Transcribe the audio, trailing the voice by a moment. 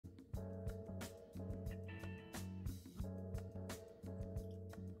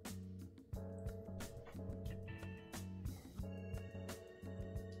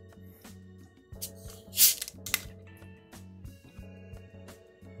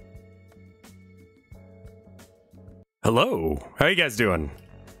Hello, how you guys doing?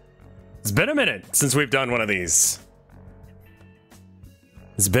 It's been a minute since we've done one of these.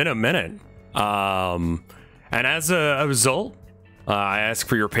 It's been a minute. And as a result, I ask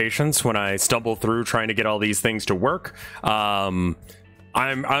for your patience when I stumble through trying to get all these things to work. I'm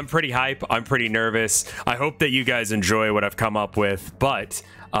pretty hype. I'm pretty nervous. I hope that you guys enjoy what I've come up with, but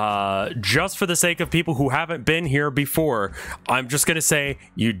just for the sake of people who haven't been here before, I'm just gonna say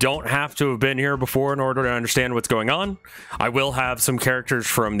you don't have to have been here before in order to understand what's going on. I will have some characters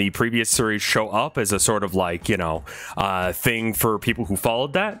from the previous series show up as a sort of like, you know, thing for people who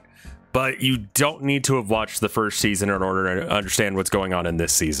followed that. But you don't need to have watched the first season in order to understand what's going on in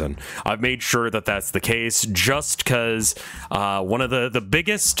this season. I've made sure that that's the case just because one of the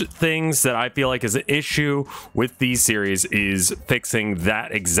biggest things that I feel like is an issue with these series is fixing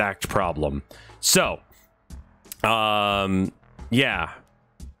that exact problem. So, yeah.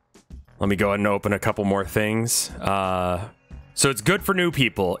 Let me go ahead and open a couple more things. So it's good for new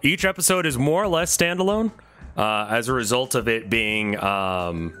people. Each episode is more or less standalone as a result of it being...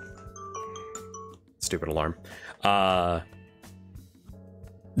 stupid alarm.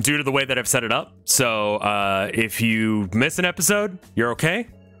 Due to the way that I've set it up. So if you miss an episode, you're okay.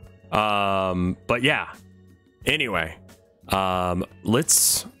 But yeah. Anyway,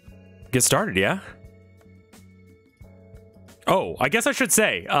 let's get started, yeah? Oh, I guess I should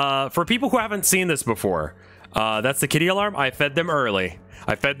say, for people who haven't seen this before, that's the kitty alarm. I fed them early.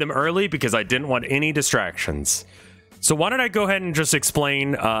 I fed them early because I didn't want any distractions. So why don't I go ahead and just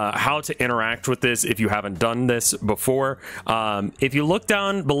explain how to interact with this if you haven't done this before. If you look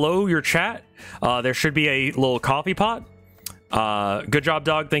down below your chat, there should be a little coffee pot. Good job,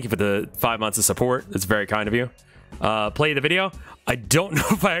 dog. Thank you for the 5 months of support. It's very kind of you. Play the video. I don't know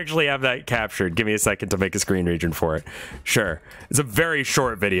if I actually have that captured. Give me a second to make a screen region for it. Sure. It's a very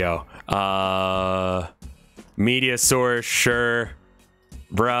short video. Media source, sure.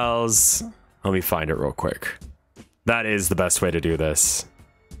 Browse. Let me find it real quick. That is the best way to do this.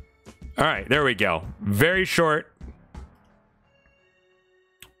 All right, there we go. Very short.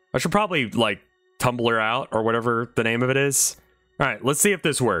 I should probably like Tumblr out or whatever the name of it is. All right, let's see if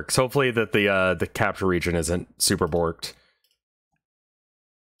this works. Hopefully that the capture region isn't super borked.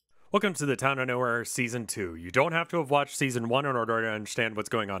 Welcome to the Town of Nowhere Season 2. You don't have to have watched Season 1 in order to understand what's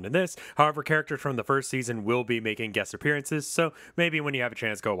going on in this. However, characters from the first season will be making guest appearances, so maybe when you have a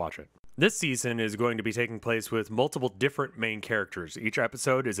chance, go watch it. This season is going to be taking place with multiple different main characters. Each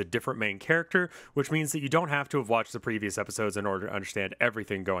episode is a different main character, which means that you don't have to have watched the previous episodes in order to understand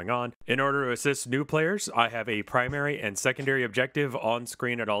everything going on. In order to assist new players, I have a primary and secondary objective on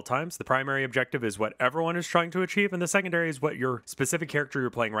screen at all times. The primary objective is what everyone is trying to achieve, and the secondary is what your specific character you're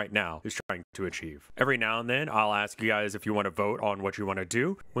playing right now is trying to achieve. Every now and then, I'll ask you guys if you want to vote on what you want to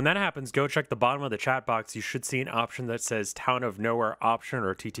do. When that happens, go check the bottom of the chat box. You should see an option that says Town of Nowhere option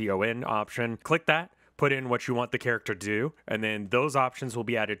or TTON option. Click that, put in what you want the character to do, and then those options will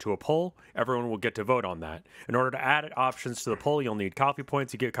be added to a poll. Everyone will get to vote on that. In order to add options to the poll, you'll need coffee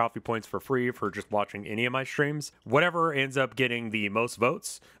points. You get coffee points for free for just watching any of my streams. Whatever ends up getting the most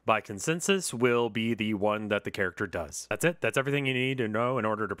votes by consensus will be the one that the character does. That's it. That's everything you need to know in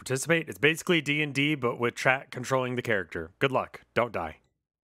order to participate. It's basically D&D, but with chat controlling the character. Good luck. Don't die.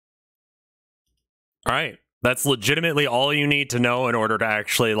 All right. That's legitimately all you need to know in order to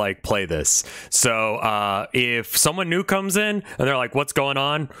actually like play this. So if someone new comes in and they're like, what's going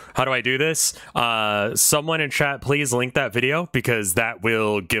on? How do I do this? Someone in chat, please link that video because that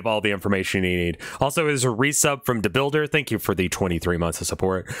will give all the information you need. Also, is a resub from DeBuilder. Thank you for the 23 months of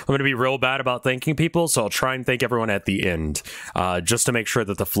support. I'm going to be real bad about thanking people, so I'll try and thank everyone at the end just to make sure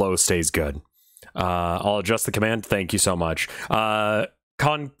that the flow stays good. I'll adjust the command. Thank you so much.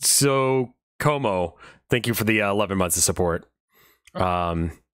 Conso Como. Thank you for the 11 months of support.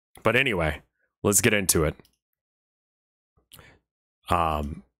 But anyway, let's get into it.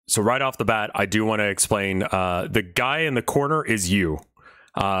 So right off the bat, I do want to explain, the guy in the corner is you.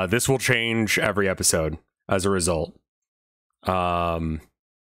 This will change every episode as a result.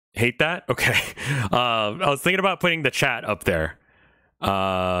 Hate that? Okay. I was thinking about putting the chat up there.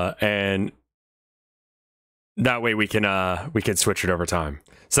 And that way we can switch it over time.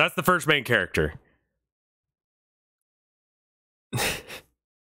 So that's the first main character.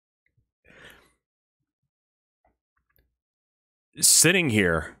 Sitting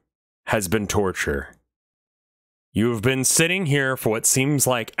here has been torture. You have been sitting here for what seems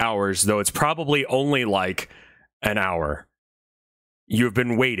like hours, though it's probably only like an hour. You have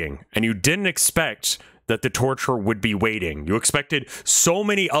been waiting, and you didn't expect that the torture would be waiting. You expected so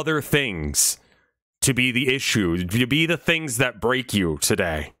many other things to be the issue, to be the things that break you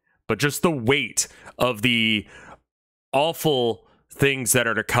today. But just the weight of the awful things that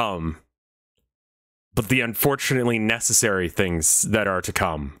are to come, but the unfortunately necessary things that are to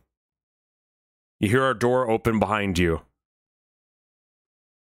come. You hear a door open behind you,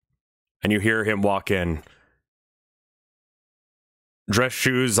 and you hear him walk in. Dress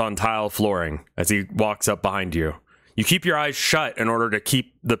shoes on tile flooring as he walks up behind you. You keep your eyes shut in order to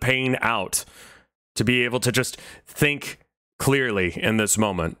keep the pain out, to be able to just think clearly in this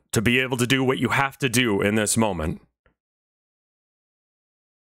moment, to be able to do what you have to do in this moment.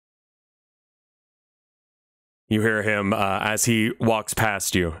 You hear him as he walks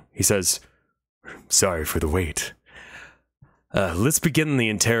past you. He says, "Sorry for the wait. Let's begin the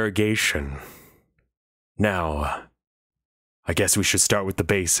interrogation. Now, I guess we should start with the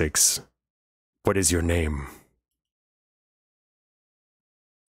basics. What is your name?"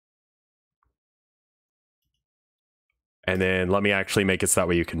 And then let me actually make it so that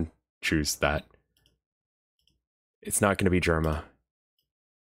way you can choose that. It's not going to be Germa.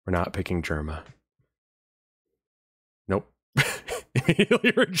 We're not picking Germa. Nope.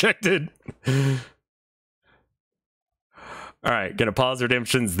 Immediately rejected. Alright, gonna pause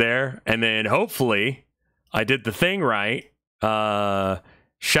redemptions there. And then hopefully I did the thing right. Shout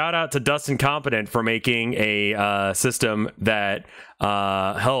out to Dustin Competent for making a system that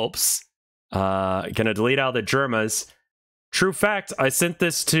helps. Gonna delete out the Germas. True fact, I sent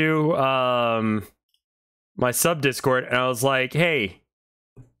this to my sub Discord and I was like, hey,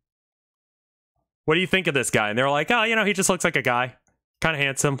 what do you think of this guy? And they're like, oh, you know, he just looks like a guy. Kind of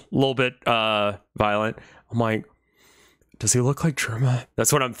handsome, a little bit violent. I'm like, does he look like Germa?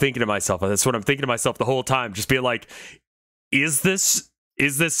 That's what I'm thinking to myself. That's what I'm thinking to myself the whole time. Just being like, is this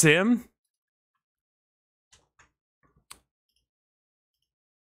him?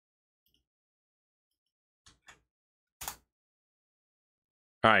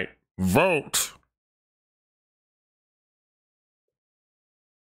 All right, vote.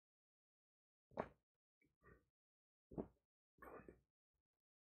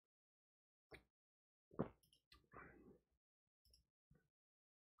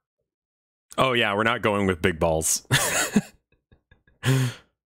 Oh yeah, we're not going with big balls.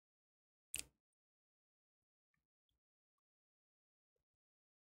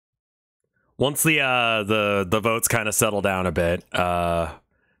 Once the votes kind of settle down a bit,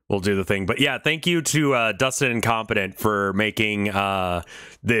 we'll do the thing. But yeah, thank you to Dustin and Competent for making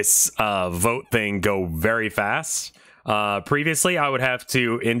this vote thing go very fast. Previously, I would have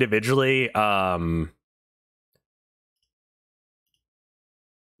to individually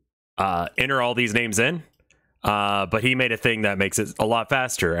enter all these names in. But he made a thing that makes it a lot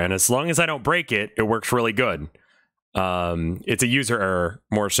faster. And as long as I don't break it, it works really good. It's a user error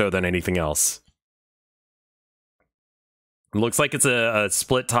more so than anything else. It looks like it's a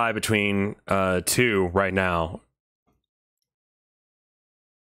split tie between two right now.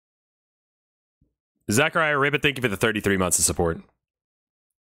 Zachariah Ribbit, thank you for the 33 months of support.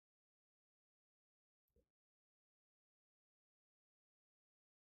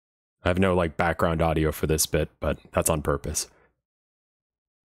 I have no like background audio for this bit, but that's on purpose.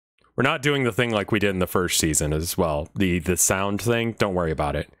 We're not doing the thing like we did in the first season as well. The sound thing, don't worry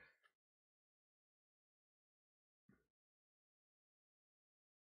about it.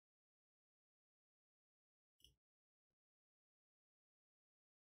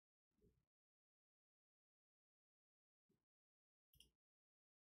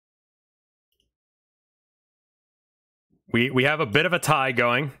 We have a bit of a tie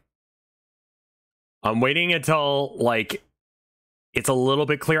going. I'm waiting until like it's a little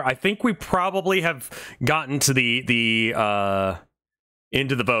bit clear. I think we probably have gotten to the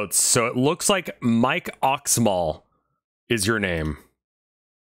into the votes. So it looks like Mike Oxmall is your name.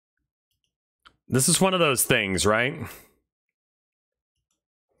 This is one of those things, right?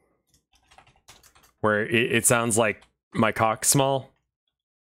 Where it sounds like Mike Oxmall.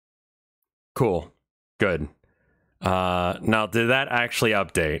 Cool. Good. Now, did that actually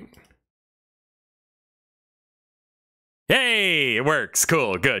update? Hey, it works.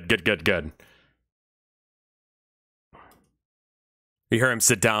 Cool. Good, good, good, good. You hear him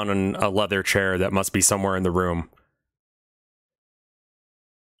sit down in a leather chair that must be somewhere in the room.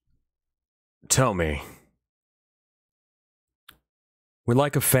 Tell me. We're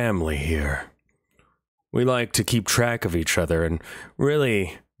like a family here. We like to keep track of each other and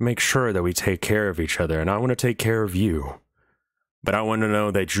really make sure that we take care of each other, and I want to take care of you. But I want to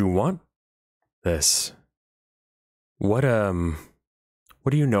know that you want this. What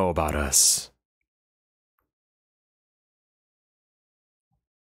do you know about us?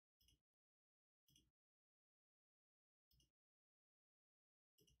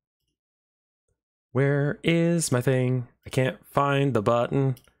 Where is my thing? I can't find the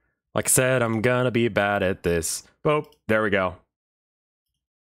button. Like I said, I'm gonna be bad at this. Boop, there we go.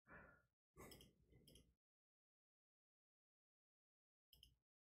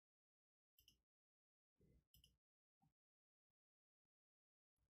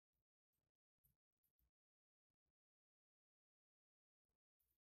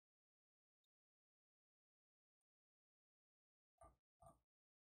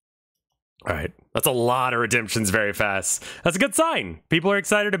 All right, that's a lot of redemptions very fast. That's a good sign. People are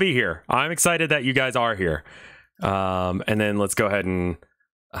excited to be here. I'm excited that you guys are here. And then let's go ahead and...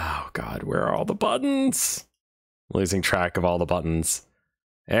 Oh, God, where are all the buttons? I'm losing track of all the buttons.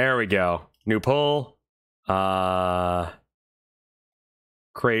 There we go. New poll.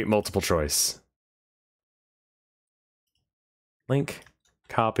 Create multiple choice. Link,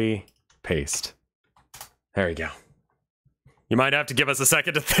 copy, paste. There you go. You might have to give us a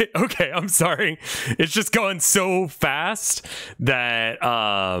second to think. Okay, I'm sorry. It's just going so fast that,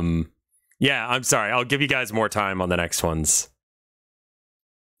 yeah, I'm sorry. I'll give you guys more time on the next ones.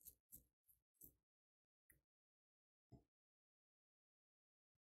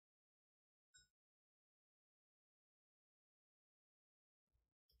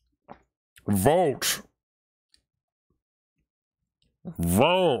 Vote.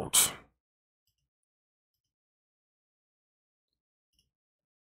 Vote.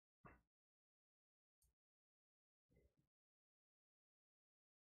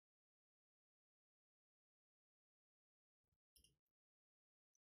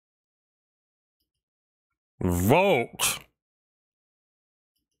 Vote.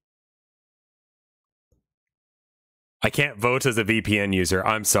 I can't vote as a VPN user.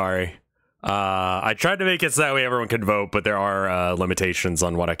 I'm sorry. I tried to make it so that way everyone can vote, but there are limitations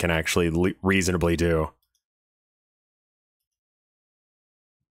on what I can actually reasonably do.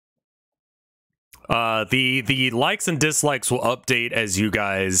 The likes and dislikes will update as you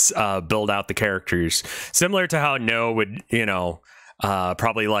guys build out the characters, similar to how No would, you know,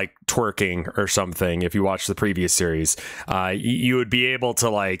 probably like twerking or something. If you watch the previous series, you would be able to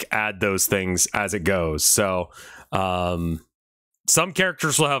like add those things as it goes. So some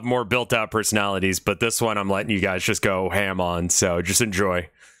characters will have more built out personalities, but this one I'm letting you guys just go ham on. So just enjoy.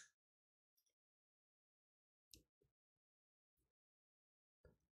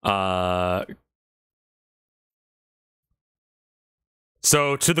 So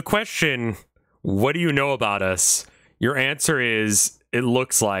to the question, what do you know about us? Your answer is, it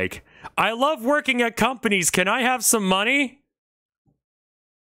looks like, I love working at companies. Can I have some money?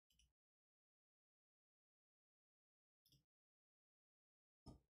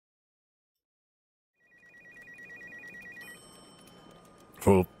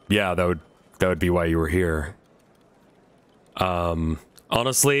 Well, yeah, that would be why you were here.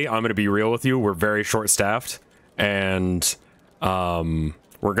 Honestly, I'm gonna be real with you. We're very short-staffed, and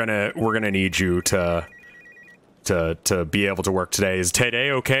we're gonna need you to be able to work today. Is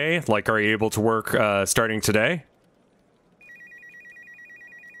today okay? Like, are you able to work starting today?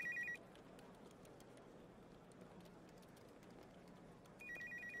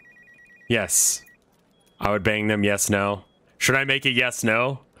 Yes. I would bang them. Yes, no. Should I make it yes,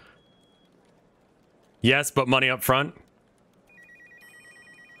 no? Yes, but money up front.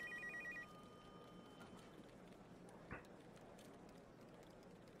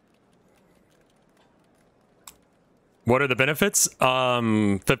 What are the benefits?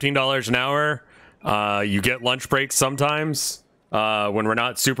 $15 an hour. You get lunch breaks sometimes when we're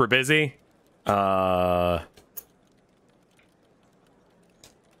not super busy.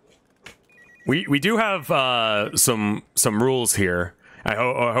 We do have some rules here. I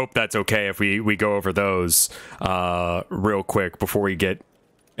hope that's okay if we go over those real quick before we get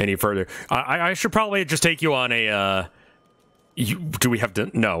any further. I should probably just take you on a. Do we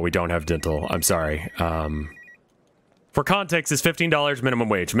have no? We don't have dental. I'm sorry. For context, is $15 minimum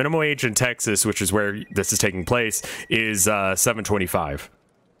wage. Minimum wage in Texas, which is where this is taking place, is $7.25.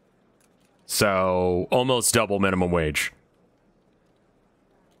 So almost double minimum wage.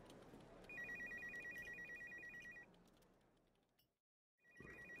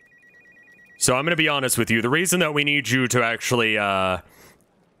 So I'm going to be honest with you. The reason that we need you to actually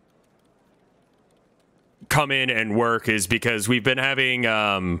come in and work is because we've been having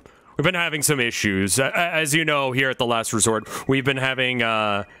some issues. As you know, here at the Last Resort, we've been having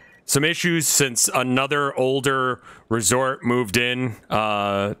some issues since another older resort moved in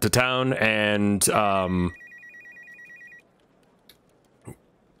to town, and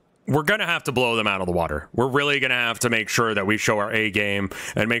we're going to have to blow them out of the water. We're really going to have to make sure that we show our A game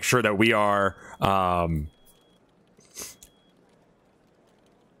and make sure that we are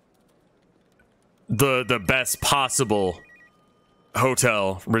the best possible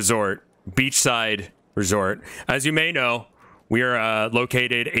hotel resort, beachside resort. As you may know, we are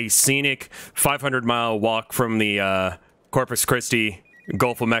located a scenic 500-mile walk from the Corpus Christi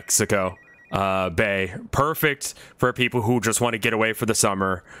Gulf of Mexico Bay. Perfect for people who just want to get away for the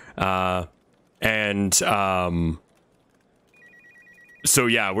summer. So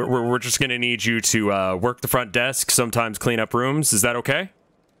yeah, we're just gonna need you to work the front desk, sometimes clean up rooms. Is that okay?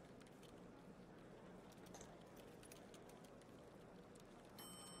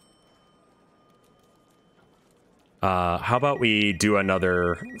 How about we do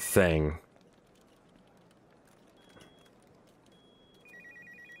another thing?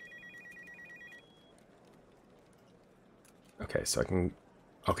 Okay, so I can...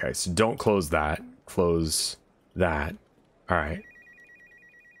 Okay, so don't close that. Close that. All right.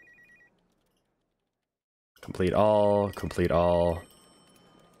 Complete all. Complete all.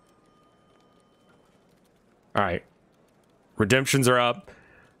 All right. Redemptions are up.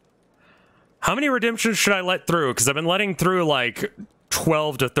 How many redemptions should I let through? Because I've been letting through like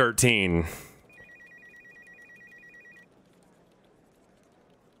 12 to 13.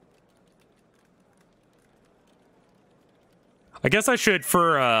 I guess I should,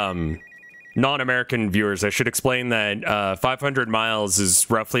 for non-American viewers, I should explain that 500 miles is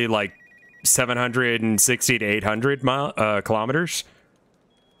roughly like 760 to 800 kilometers.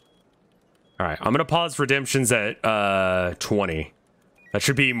 All right, I'm going to pause redemptions at 20. That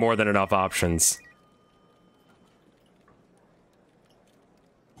should be more than enough options.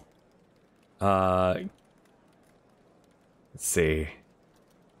 Let's see.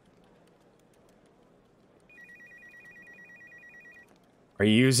 Are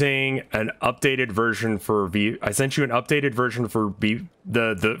you using an updated version for I sent you an updated version for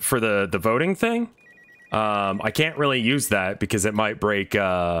the voting thing. I can't really use that because it might break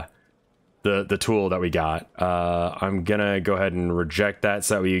the tool that we got. I'm gonna go ahead and reject that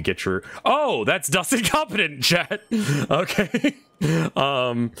so that you get your... Oh, that's Dustin Competent, chat. Okay.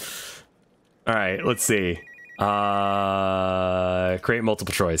 All right, let's see. Create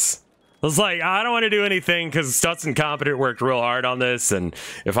multiple choice. I was like, I don't want to do anything because Dustin Competent worked real hard on this, and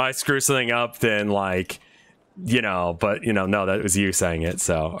if I screw something up, then like, you know, but you know, no, that was you saying it,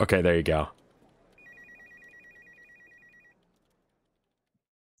 so okay, there you go.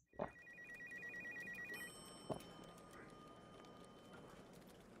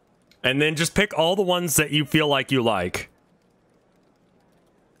 And then just pick all the ones that you feel like you like.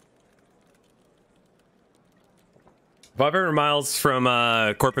 "500 miles from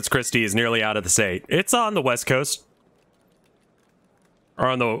Corpus Christi is nearly out of the state." It's on the west coast. Or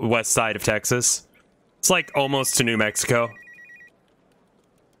on the west side of Texas. It's like almost to New Mexico.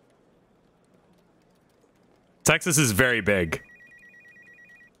 Texas is very big.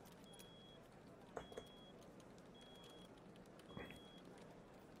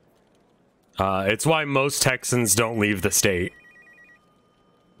 It's why most Texans don't leave the state.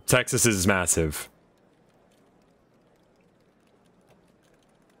 Texas is massive.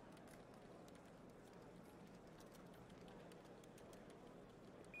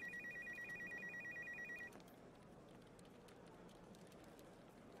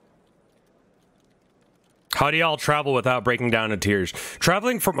 How do y'all travel without breaking down in tears?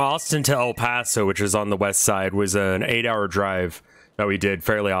 Traveling from Austin to El Paso, which is on the west side, was an 8-hour drive that we did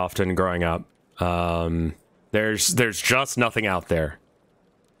fairly often growing up. There's just nothing out there.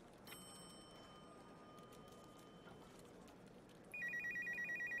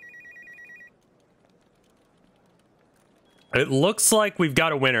 It looks like we've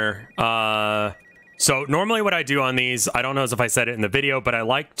got a winner. So normally what I do on these, I don't know if I said it in the video, but I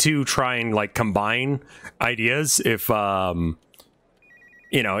like to try and like combine ideas if, you know,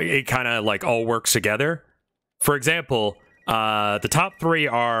 it kind of like all works together. For example, the top 3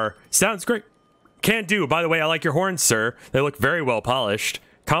 are, "Sounds great. Can do. By the way, I like your horns, sir. They look very well polished.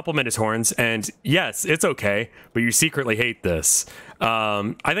 Compliment his horns. And yes, it's okay, but you secretly hate this."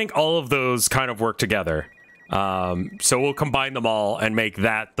 I think all of those kind of work together. So we'll combine them all and make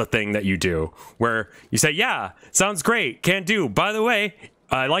that the thing that you do, where you say, "Yeah, sounds great. Can do. By the way,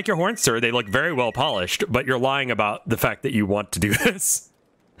 I like your horns, sir. They look very well polished," but you're lying about the fact that you want to do this,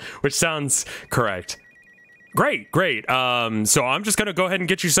 which sounds correct. Great, great. So I'm just going to go ahead and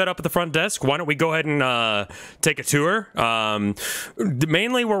get you set up at the front desk. Why don't we go ahead and take a tour?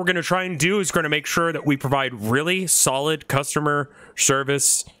 Mainly what we're going to try and do is going to make sure that we provide really solid customer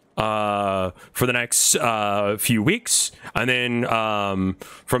service for the next few weeks, and then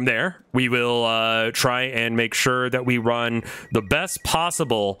from there we will try and make sure that we run the best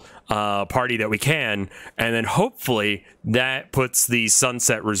possible party that we can, and then hopefully that puts the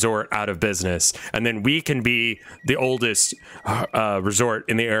Sunset Resort out of business, and then we can be the oldest resort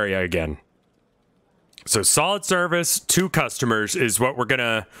in the area again. So solid service to customers is what we're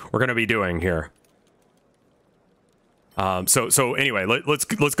gonna be doing here. So anyway, let's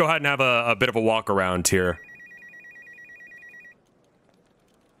go ahead and have a bit of a walk around here.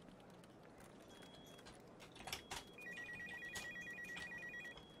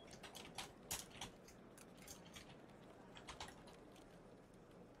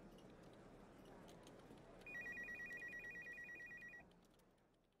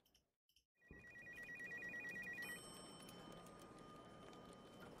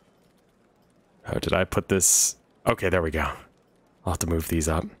 Oh, did I put this? Okay, there we go. I'll have to move these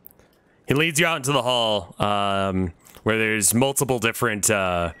up. He leads you out into the hall, where there's multiple different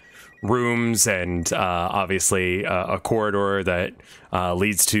rooms and obviously a corridor that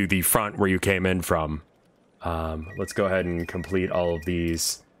leads to the front where you came in from. Let's go ahead and complete all of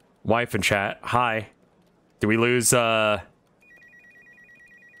these. Wife and chat. Hi. Did we lose? The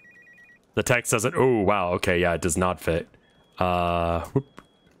text doesn't. Oh, wow. Okay, yeah, it does not fit. Whoop.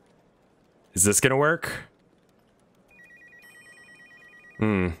 Is this gonna work?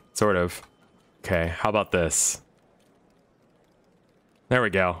 Sort of. Okay, how about this? There we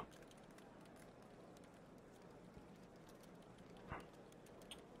go.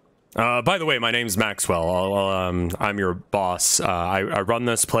 By the way, my name's Maxwell. I'm your boss. I run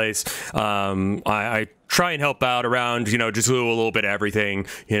this place. I try and help out around, you know, just do a little bit of everything,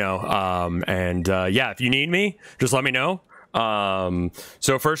 you know. Yeah, if you need me, just let me know.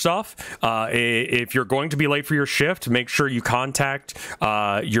 So first off, if you're going to be late for your shift, make sure you contact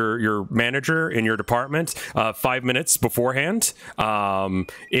your manager in your department 5 minutes beforehand.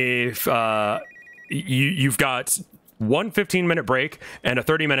 If you've got one 15-minute break and a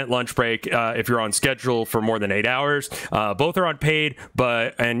 30-minute lunch break if you're on schedule for more than 8 hours. Both are unpaid,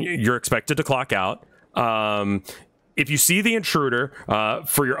 and you're expected to clock out. If you see the intruder,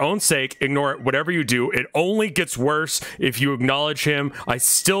 for your own sake, ignore it. Whatever you do, it only gets worse if you acknowledge him. I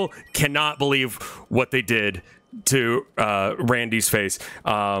still cannot believe what they did to Randy's face.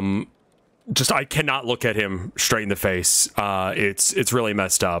 I cannot look at him straight in the face. It's really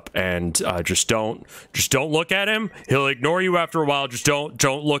messed up, and just don't look at him. He'll ignore you after a while. Just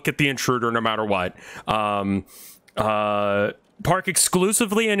don't look at the intruder no matter what. Park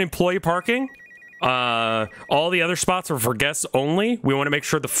exclusively in employee parking. All the other spots are for guests only. We want to make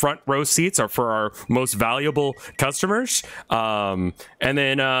sure the front row seats are for our most valuable customers. And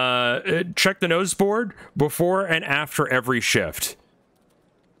then check the nose board before and after every shift.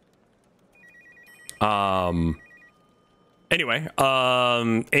 Anyway,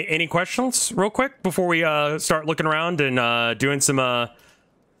 any questions real quick before we start looking around and doing some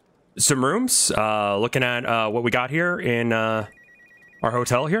rooms, looking at what we got here in our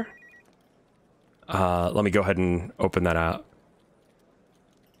hotel here? Let me go ahead and open that out.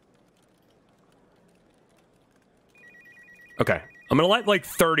 Okay, I'm gonna let like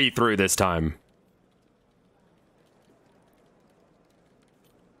 30 through this time.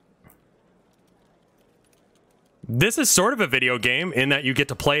 This is sort of a video game in that you get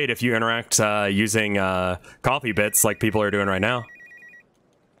to play it if you interact using coffee bits like people are doing right now.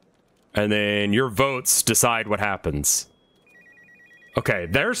 And then your votes decide what happens. Okay,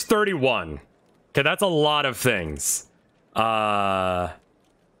 there's 31. Okay, that's a lot of things.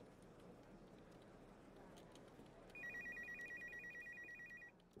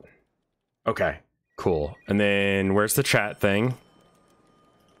 Okay, cool. And then where's the chat thing?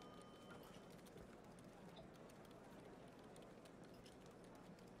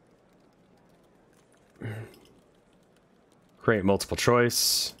 Create multiple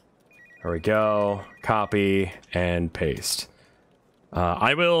choice. There we go. Copy and paste.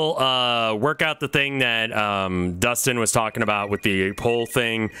 I will work out the thing that Dustin was talking about with the poll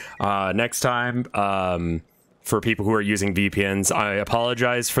thing next time for people who are using VPNs. I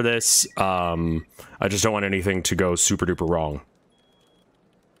apologize for this. I just don't want anything to go super duper wrong.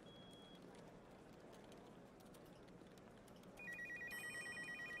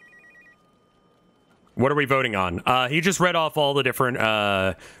 What are we voting on? He just read off all the different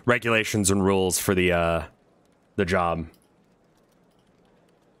regulations and rules for the job.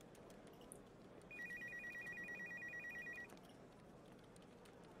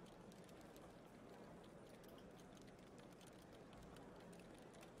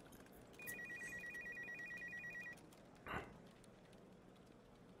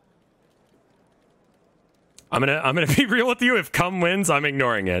 I'm gonna be real with you. If Cum wins, I'm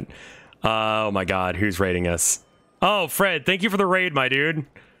ignoring it. Oh my god, who's raiding us? Oh, Fred, thank you for the raid, my dude.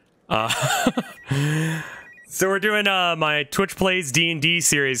 So we're doing my Twitch Plays D&D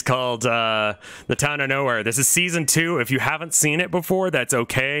series called The Town of Nowhere. This is season 2. If you haven't seen it before, that's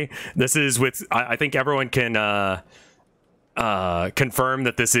okay. This is with, I think everyone can confirm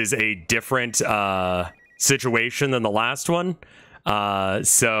that this is a different situation than the last one.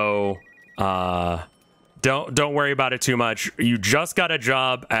 Don't worry about it too much. You just got a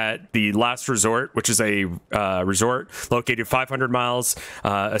job at the Last Resort, which is a resort located 500 miles,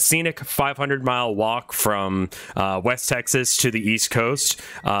 a scenic 500-mile walk from West Texas to the East Coast,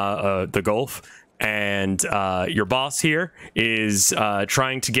 the Gulf. And your boss here is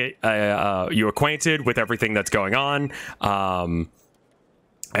trying to get you acquainted with everything that's going on.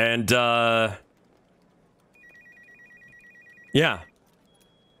 Yeah.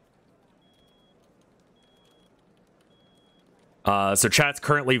 So chat's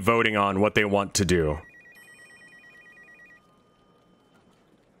currently voting on what they want to do.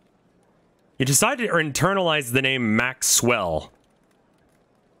 You decided to internalize the name Maxwell.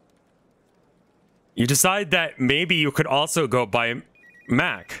 You decide that maybe you could also go by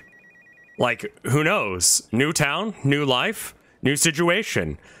Mac. Like, who knows? New town, new life, new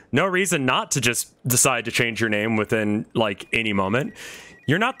situation. No reason not to just decide to change your name within, like, any moment.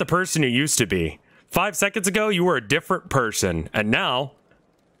 You're not the person you used to be. 5 seconds ago, you were a different person, and now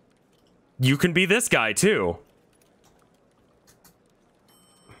you can be this guy too.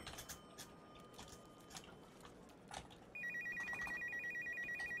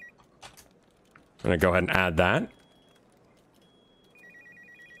 I'm gonna go ahead and add that.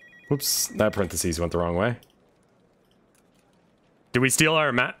 Whoops, that parentheses went the wrong way. Did we steal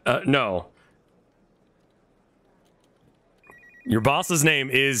our no. Your boss's name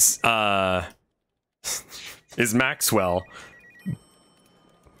is Maxwell.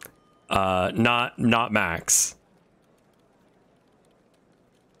 Not Max.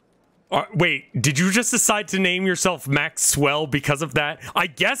 Wait, did you just decide to name yourself Maxwell because of that? I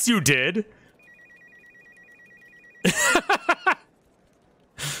guess you did.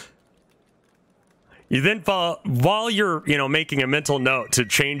 You then, while you're, making a mental note to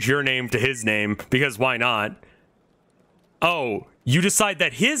change your name to his name, because why not? Oh, you decide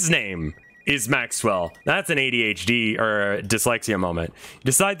that his name is Maxwell. That's an ADHD or a dyslexia moment. You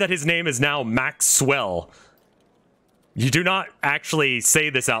decide that his name is now Maxwell. You do not actually say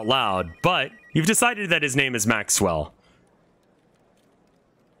this out loud, but you've decided that his name is Maxwell.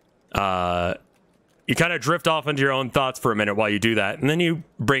 You kind of drift off into your own thoughts for a minute while you do that, and then you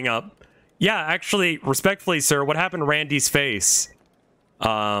bring up, yeah, actually, respectfully, sir, what happened to Randy's face?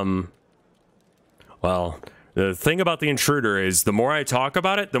 Well, the thing about the intruder is the more I talk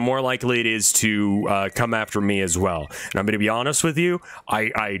about it, the more likely it is to come after me as well. And I'm going to be honest with you.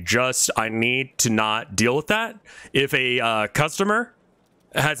 I need to not deal with that. If a customer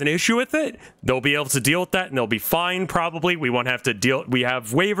has an issue with it, they'll be able to deal with that and they'll be fine. Probably we won't have to deal. We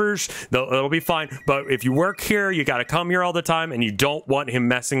have waivers. It'll be fine. But if you work here, you got to come here all the time and you don't want him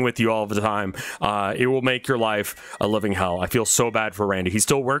messing with you all the time. It will make your life a living hell. I feel so bad for Randy. He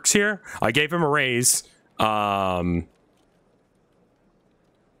still works here. I gave him a raise. Yeah,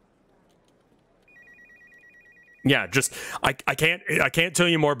 just I can't tell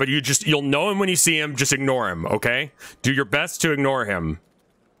you more, but you'll know him when you see him. Just ignore him, okay? Do your best to ignore him.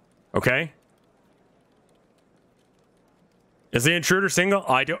 Okay? Is the intruder single?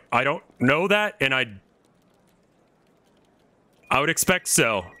 I don't know that, and I would expect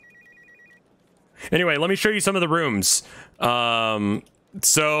so. Anyway, let me show you some of the rooms.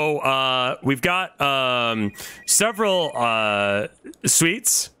 So we've got several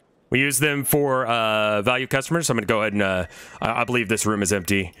suites. We use them for value customers. So I'm gonna go ahead and I believe this room is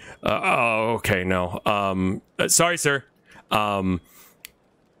empty. Oh, okay, no. Sorry, sir.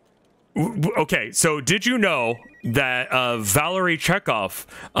 Okay, so did you know that Valerie Chekhov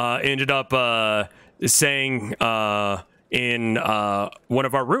ended up saying in one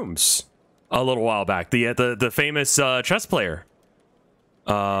of our rooms a little while back, the famous chess player?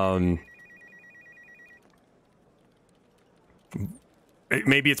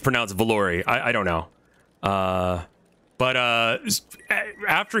 Maybe it's pronounced Valori. I don't know. But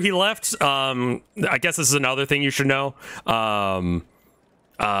after he left, I guess this is another thing you should know.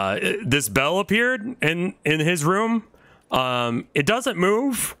 This bell appeared in his room. It doesn't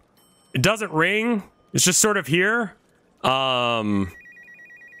move. It doesn't ring. It's just sort of here.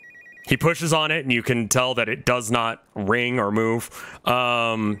 He pushes on it and you can tell that it does not ring or move.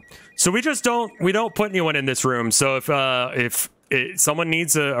 So we don't put anyone in this room. So if someone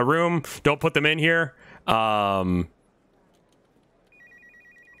needs a room, don't put them in here. Yeah,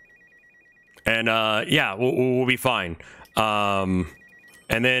 we'll be fine. And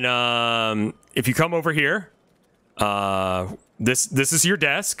then if you come over here, this is your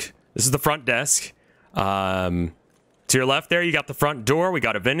desk. This is the front desk. To your left there, you got the front door. We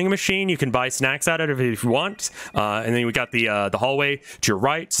got a vending machine. You can buy snacks out of it if you want. And then we got the hallway to your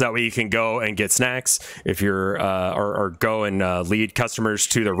right, so that way you can go and get snacks if you're or go and lead customers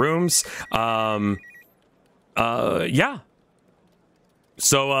to their rooms. Yeah.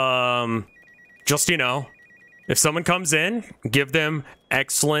 So just, you know, if someone comes in, give them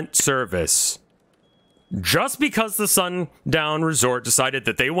excellent service. Just because the Sundown Resort decided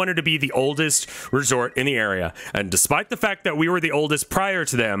that they wanted to be the oldest resort in the area, and despite the fact that we were the oldest prior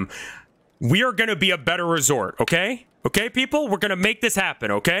to them, we are going to be a better resort, okay? Okay, people? We're going to make this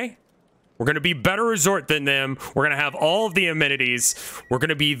happen, okay? We're going to be a better resort than them. We're going to have all of the amenities. We're going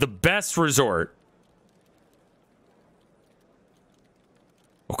to be the best resort.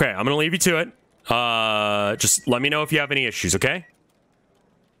 Okay, I'm going to leave you to it. Just let me know if you have any issues, okay?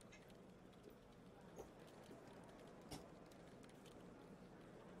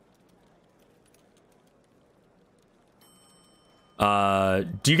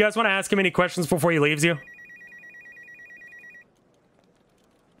 Do you guys want to ask him any questions before he leaves you?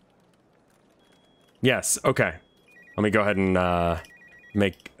 Yes, okay. Let me go ahead and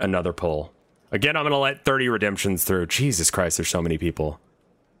make another poll. Again, I'm going to let 30 redemptions through. Jesus Christ, there's so many people.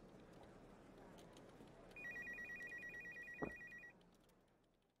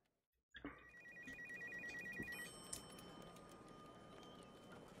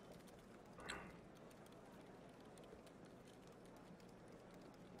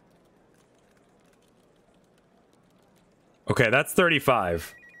 Okay, that's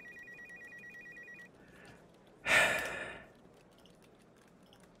 35.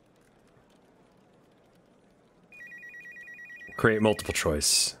 Create multiple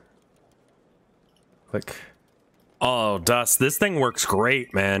choice. Click. Oh, Dust, this thing works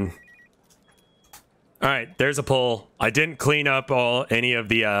great, man. All right, there's a poll. I didn't clean up any of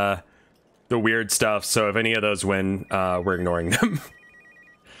the weird stuff, so if any of those win, we're ignoring them.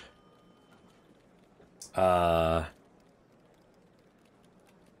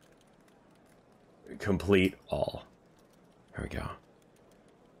 Complete all. There we go.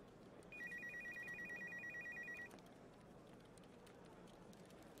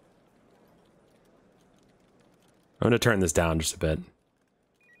 I'm going to turn this down just a bit.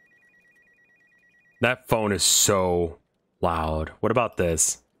 That phone is so loud. What about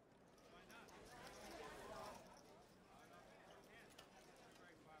this?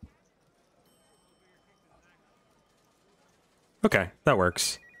 Okay, that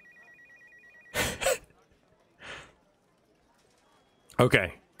works.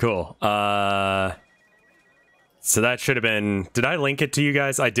 Okay, cool. So that should have been... Did I link it to you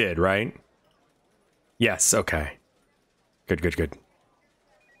guys? I did, right? Yes, okay. Good, good, good.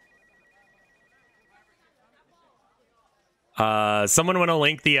 Someone want to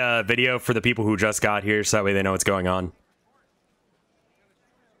link the video for the people who just got here so that way they know what's going on?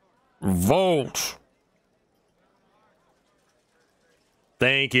 Vote!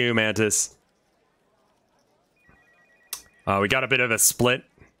 Thank you, Mantis. We got a bit of a split.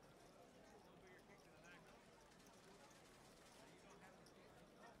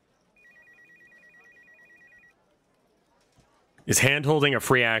 Is hand-holding a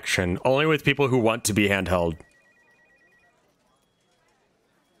free action? Only with people who want to be handheld.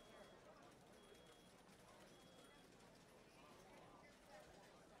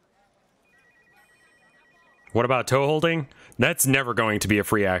 What about toe holding? That's never going to be a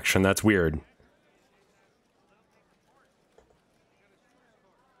free action. That's weird.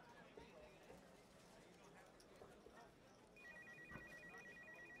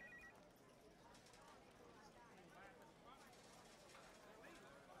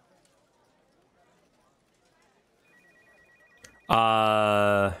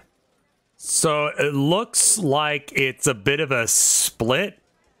 So it looks like it's a bit of a split,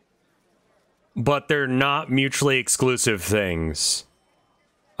 but they're not mutually exclusive things.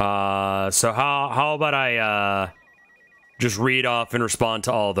 So how about I just read off and respond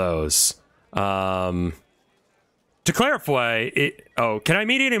to all those? To clarify, can I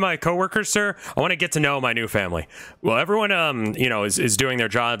meet any of my coworkers, sir? I want to get to know my new family. Well, everyone, you know, is doing their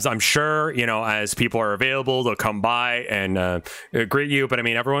jobs. I'm sure, you know, as people are available, they'll come by and greet you. But I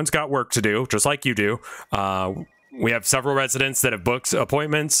mean, everyone's got work to do, just like you do. We have several residents that have booked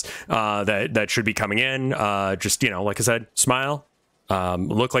appointments that should be coming in. Just, you know, like I said, smile.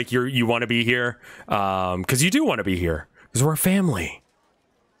 Look like you want to be here, because you do want to be here, because we're a family.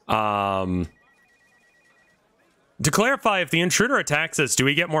 To clarify, if the intruder attacks us, do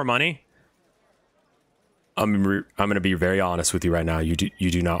we get more money? I'm going to be very honest with you right now. You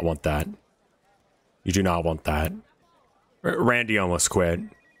do not want that. You do not want that. Randy almost quit.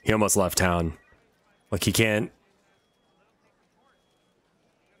 He almost left town. Like, he can't.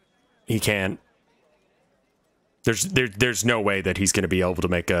 He can't. There's no way that he's going to be able to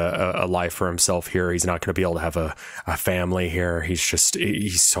make a life for himself here. He's not going to be able to have a family here.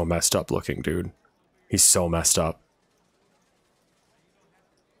 He's so messed up looking, dude. He's so messed up.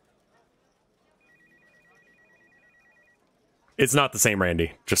 It's not the same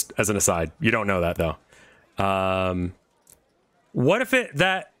Randy, just as an aside. You don't know that, though. What if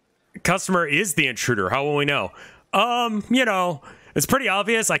that customer is the intruder? How will we know? You know, it's pretty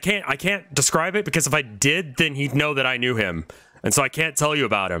obvious. I can't describe it, because if I did, then he'd know that I knew him. And so I can't tell you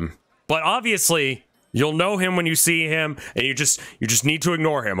about him. But obviously, you'll know him when you see him, and you just need to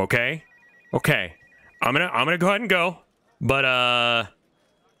ignore him, okay? Okay. I'm gonna go ahead and go. But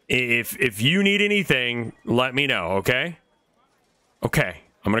if you need anything, let me know, okay? Okay.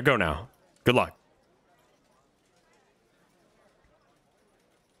 I'm gonna go now. Good luck.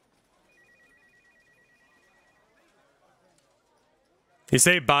 You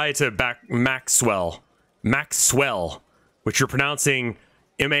say bye to Maxwell, which you're pronouncing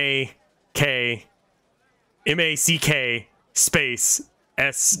M-A-C-K space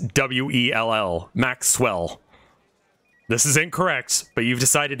S-W-E-L-L, Maxwell. This is incorrect, but you've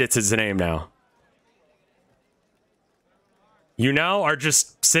decided it's his name now. You now are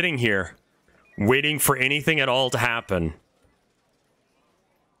just sitting here, waiting for anything at all to happen.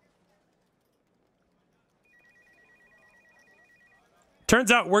 Turns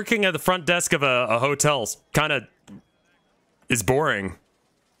out working at the front desk of a hotel kind of is boring.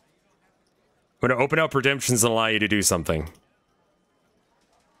 I'm going to open up redemptions and allow you to do something.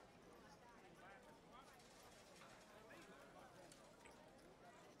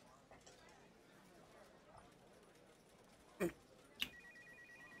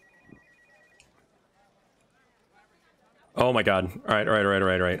 Oh my god. All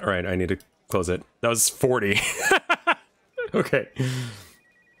right. I need to close it. That was 40. Okay.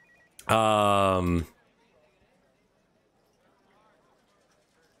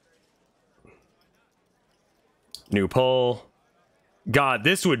 New poll. God,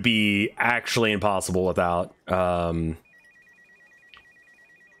 this would be actually impossible without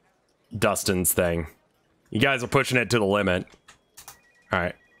Dustin's thing. You guys are pushing it to the limit. All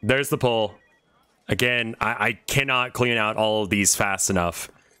right, there's the poll. Again, I cannot clean out all of these fast enough.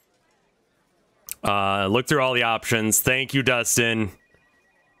 Look through all the options. Thank you, Dustin.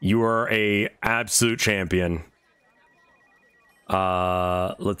 You are a absolute champion.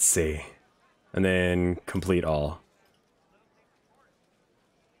 Let's see. And then complete all.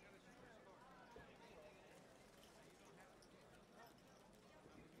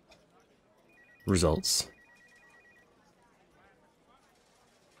 Results.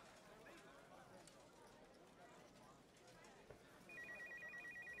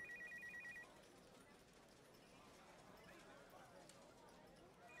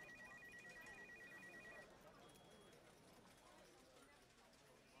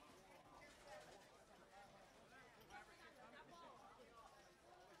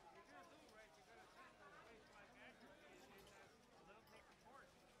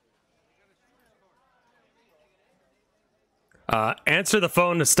 Answer the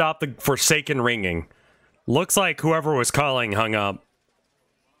phone to stop the forsaken ringing. Looks like whoever was calling hung up.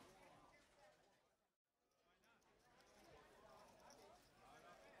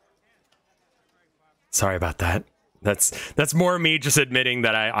 Sorry about that. That's more me just admitting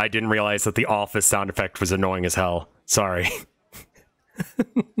that I didn't realize that the office sound effect was annoying as hell. Sorry.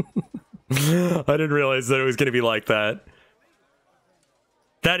 I didn't realize that it was going to be like that.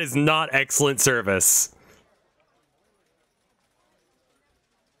 That is not excellent service.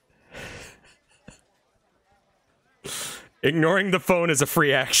 Ignoring the phone is a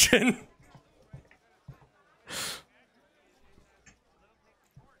free action.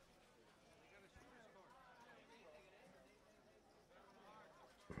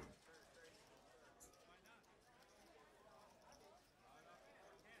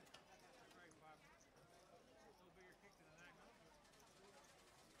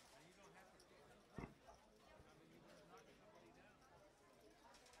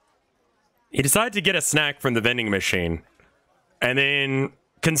 He decided to get a snack from the vending machine. And then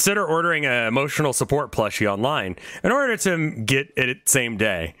consider ordering an emotional support plushie online in order to get it same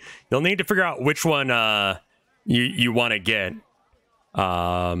day. You'll need to figure out which one you want to get.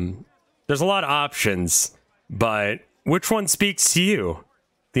 There's a lot of options, but which one speaks to you?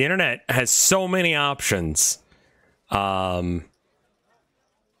 The internet has so many options. You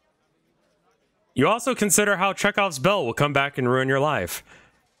also consider how Chekhov's bell will come back and ruin your life.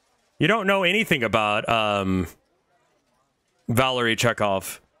 You don't know anything about Valery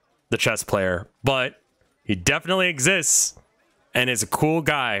Chekhov, the chess player, but he definitely exists and is a cool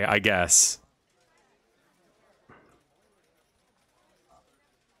guy, I guess.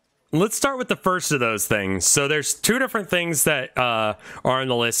 Let's start with the first of those things. So there's two different things that are on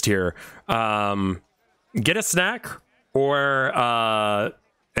the list here. Get a snack, or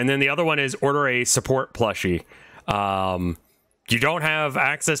and then the other one is order a support plushie. You don't have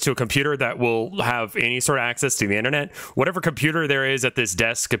access to a computer that will have any sort of access to the internet. Whatever computer there is at this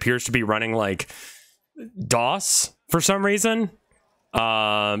desk appears to be running like DOS for some reason.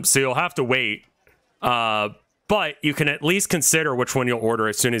 So you'll have to wait. But you can at least consider which one you'll order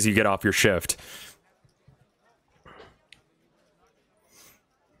as soon as you get off your shift.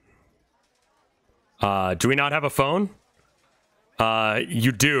 Do we not have a phone?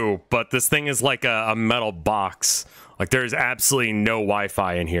 You do, but this thing is like a metal box. Like, there's absolutely no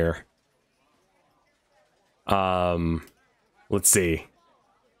Wi-Fi in here. Let's see.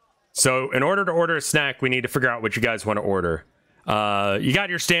 So in order to order a snack, we need to figure out what you guys want to order. You got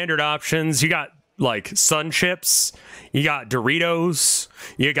your standard options. You got like Sun Chips. You got Doritos.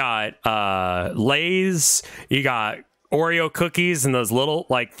 You got Lay's. You got Oreo cookies and those little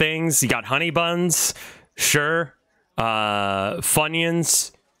like things. You got honey buns. Sure.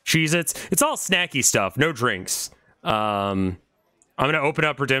 Funyuns. Cheez-Its. It's all snacky stuff. No drinks. I'm going to open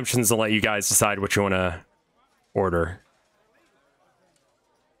up redemptions and let you guys decide what you want to order.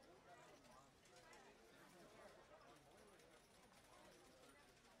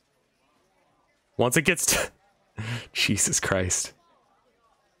 Once it gets to... Jesus Christ.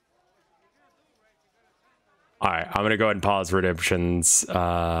 Alright, I'm going to go ahead and pause redemptions.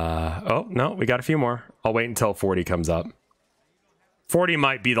 Oh, no, we got a few more. I'll wait until 40 comes up. 40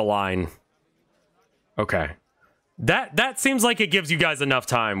 might be the line. Okay. That seems like it gives you guys enough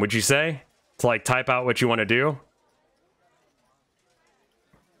time, would you say? To, like, type out what you want to do?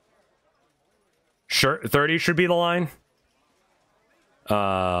 Sure, 30 should be the line.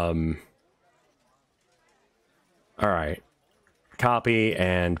 Alright. Copy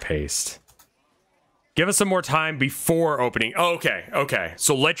and paste. Give us some more time before opening. Oh, okay.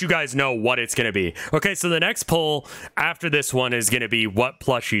 So let you guys know what it's going to be. Okay, so the next poll after this one is going to be what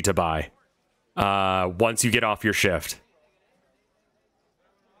plushie to buy once you get off your shift.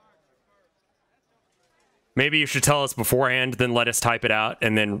 Maybe you should tell us beforehand, then let us type it out,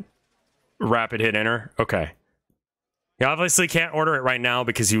 and then rapid hit enter. Okay. You obviously can't order it right now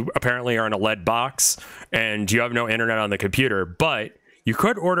because you apparently are in a lead box and you have no internet on the computer, but you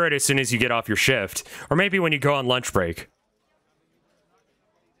could order it as soon as you get off your shift, or maybe when you go on lunch break.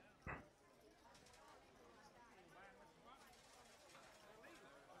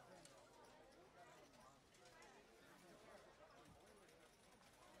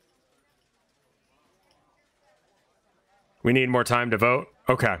 We need more time to vote?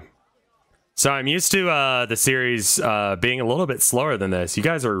 Okay. So I'm used to the series being a little bit slower than this. You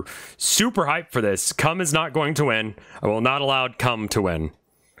guys are super hyped for this. Cum is not going to win. I will not allow Cum to win.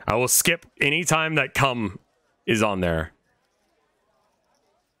 I will skip any time that Cum is on there.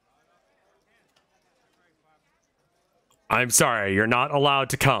 I'm sorry, you're not allowed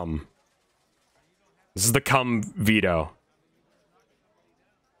to come. This is the Cum veto.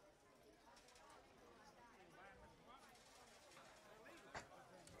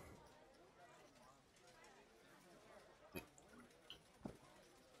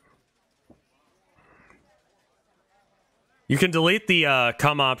 You can delete the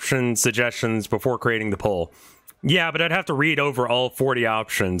cum option suggestions before creating the poll. Yeah, but I'd have to read over all 40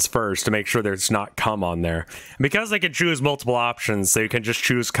 options first to make sure there's not cum on there. And because I can choose multiple options, so you can just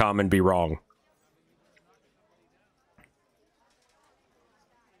choose cum and be wrong.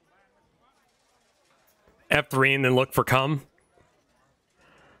 F3 and then look for cum.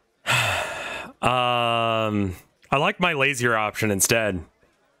 I like my lazier option instead.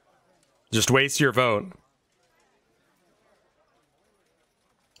 Just waste your vote.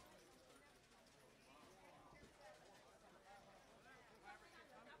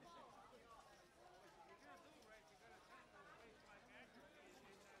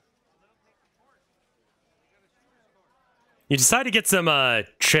 You decide to get some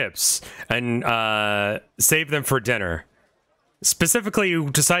chips and save them for dinner. Specifically, you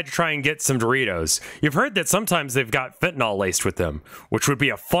decide to try and get some Doritos. You've heard that sometimes they've got fentanyl laced with them, which would be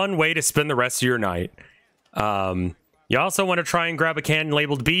a fun way to spend the rest of your night. You also want to try and grab a can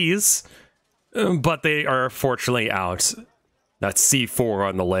labeled Bees, but they are fortunately out. That's C4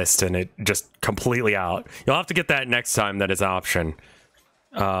 on the list, and it just completely out. You'll have to get that next time that is an option.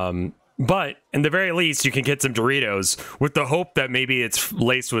 But in the very least, you can get some Doritos with the hope that maybe it's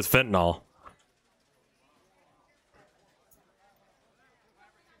laced with fentanyl.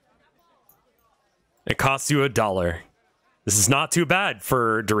 It costs you $1. This is not too bad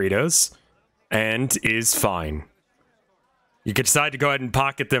for Doritos, and is fine. You could decide to go ahead and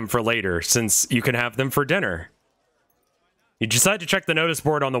pocket them for later, since you can have them for dinner. You decide to check the notice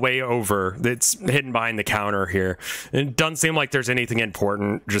board on the way over. It's hidden behind the counter here. It doesn't seem like there's anything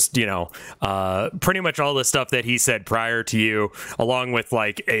important. Just, you know, pretty much all the stuff that he said prior to you, along with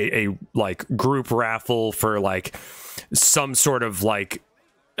like a like group raffle for like some sort of like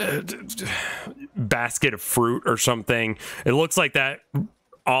basket of fruit or something. It looks like that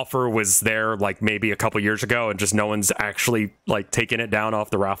offer was there like maybe a couple years ago, and just no one's actually like taken it down off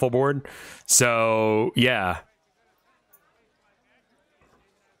the raffle board. So yeah.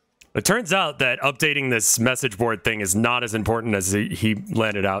 It turns out that updating this message board thing is not as important as he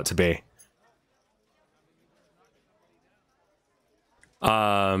let it out to be.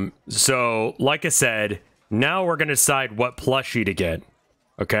 So, like I said, now we're going to decide what plushie to get.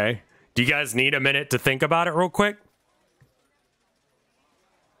 Okay? Do you guys need a minute to think about it real quick?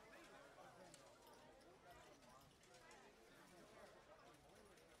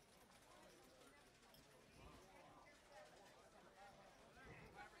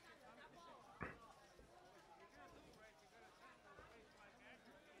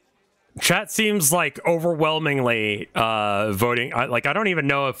 Chat seems like overwhelmingly voting. I don't even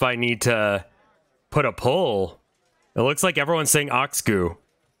know if I need to put a poll. It looks like everyone's saying Oxgoo.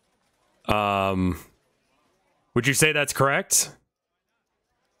 Would you say that's correct?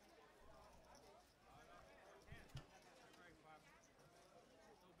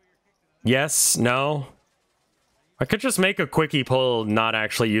 Yes? No? I could just make a quickie poll, not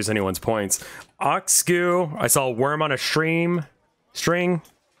actually use anyone's points. Oxgoo. I saw worm on a string.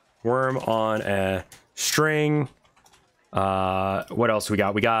 Worm on a string. What else we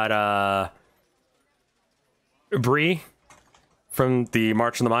got? We got Bree from the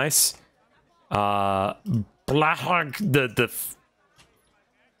March on the Mice. The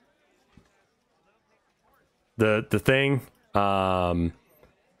thing.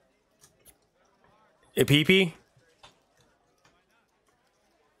 Pee-pee.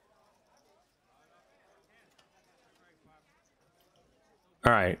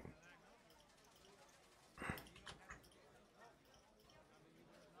 All right.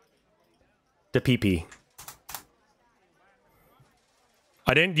 The PP.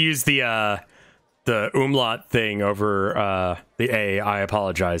 I didn't use the umlaut thing over the A. I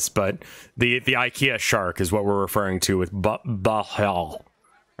apologize, but the IKEA shark is what we're referring to with Bahal,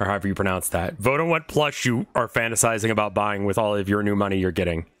 or however you pronounce that. Vote on what plush you are fantasizing about buying with all of your new money you're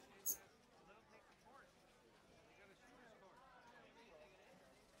getting.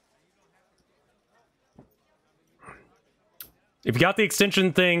 If you got the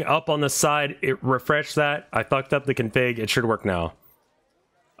extension thing up on the side, refresh that. I fucked up the config. It should work now.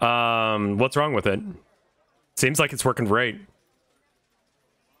 What's wrong with it? Seems like it's working great.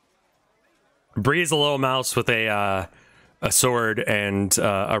 Bree's a little mouse with a sword and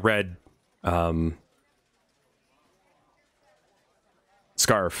a red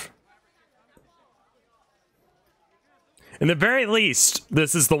scarf. In the very least,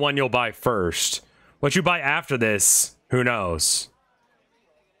 this is the one you'll buy first. What you buy after this, who knows?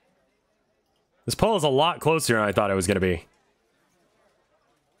 This poll is a lot closer than I thought it was going to be.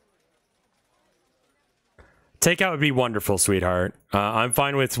 Takeout would be wonderful, sweetheart. I'm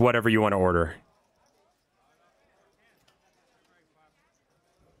fine with whatever you want to order.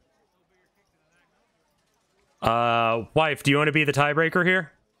 Wife, do you want to be the tiebreaker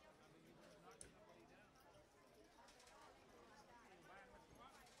here?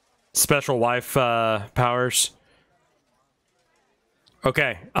 Special wife powers.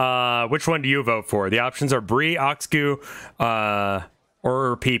 Okay, which one do you vote for? The options are Bree, Oxgoo,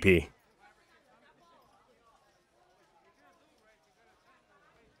 or PP.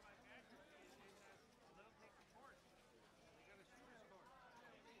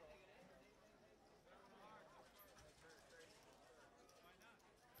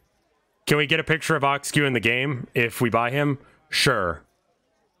 Can we get a picture of Oxgoo in the game if we buy him? Sure.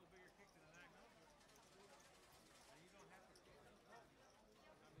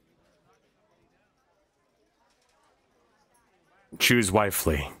 Choose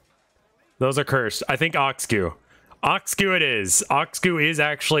wifely. Those are cursed. I think Oxgoo. Oxgoo it is. Oxgoo is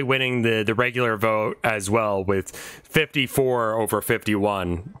actually winning the regular vote as well, with 54 over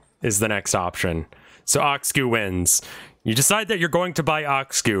 51 is the next option. So Oxgoo wins. You decide that you're going to buy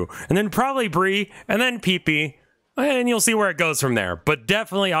Oxgoo, and then probably Bree, and then Pee-Pee, and you'll see where it goes from there. But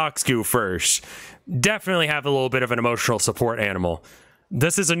definitely Oxgoo first. Definitely have a little bit of an emotional support animal.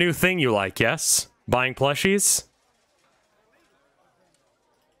 This is a new thing you like, yes? Buying plushies?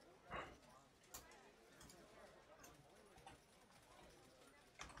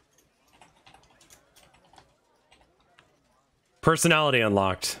 Personality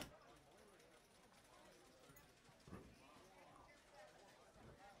unlocked.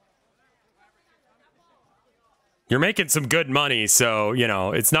 You're making some good money, so, you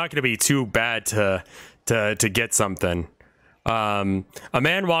know, it's not going to be too bad to get something. A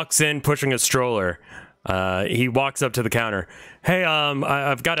man walks in pushing a stroller. He walks up to the counter. Hey,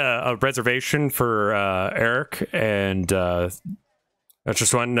 I've got a reservation for Eric, and I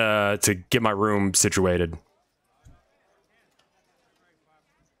just wanted to get my room situated.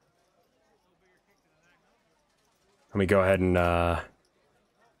 Let me go ahead and...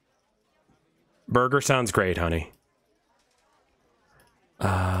 Burger sounds great, honey.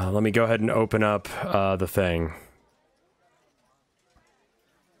 Let me go ahead and open up the thing.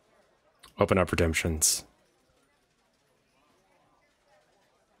 Open up redemptions.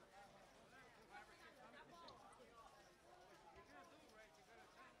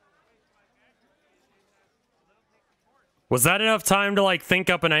 Was that enough time to, like, think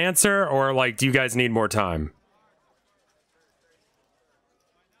up an answer? Or, like, do you guys need more time?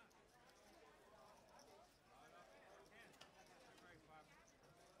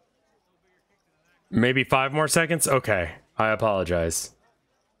 Maybe 5 more seconds? Okay. I apologize.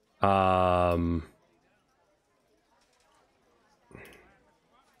 Let's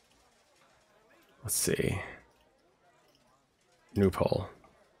see. New poll.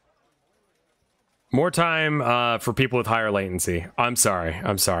 More time for people with higher latency. I'm sorry.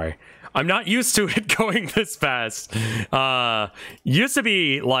 I'm not used to it going this fast. Used to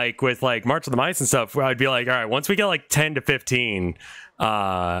be like with like March of the Mice and stuff, where I'd be like, all right, once we get like 10 to 15,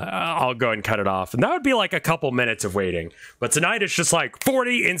 I'll go and cut it off. And that would be like a couple minutes of waiting. But tonight it's just like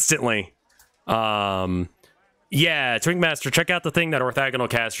 40 instantly. Yeah, Twinkmaster, check out the thing that Orthogonal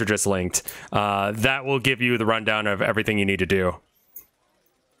Caster just linked. That will give you the rundown of everything you need to do.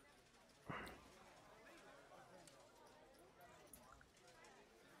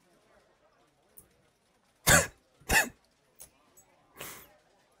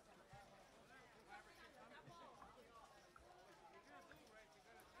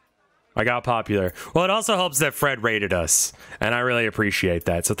 I got popular. Well, it also helps that Fred rated us, and I really appreciate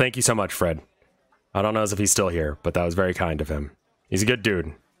that. So thank you so much, Fred. I don't know if he's still here, but that was very kind of him. He's a good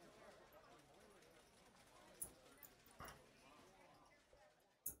dude.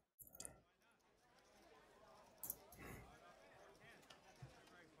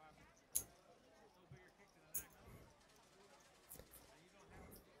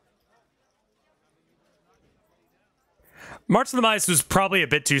 March of the Mice was probably a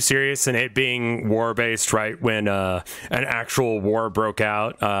bit too serious, and it being war-based right when an actual war broke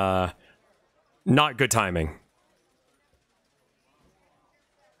out. Not good timing.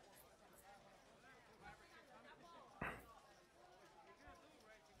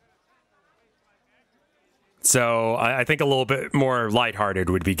 So I think a little bit more lighthearted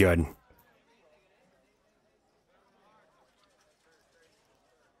would be good.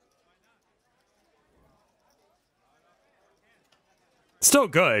 Still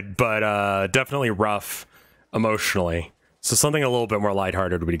good, but definitely rough emotionally. So something a little bit more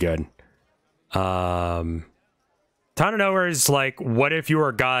lighthearted would be good. Town of Nowhere is like, what if you were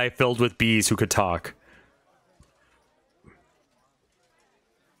a guy filled with bees who could talk?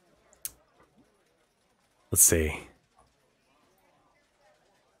 Let's see.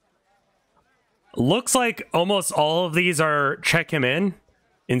 Looks like almost all of these are check him in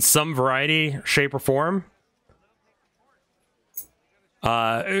some variety, shape, or form.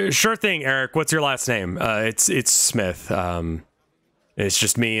 Sure thing, Eric. What's your last name? It's Smith. It's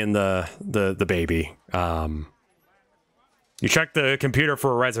just me and the baby. You check the computer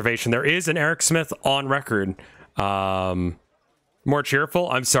for a reservation. There is an Eric Smith on record. More cheerful?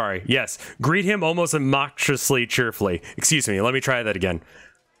 I'm sorry. Yes. Greet him almost obnoxiously cheerfully. Excuse me. Let me try that again.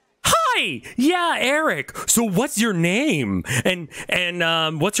 Hi! Yeah, Eric. So what's your name? And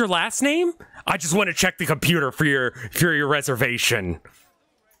what's your last name? I just want to check the computer for your reservation.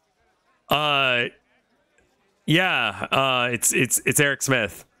 Yeah, it's Eric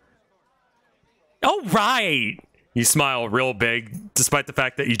Smith. Oh, right. You smile real big, despite the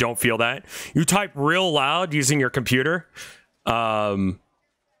fact that you don't feel that. You type real loud using your computer, and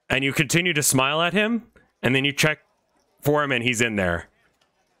you continue to smile at him, and then you check for him, and he's in there.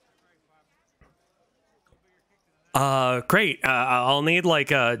 Great. I'll need like,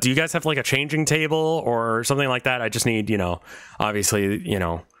 do you guys have like a changing table or something like that? I just need, you know, obviously, you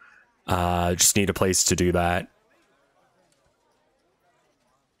know, just need a place to do that.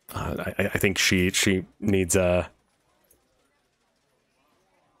 I think she needs a...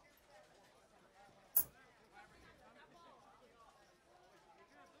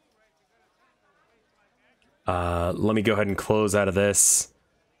 let me go ahead and close out of this.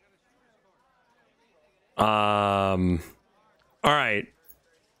 All right.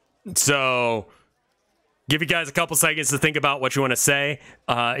 So, give you guys a couple seconds to think about what you want to say.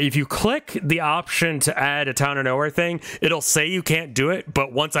 If you click the option to add a town of nowhere thing, it'll say you can't do it,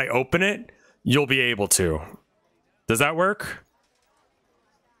 but once I open it, you'll be able to. Does that work?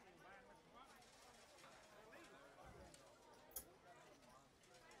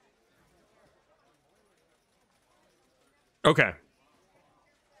 Okay.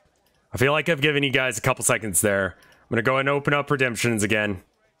 I feel like I've given you guys a couple seconds there. I'm going to go ahead and open up redemptions again.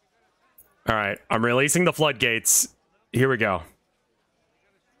 All right. I'm releasing the floodgates. Here we go.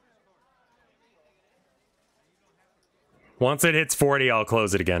 Once it hits 40, I'll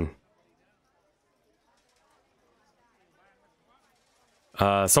close it again.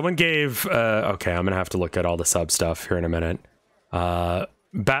 Someone gave... okay, I'm going to have to look at all the sub stuff here in a minute. Bat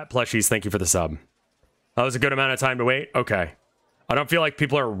Plushies, thank you for the sub. That was a good amount of time to wait? Okay. I don't feel like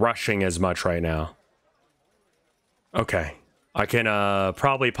people are rushing as much right now. Okay. I can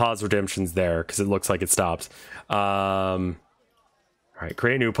probably pause redemptions there because it looks like it stops. All right,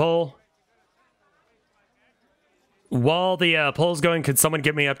 create a new poll. While the poll's going, could someone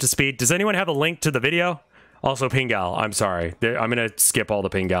get me up to speed? Does anyone have a link to the video? Also, Pingal, I'm sorry. I'm going to skip all the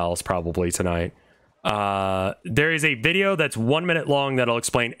Pingals probably tonight. There is a video that's 1 minute long that'll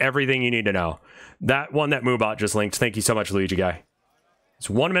explain everything you need to know. That one that Moobot just linked. Thank you so much, Luigi Guy. It's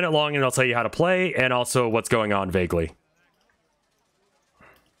 1 minute long and it'll tell you how to play and also what's going on vaguely.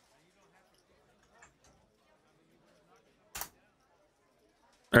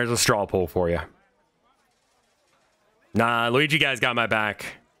 There's a straw poll for you. Nah, Luigi Guy's got my back.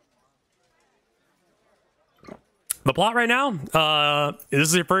 The plot right now, this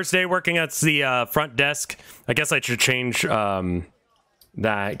is your first day working at the front desk. I guess I should change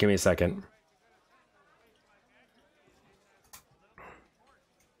that. Give me a second.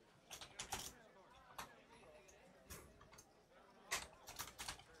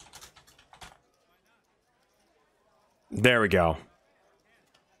 There we go.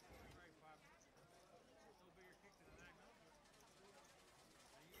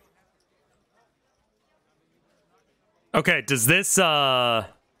 Okay, does this,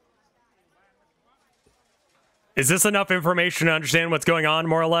 is this enough information to understand what's going on,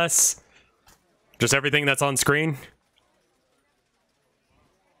 more or less? Just everything that's on screen?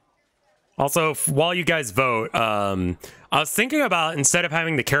 Also, while you guys vote, I was thinking about, instead of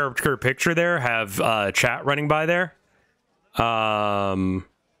having the character picture there, have chat running by there.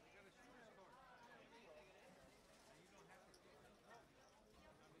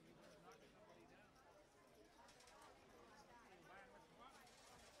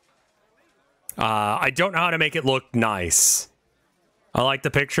 I don't know how to make it look nice. I like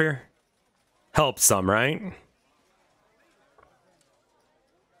the picture. Helps some, right?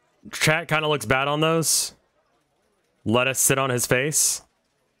 Chat kind of looks bad on those. Let us sit on his face.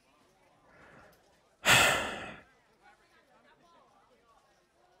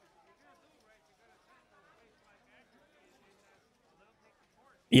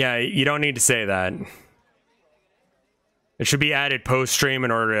 Yeah, you don't need to say that. It should be added post-stream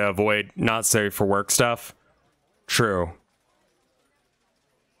in order to avoid not safe for work stuff. True.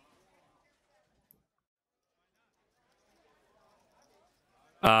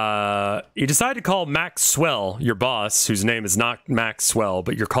 You decide to call Maxwell, your boss, whose name is not Maxwell,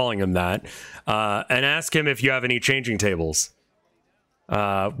 but you're calling him that, and ask him if you have any changing tables.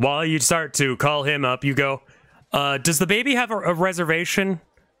 While you start to call him up, you go, does the baby have a reservation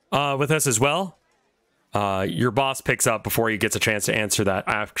with us as well? Your boss picks up before he gets a chance to answer that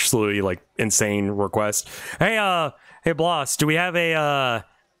absolutely like insane request. Hey, hey, boss, do we have a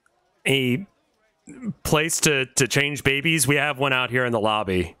place to change babies? We have one out here in the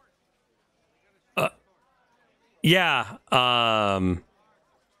lobby. Yeah,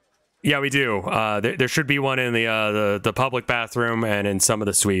 yeah, we do. There should be one in the public bathroom and in some of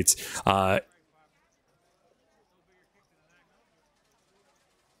the suites.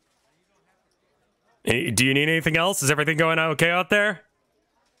 Do you need anything else? Is everything going okay out there?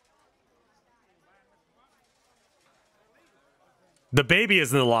 The baby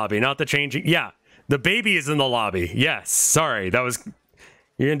is in the lobby, not the changing. Yeah, the baby is in the lobby. Yes, sorry, that was...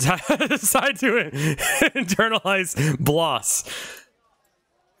 You decide to internalize Bloss.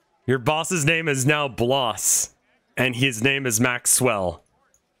 Your boss's name is now Bloss, and his name is Maxwell.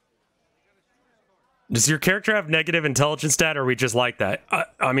 Does your character have negative intelligence stat, or are we just like that?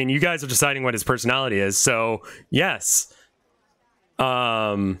 I mean, you guys are deciding what his personality is, so yes.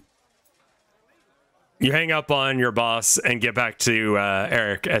 You hang up on your boss and get back to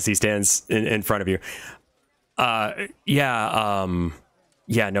Eric as he stands in front of you.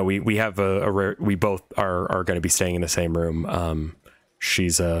 Yeah, no, we have we both are going to be staying in the same room.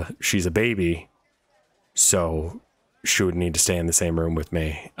 She's a baby, so she would need to stay in the same room with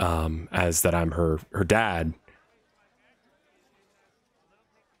me, as that I'm her dad.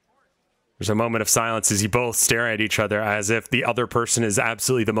 There's a moment of silence as you both stare at each other as if the other person is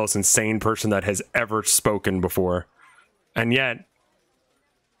absolutely the most insane person that has ever spoken before. And yet,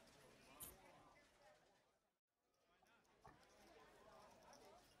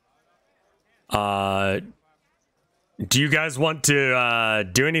 do you guys want to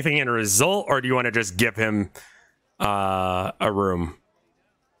do anything in a result, or do you want to just give him a room?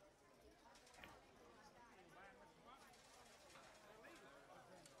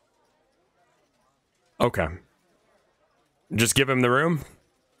 Okay. Just give him the room?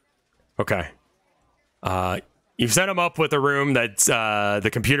 Okay. You've set him up with a room that's the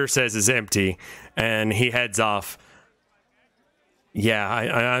computer says is empty, and he heads off. Yeah,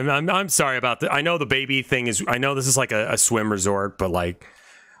 I'm sorry about that. I know the baby thing is, I know this is like a swim resort, but like,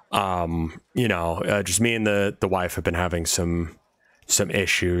 you know, just me and the wife have been having some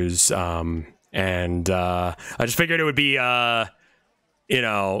issues, and I just figured it would be you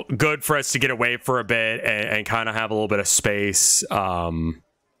know, good for us to get away for a bit and kind of have a little bit of space.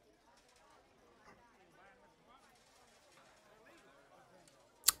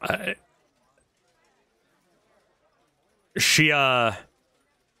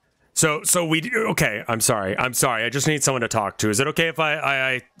 So we do, okay, I'm sorry. I just need someone to talk to. Is it okay if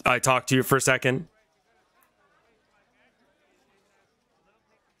I talk to you for a second?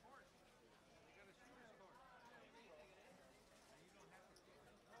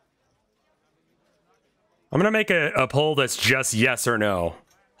 I'm gonna make a poll that's just yes or no.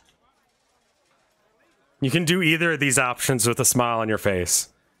 You can do either of these options with a smile on your face.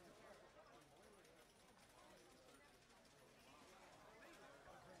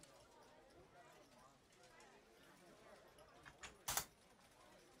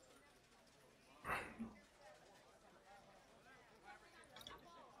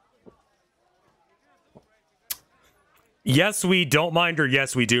 Yes, we don't mind, or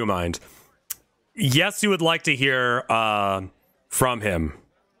yes, we do mind. Yes, you would like to hear from him.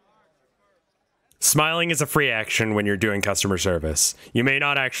 Smiling is a free action when you're doing customer service. You may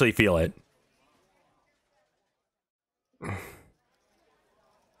not actually feel it.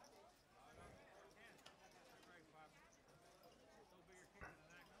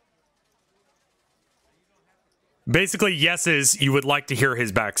 Basically, yes is you would like to hear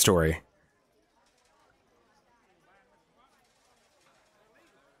his backstory.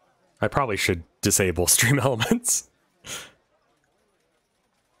 I probably should disable stream elements.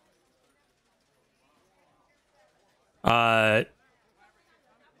 By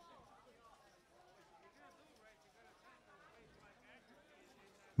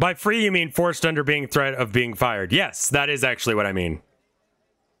free, you mean forced under being threat of being fired. Yes, that is actually what I mean.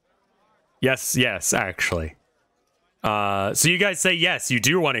 Yes, actually. So you guys say yes, you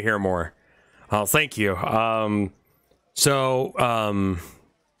do want to hear more. Oh, thank you.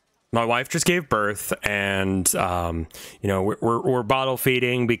 My wife just gave birth, and you know, we're bottle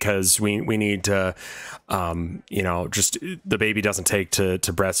feeding because we need to, you know, just the baby doesn't take to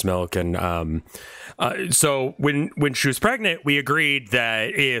breast milk, and so when she was pregnant, we agreed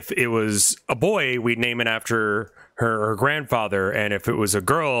that if it was a boy, we'd name it after her grandfather, and if it was a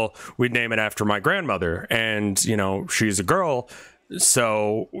girl, we'd name it after my grandmother. And you know, she's a girl,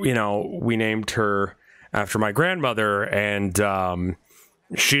 so you know, we named her after my grandmother, and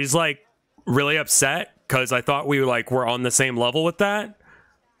she's like really upset because I thought we were on the same level with that.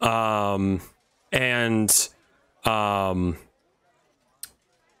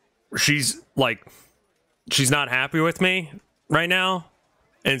 She's like, she's not happy with me right now.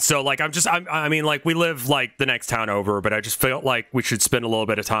 And so like, I mean, like we live like the next town over, but I just felt like we should spend a little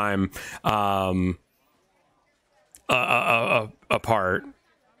bit of time, apart.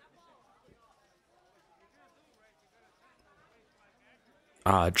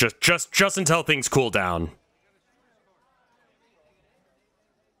 Just until things cool down.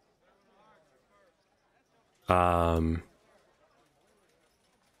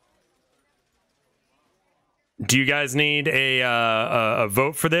 Do you guys need a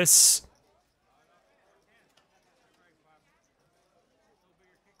vote for this?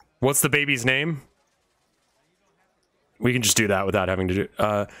 What's the baby's name? We can just do that without having to do...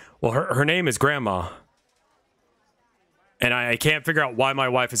 well, her name is Grandma. And I can't figure out why my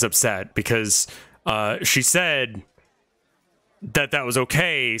wife is upset, because she said that was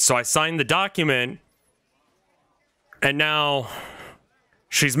okay, so I signed the document, and now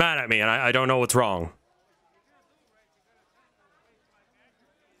she's mad at me, and I don't know what's wrong.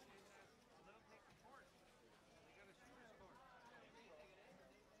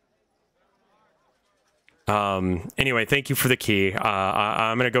 Anyway, thank you for the key.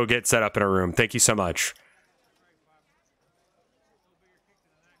 I'm gonna go get set up in a room. Thank you so much.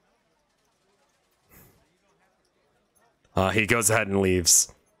 He goes ahead and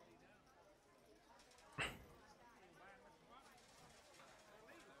leaves.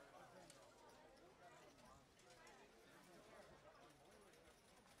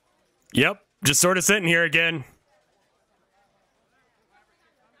 Yep, just sort of sitting here again.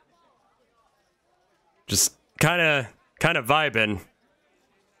 Just kind of vibing,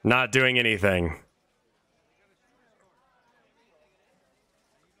 not doing anything.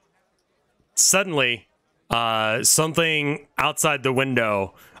 Suddenly, something outside the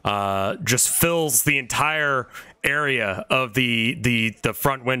window just fills the entire area of the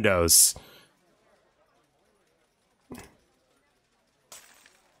front windows.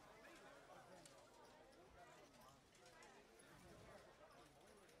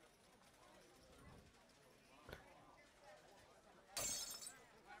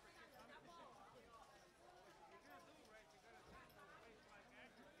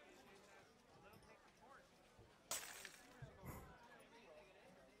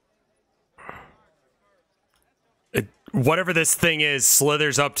 Whatever this thing is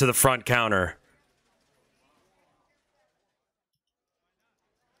slithers up to the front counter.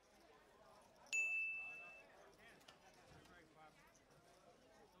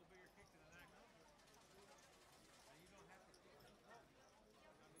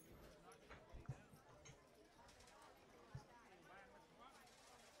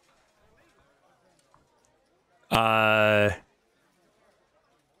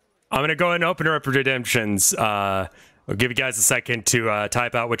 I'm gonna go ahead and open her up for redemptions. I'll give you guys a second to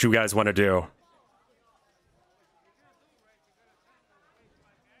type out what you guys want to do.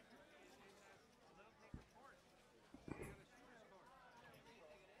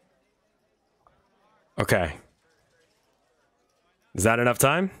 Okay. Is that enough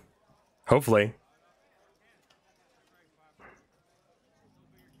time? Hopefully.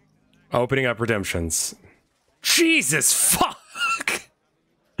 Opening up redemptions. Jesus fuck!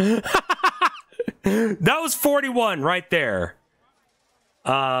 That was 41 right there.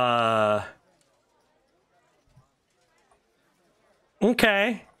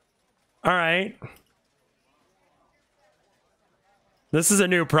 Okay. All right. This is a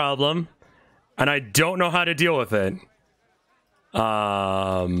new problem, and I don't know how to deal with it.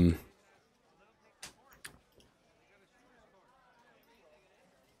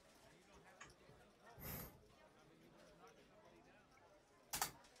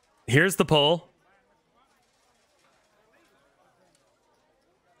 Here's the poll.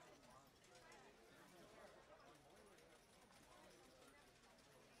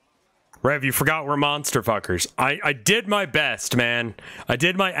 Rev, you forgot we're monster fuckers. I did my best, man. I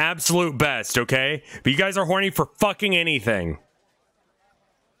did my absolute best, okay? But you guys are horny for fucking anything.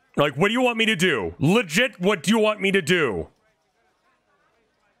 Like, what do you want me to do? Legit, what do you want me to do?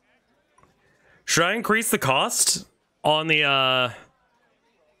 Should I increase the cost on the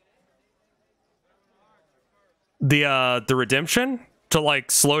redemption to, like,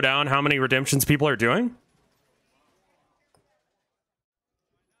 slow down how many redemptions people are doing?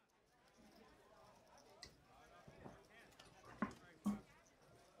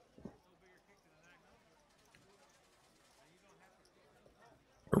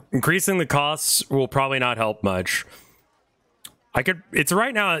 Increasing the costs will probably not help much. It's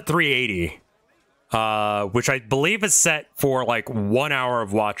right now at 380, which I believe is set for like 1 hour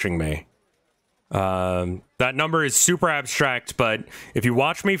of watching me. That number is super abstract, but if you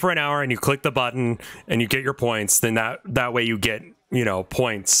watch me for an hour and you click the button and you get your points, then that way you get, you know,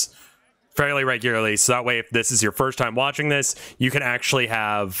 points fairly regularly. So that way, if this is your first time watching this, you can actually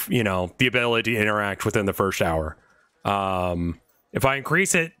have, you know, the ability to interact within the first hour. If I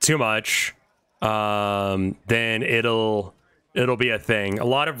increase it too much, then it'll be a thing. A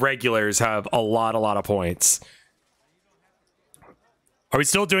lot of regulars have a lot of points. Are we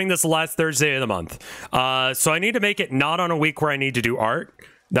still doing this the last Thursday of the month? So I need to make it not on a week where I need to do art.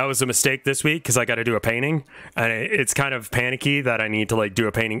 that was a mistake this week because I got to do a painting, and it's kind of panicky that I need to like do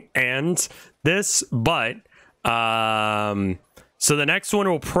a painting and this. But so the next one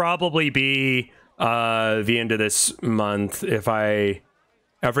will probably be the end of this month. If I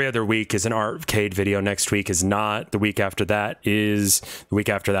every other week is an arcade video. Next week is not. The week after that is. The week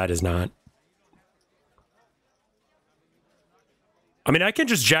after that is not. I mean, I can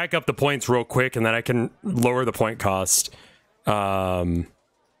just jack up the points real quick, and then I can lower the point cost as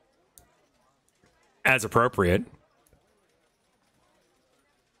appropriate.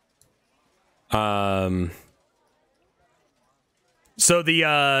 So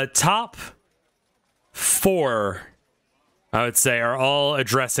the top 4, I would say, are all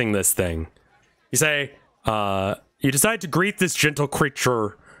addressing this thing. You say, you decide to greet this gentle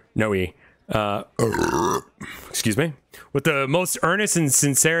creature, Noe, excuse me, with the most earnest and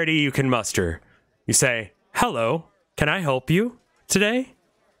sincerity you can muster. You say, hello, can I help you today?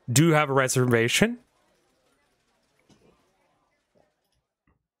 Do you have a reservation?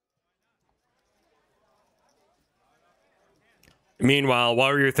 Meanwhile,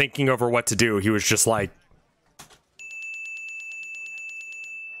 while you're thinking over what to do, he was just like,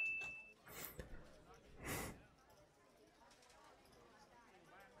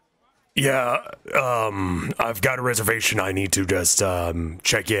 yeah, I've got a reservation. I need to just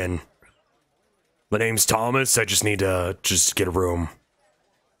check in. The name's Thomas. I just need to just get a room.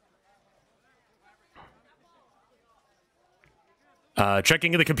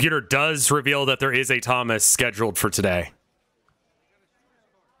 Checking the computer does reveal that there is a Thomas scheduled for today.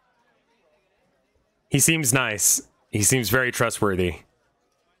 He seems nice. He seems very trustworthy.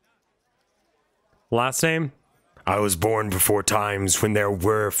 Last name? I was born before times when there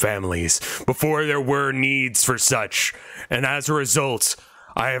were families, before there were needs for such, and as a result,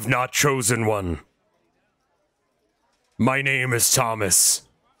 I have not chosen one. My name is Thomas.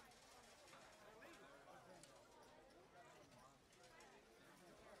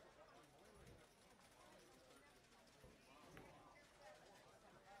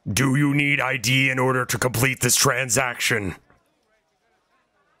 Do you need ID in order to complete this transaction?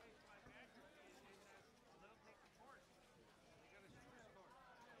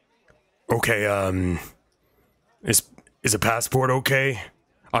 Okay, is a passport okay?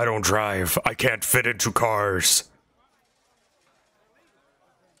 I don't drive. I can't fit into cars.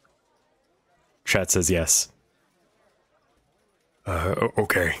 Chat says yes.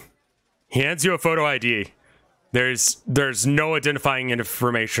 Okay. He hands you a photo ID. There's no identifying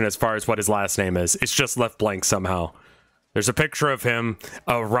information as far as what his last name is. It's just left blank somehow. There's a picture of him,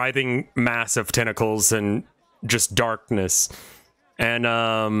 a writhing mass of tentacles and just darkness.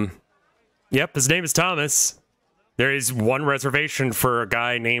 And, yep, his name is Thomas. There is one reservation for a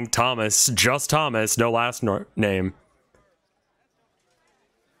guy named Thomas. Just Thomas, no last name.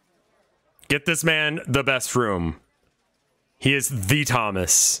 Get this man the best room. He is the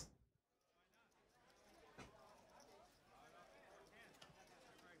Thomas.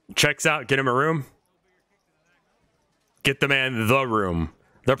 Checks out, get him a room. Get the man the room.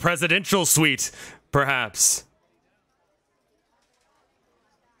 The presidential suite, perhaps.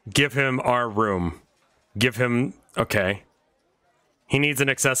 Give him our room. Give him, okay. He needs an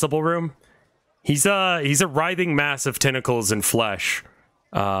accessible room. He's a writhing mass of tentacles and flesh.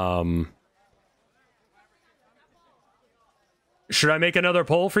 Should I make another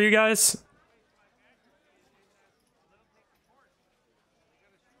poll for you guys?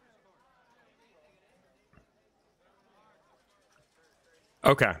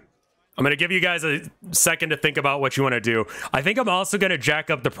 Okay. I'm going to give you guys a second to think about what you want to do. I think I'm also going to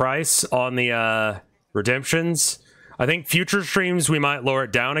jack up the price on the redemptions. I think future streams we might lower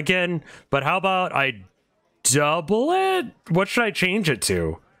it down again, but how about I double it? What should I change it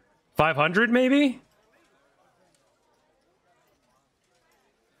to? 500 maybe?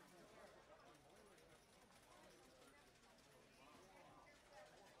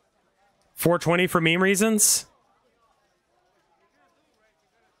 $420 for meme reasons?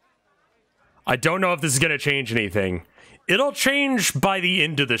 I don't know if this is going to change anything. It'll change by the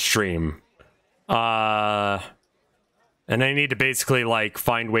end of the stream. And I need to basically, like,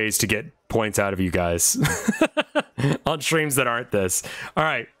 find ways to get points out of you guys. On streams that aren't this.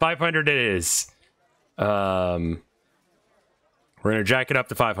 Alright, 500 it is. We're going to jack it up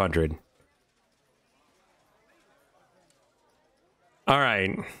to 500.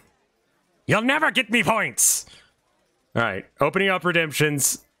 Alright. You'll never get me points! Alright, opening up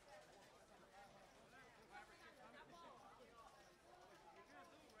redemptions.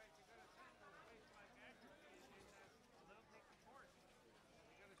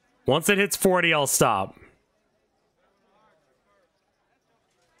 Once it hits 40, I'll stop.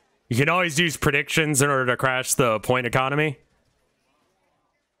 You can always use predictions in order to crash the point economy.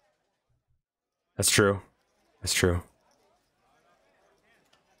 That's true. That's true.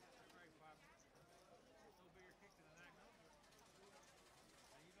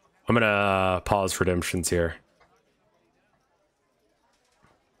 I'm gonna pause redemptions here.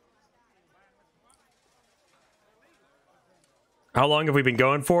 How long have we been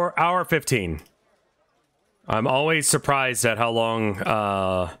going for? Hour 15. I'm always surprised at how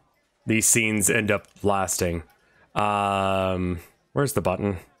long these scenes end up lasting. Where's the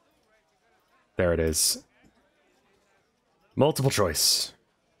button? There it is. Multiple choice.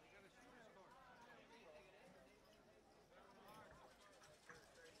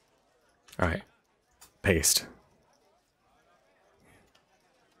 All right. Paste.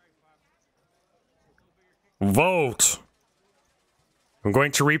 Vote. I'm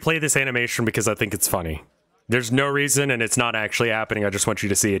going to replay this animation because I think it's funny. There's no reason, and it's not actually happening. I just want you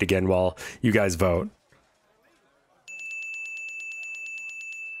to see it again while you guys vote.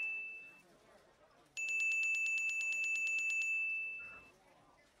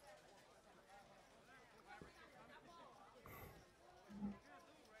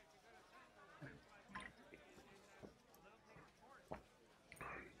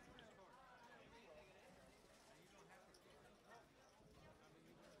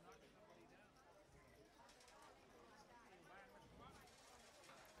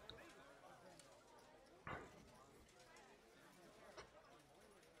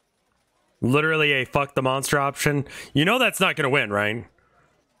 Literally a fuck the monster option. You know that's not gonna win, right?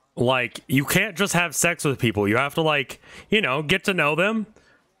 Like, you can't just have sex with people. You have to, like, you know, get to know them.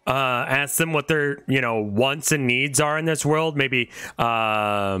 Ask them what their, you know, wants and needs are in this world. Maybe,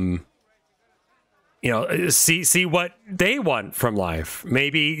 you know, see what they want from life.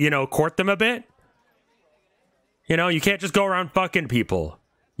 Maybe, you know, court them a bit. You know, you can't just go around fucking people.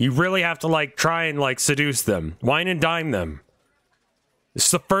 You really have to, like, try and, like, seduce them. Wine and dine them. This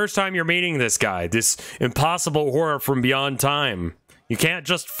is the first time you're meeting this guy, this impossible horror from beyond time. You can't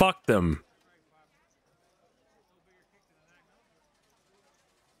just fuck them.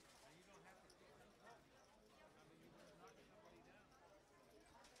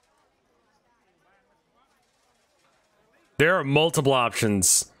 There are multiple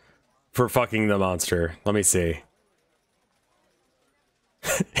options for fucking the monster. Let me see.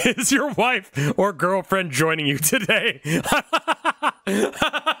 Is your wife or girlfriend joining you today?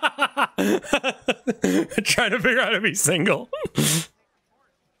 Trying to figure out how to be single.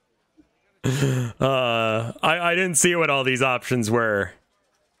 I didn't see what all these options were.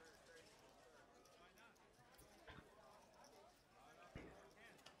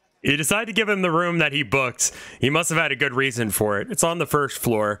 You decide to give him the room that he booked. He must have had a good reason for it. It's on the first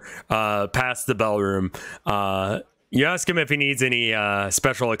floor, past the bell room. You ask him if he needs any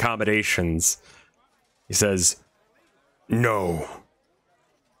special accommodations. He says, "No.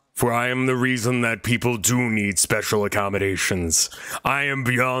 For I am the reason that people do need special accommodations. I am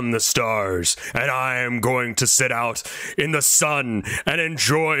beyond the stars, and I am going to sit out in the sun and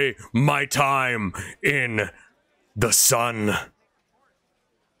enjoy my time in the sun.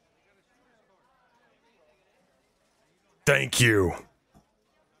 Thank you."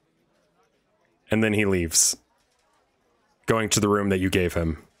 And then he leaves, going to the room that you gave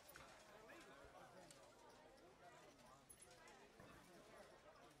him.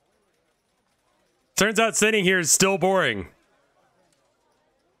 Turns out sitting here is still boring.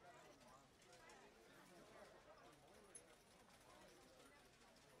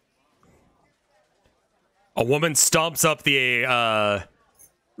 A woman stomps up the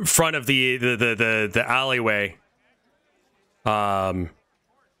front of the alleyway.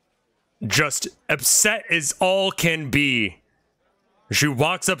 Just upset as all can be. She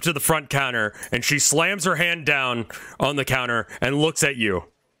walks up to the front counter and she slams her hand down on the counter and looks at you.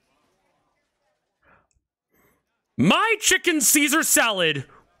 "My chicken Caesar salad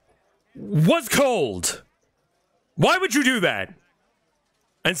was cold. Why would you do that?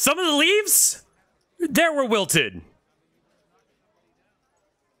 And some of the leaves, they were wilted.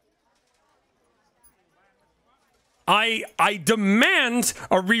 I demand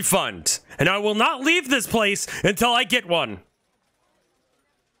a refund, and I will not leave this place until I get one."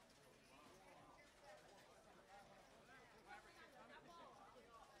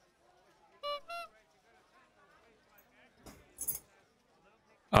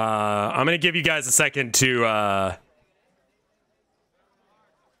 I'm gonna give you guys a second to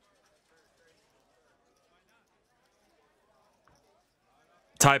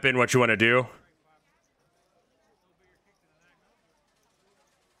type in what you want to do.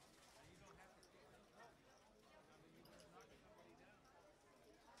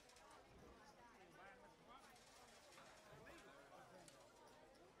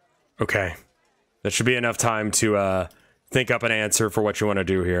 Okay. That should be enough time to think up an answer for what you want to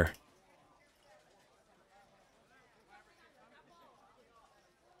do here.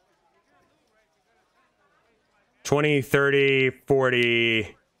 20, 30,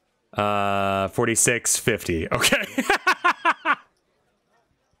 40, 46, 50. Okay.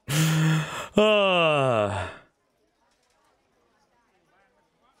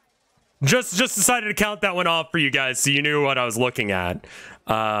 Just decided to count that one off for you guys so you knew what I was looking at.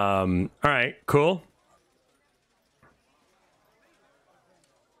 All right, cool.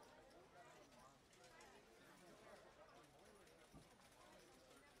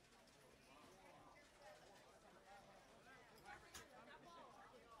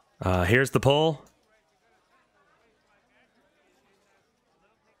 Here's the poll.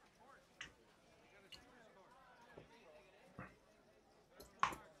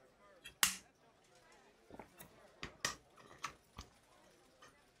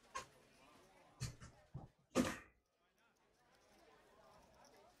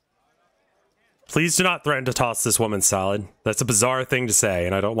 Please do not threaten to toss this woman's salad. That's a bizarre thing to say,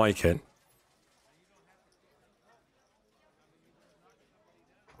 and I don't like it.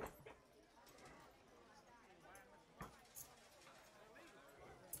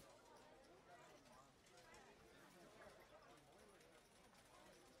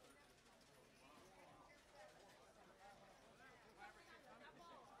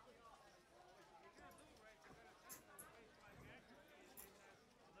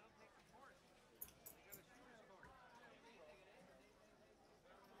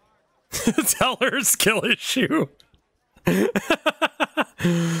 Tell her skill issue.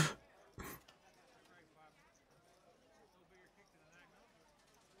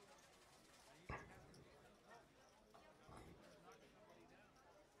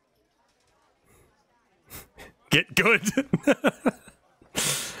 Get good.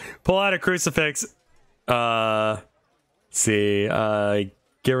 Pull out a crucifix. See.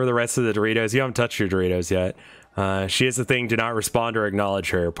 Give her the rest of the Doritos. You haven't touched your Doritos yet. She is the thing. Do not respond or acknowledge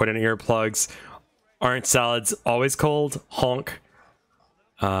her. Put in earplugs. Aren't salads always cold? Honk.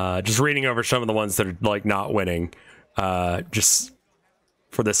 Just reading over some of the ones that are like not winning. Just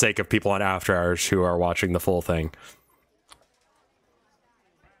for the sake of people on After Hours who are watching the full thing.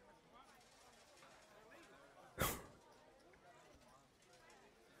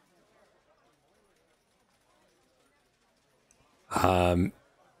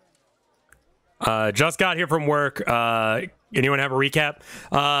 Just got here from work. Anyone have a recap?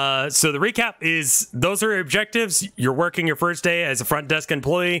 So the recap is those are objectives. You're working your first day as a front desk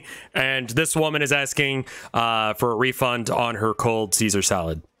employee, and this woman is asking for a refund on her cold Caesar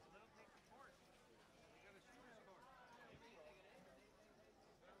salad.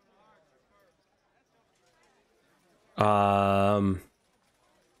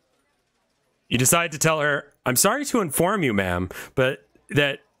 You decide to tell her, I'm sorry to inform you, ma'am, but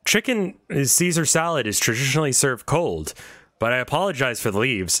that chicken Caesar salad is traditionally served cold, but I apologize for the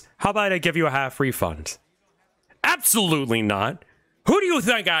leaves. How about I give you a half refund? Absolutely not. Who do you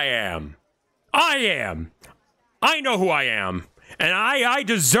think I am? I am. I know who I am, and I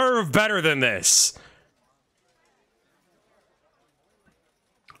deserve better than this.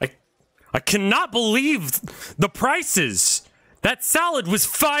 I cannot believe the prices. That salad was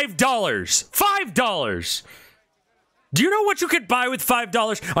 $5. $5. Do you know what you could buy with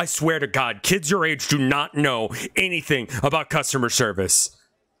 $5? I swear to God, kids your age do not know anything about customer service.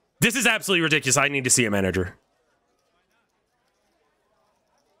 This is absolutely ridiculous. I need to see a manager.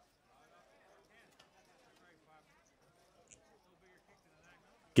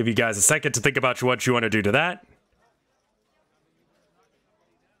 Give you guys a second to think about what you want to do to that.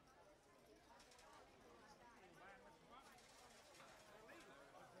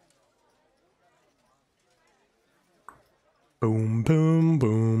 Boom, boom,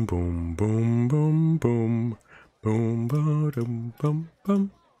 boom, boom, boom, boom, boom, boom, boom, boom,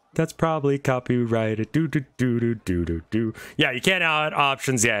 boom. That's probably copyrighted. Do do do do do do do. Yeah, you can't add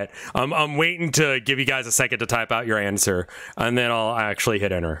options yet. I'm waiting to give you guys a second to type out your answer, and then I'll actually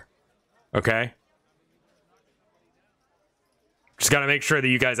hit enter. Okay. Just gotta make sure that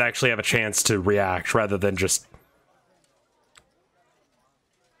you guys actually have a chance to react rather than just.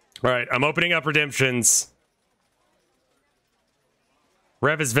 All right, I'm opening up redemptions.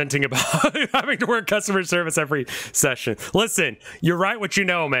 Rev is venting about having to work customer service every session. Listen, you write what you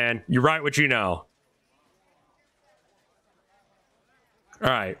know, man. You write what you know. All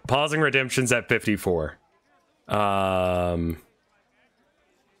right, pausing redemptions at 54.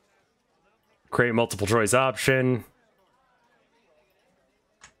 Create multiple choice option.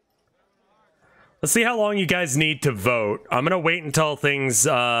 Let's see how long you guys need to vote. I'm gonna wait until things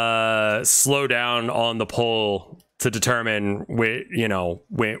slow down on the poll to determine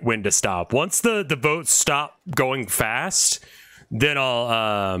when to stop. Once the votes stop going fast, then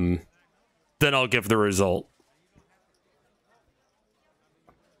I'll give the result.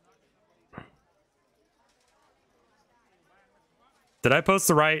 Did I post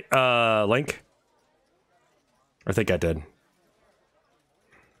the right link? I think I did.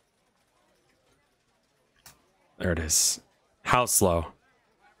 There it is. How slow?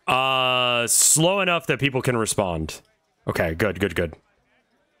 Slow enough that people can respond. Okay, good, good, good.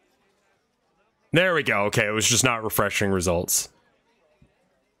 There we go. Okay, it was just not refreshing results.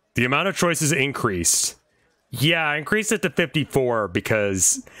 The amount of choices increased. Yeah, I increased it to 54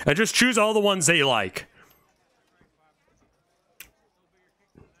 because I just choose all the ones that you like.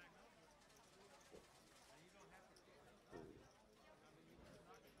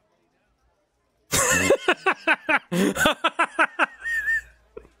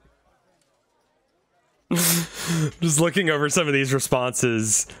 Just looking over some of these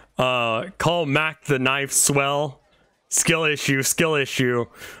responses. Call Mac the knife swell. Skill issue, skill issue.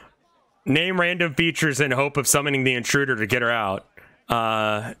 Name random features in hope of summoning the intruder to get her out.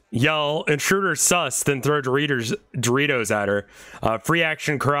 Yell intruder sus, then throw Doritos at her. Free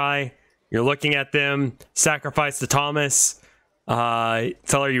action cry. You're looking at them. Sacrifice to Thomas.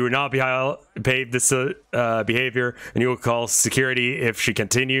 Tell her you would not behave this behavior, and you will call security if she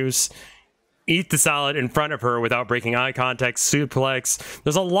continues. Eat the salad in front of her without breaking eye contact. Suplex.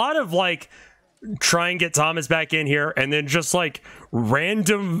 There's a lot of like try and get Thomas back in here, and then just like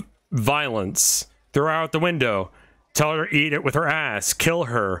random violence. Throw her out the window. Tell her to eat it with her ass. Kill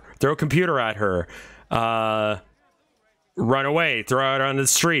her. Throw a computer at her. Run away. Throw her out on the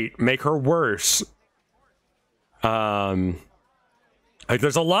street. Make her worse. Like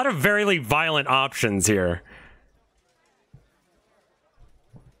there's a lot of very violent options here.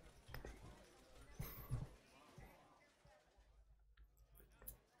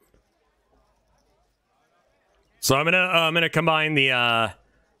 So I'm gonna combine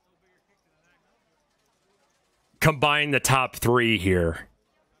the top three here.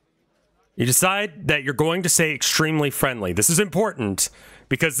 You decide that you're going to say extremely friendly. This is important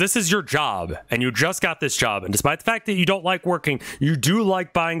because this is your job and you just got this job. And despite the fact that you don't like working, you do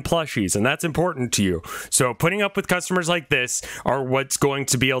like buying plushies, and that's important to you. So putting up with customers like this are what's going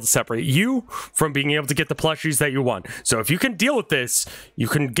to be able to separate you from being able to get the plushies that you want. So if you can deal with this, you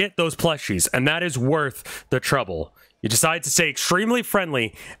can get those plushies, and that is worth the trouble. You decide to stay extremely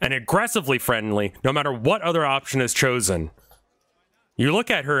friendly and aggressively friendly no matter what other option is chosen. You look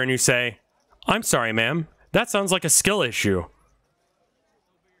at her and you say, "I'm sorry, ma'am. That sounds like a skill issue.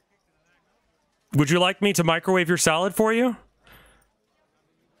 Would you like me to microwave your salad for you?"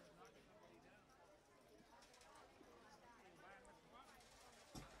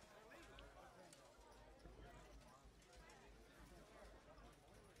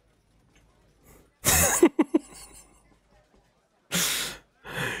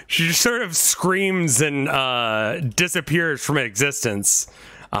 She just sort of screams and disappears from existence.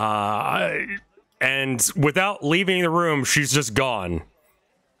 And without leaving the room, she's just gone.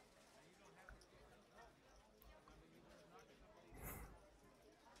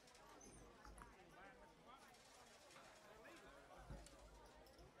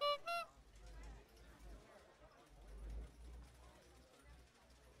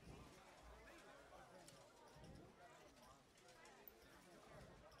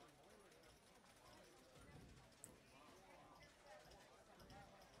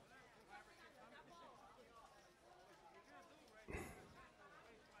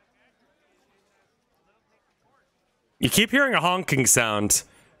 You keep hearing a honking sound.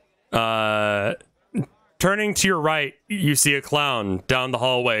 Turning to your right, you see a clown down the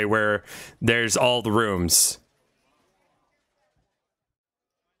hallway where there's all the rooms.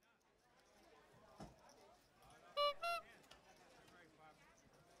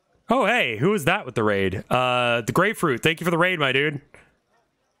 Oh, hey, who is that with the raid? The grapefruit. Thank you for the raid, my dude.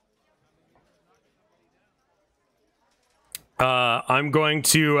 I'm going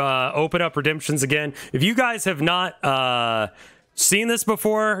to open up redemptions again. If you guys have not seen this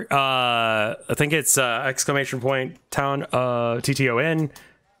before, I think it's exclamation point town TTON.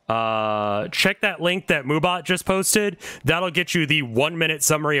 Check that link that Moobot just posted. That'll get you the 1-minute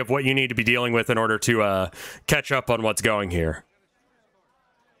summary of what you need to be dealing with in order to catch up on what's going here.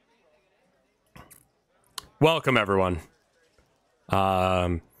 Welcome, everyone.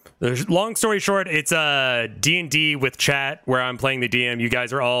 Long story short, it's a D&D with chat where I'm playing the DM. You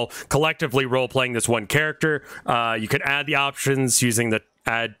guys are all collectively role-playing this one character. You can add the options using the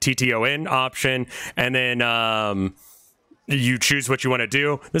add TTON option, and then you choose what you want to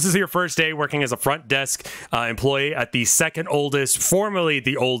do. This is your first day working as a front desk employee at the second oldest, formerly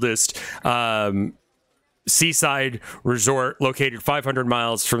the oldest, seaside resort located 500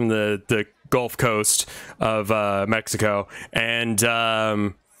 miles from the Gulf Coast of Mexico. And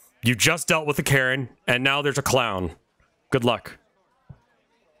you just dealt with a Karen, and now there's a clown. Good luck.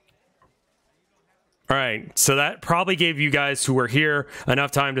 All right, so that probably gave you guys who were here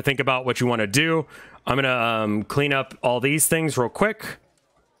enough time to think about what you want to do. I'm going to clean up all these things real quick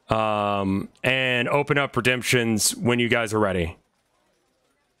and open up redemptions when you guys are ready.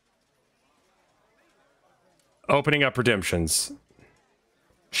 Opening up redemptions.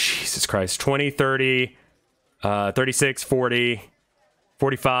 Jesus Christ. 20, 30, 36, 40,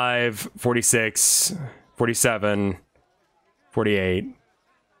 45, 46, 47, 48,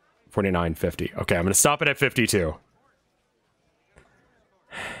 49, 50. Okay, I'm going to stop it at 52.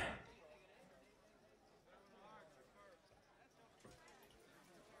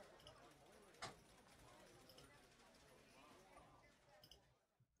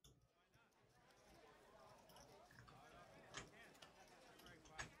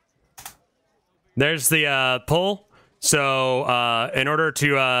 There's the poll. So in order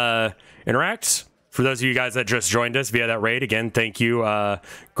to interact, for those of you guys that just joined us via that raid, again, thank you,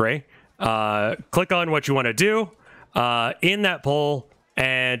 Gray. Click on what you want to do in that poll,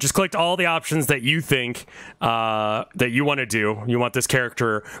 and just click all the options that you think that you want to do. You want this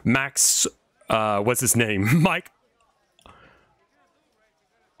character, Max, what's his name? Mike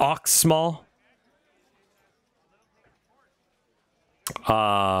Oxmall.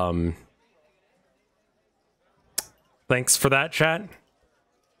 Thanks for that, chat.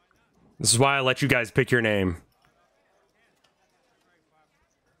 This is why I let you guys pick your name.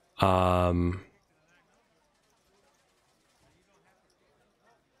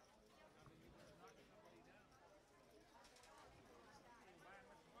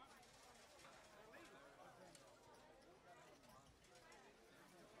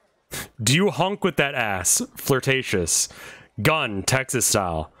 Do you honk with that ass? Flirtatious. Gun, Texas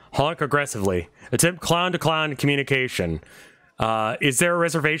style. Honk aggressively. Attempt clown-to-clown communication. Is there a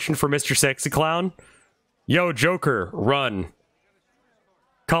reservation for Mr. Sexy Clown? Yo, Joker, run.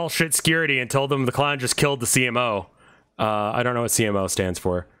 Call shit security and tell them the clown just killed the CMO. I don't know what CMO stands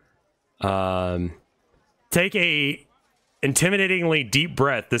for. Take a intimidatingly deep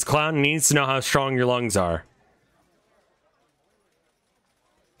breath. This clown needs to know how strong your lungs are.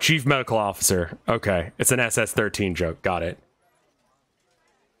 Chief Medical Officer. Okay, it's an SS-13 joke. Got it.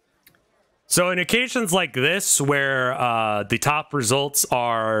 So in occasions like this, where the top results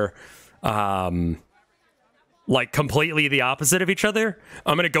are like completely the opposite of each other,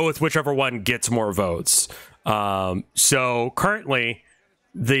 I'm going to go with whichever one gets more votes. So currently,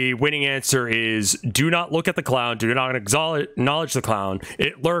 the winning answer is do not look at the clown, do not acknowledge the clown.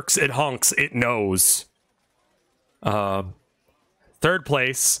 It lurks, it honks, it knows. Third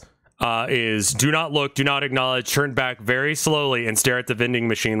place is do not look, do not acknowledge, turn back very slowly, and stare at the vending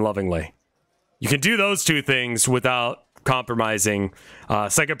machine lovingly. You can do those two things without compromising.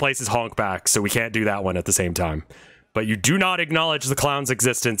 Second place is honk back, so we can't do that one at the same time. But you do not acknowledge the clown's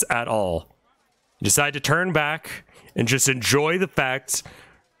existence at all. You decide to turn back and just enjoy the fact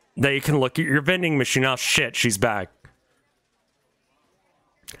that you can look at your vending machine. Oh shit, she's back.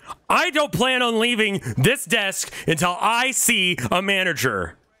 I don't plan on leaving this desk until I see a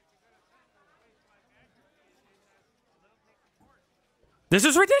manager. This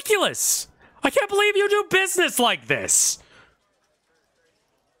is ridiculous. I can't believe you do business like this.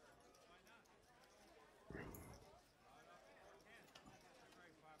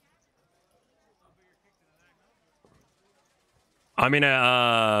 I mean,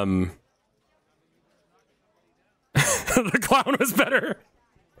 the clown was better.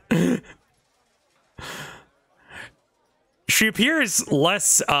 She appears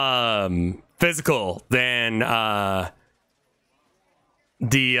less physical than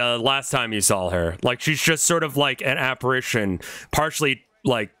the last time you saw her. Like, she's just sort of like an apparition, partially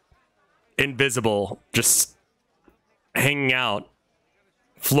like invisible, just hanging out,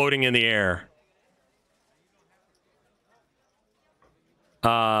 floating in the air.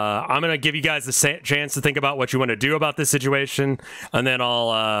 I'm gonna give you guys a chance to think about what you want to do about this situation, and then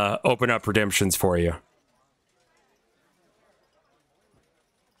I'll open up redemptions for you.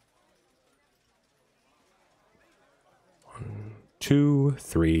 2,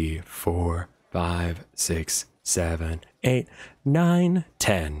 3, 4, 5, 6, 7, 8, 9,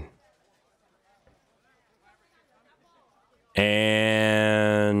 10.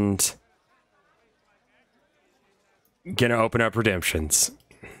 And gonna open up redemptions.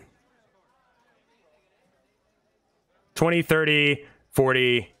 20, 30,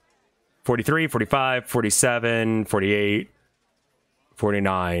 40, 43, 45, 47, 48,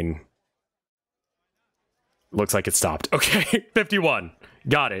 49. Looks like it stopped. Okay, 51.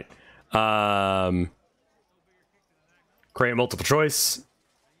 Got it. Create multiple choice.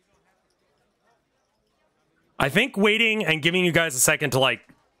 I think waiting and giving you guys a second to like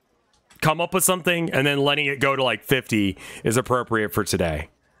come up with something and then letting it go to like 50 is appropriate for today.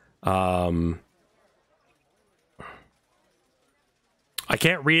 I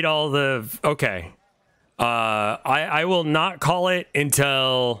can't read all the... Okay. I will not call it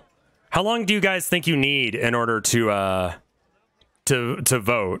until... How long do you guys think you need in order to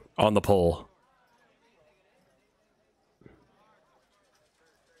vote on the poll?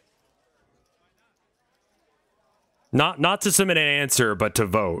 Not to submit an answer, but to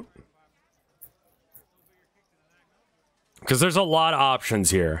vote. Because there's a lot of options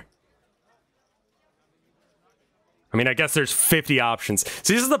here. I mean, I guess there's 50 options.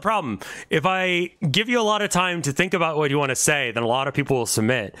 See, this is the problem. If I give you a lot of time to think about what you want to say, then a lot of people will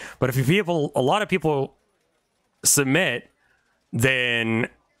submit. But if a lot of people submit, then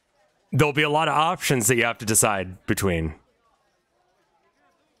there'll be a lot of options that you have to decide between.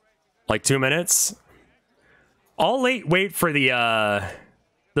 Like 2 minutes? I'll wait for the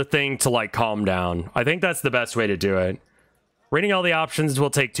thing to like calm down. I think that's the best way to do it. Reading all the options will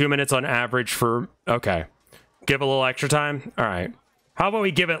take 2 minutes on average for... Okay. Give a little extra time? All right. How about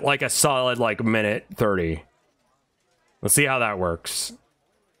we give it like a solid like minute 30? Let's see how that works.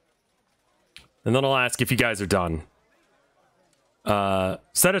 And then I'll ask if you guys are done.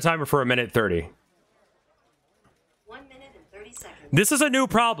 Set a timer for a minute 30. 1 minute and 30 seconds. This is a new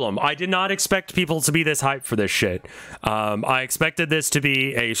problem. I did not expect people to be this hyped for this shit. I expected this to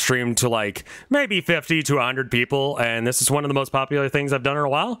be a stream to like maybe 50 to 100 people, and this is one of the most popular things I've done in a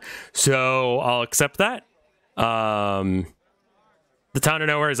while. So I'll accept that. The Town of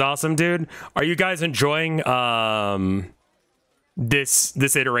Nowhere is awesome, dude. Are you guys enjoying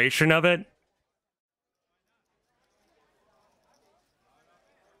this iteration of it?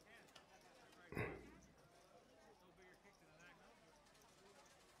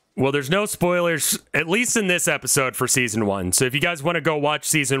 Well, there's no spoilers, at least in this episode, for season 1. So if you guys want to go watch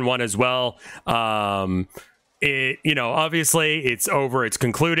season 1 as well, you know, obviously it's over, it's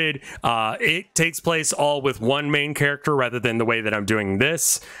concluded. It takes place all with one main character rather than the way that I'm doing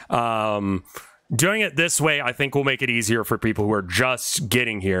this. Doing it this way, I think, will make it easier for people who are just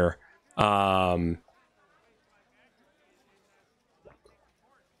getting here.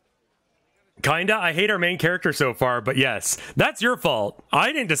 Kinda. I hate our main character so far, but yes, that's your fault.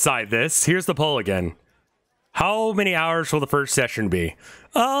 I didn't decide this. Here's the poll again. How many hours will the first session be?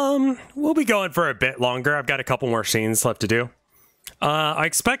 We'll be going for a bit longer. I've got a couple more scenes left to do. I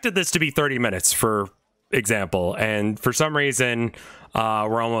expected this to be 30 minutes, for example, and for some reason,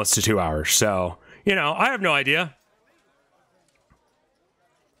 we're almost to 2 hours. So, you know, I have no idea.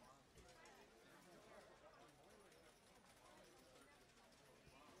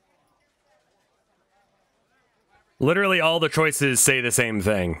 Literally all the choices say the same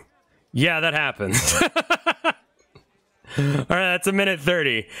thing. Yeah, that happens. All right, that's a minute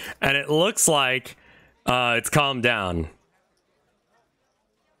 30. And it looks like it's calmed down.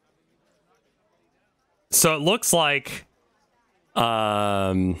 So it looks like...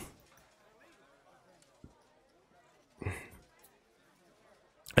 there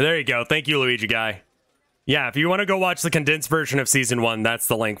you go. Thank you, Luigi Guy. Yeah, if you want to go watch the condensed version of Season 1, that's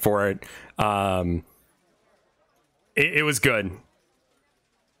the link for it. It was good.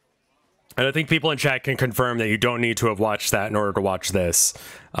 And I think people in chat can confirm that you don't need to have watched that in order to watch this.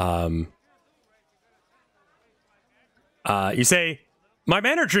 You say, my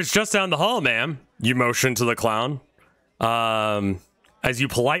manager's just down the hall, ma'am. You motion to the clown. As you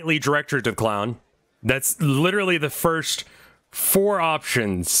politely direct her to the clown. That's literally the first 4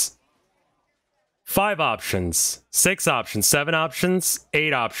 options. 5 options. 6 options. 7 options.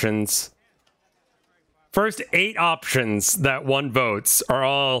 8 options. First 8 options that one votes are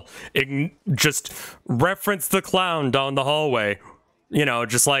all just reference the clown down the hallway. You know,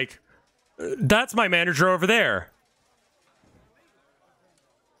 just like, that's my manager over there.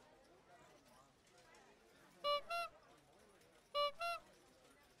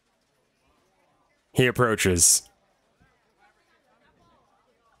 He approaches.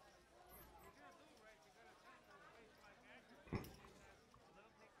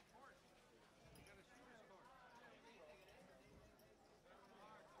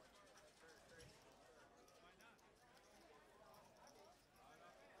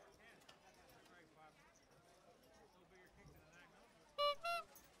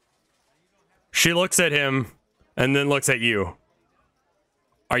 She looks at him and then looks at you.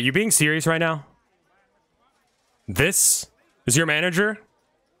 Are you being serious right now? This is your manager?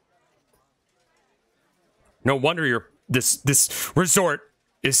 No wonder you're this resort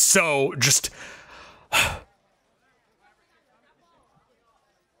is so just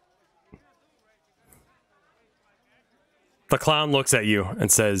The clown looks at you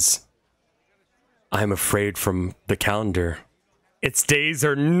and says, I'm afraid from the calendar. Its days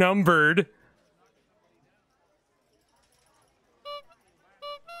are numbered.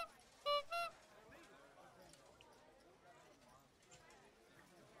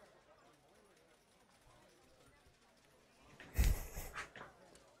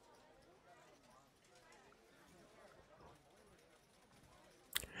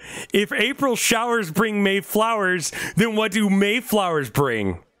 If April showers bring May flowers, then what do May flowers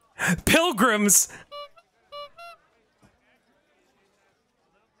bring? Pilgrims!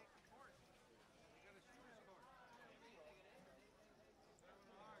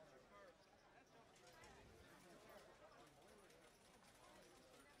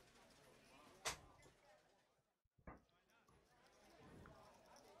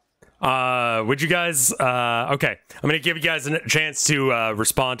 Would you guys, okay, I'm gonna give you guys a chance to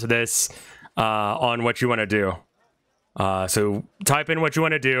respond to this on what you want to do. So type in what you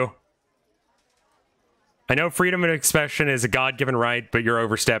want to do. I know freedom of expression is a God-given right, but you're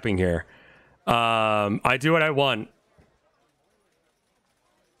overstepping here. I do what I want.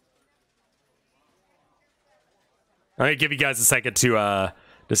 I'm gonna give you guys a second to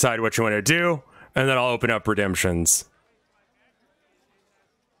decide what you want to do, and then I'll open up redemptions.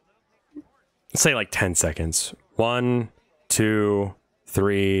 Say like 10 seconds. 1, 2,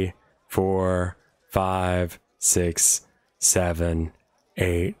 3, 4, 5, 6, 7,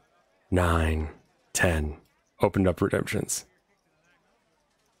 8, 9, 10. Opened up redemptions.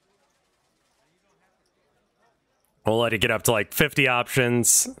 We'll let it get up to like 50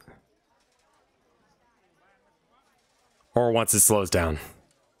 options. Or once it slows down.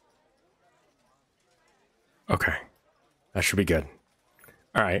 Okay. That should be good.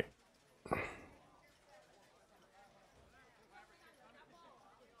 All right.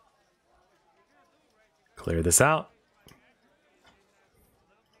 Clear this out.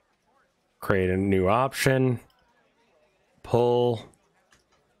 Create a new option. Pull.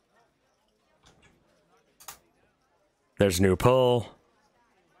 There's new pull.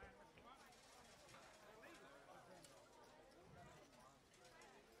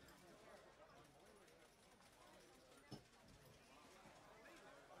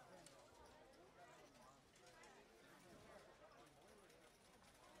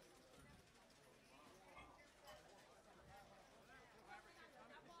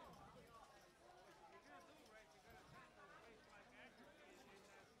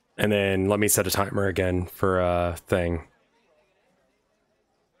 And then let me set a timer again for a thing.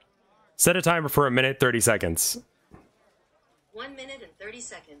 Set a timer for 1 minute, 30 seconds. 1 minute and 30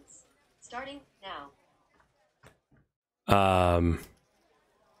 seconds. Starting now.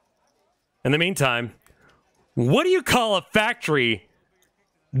 In the meantime, what do you call a factory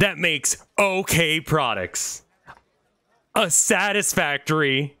that makes okay products? A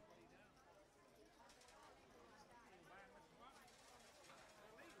satisfactory.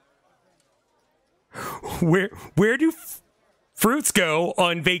 Where do fruits go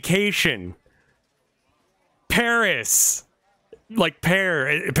on vacation? Paris. Like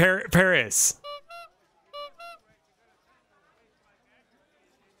Paris.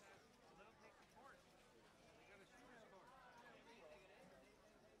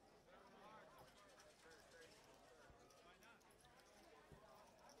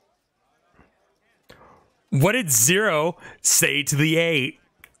 What did 0 say to the 8?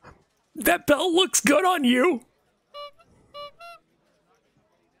 That belt looks good on you.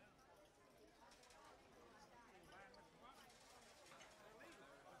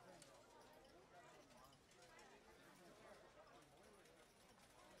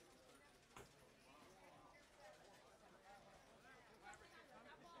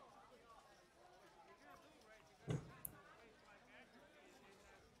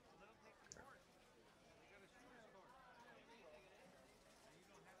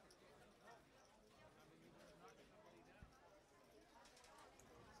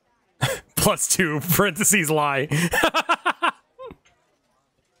 +2 parentheses lie.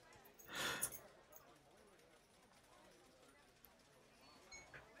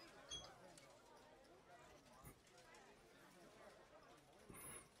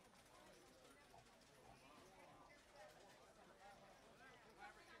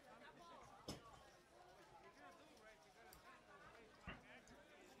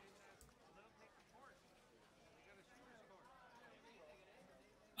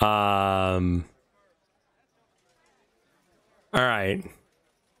 All right.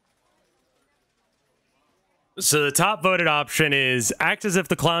 So the top voted option is act as if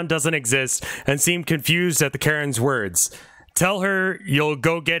the clown doesn't exist and seem confused at the Karen's words. Tell her you'll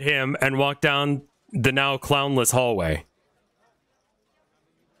go get him and walk down the now clownless hallway.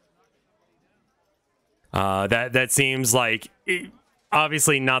 That seems like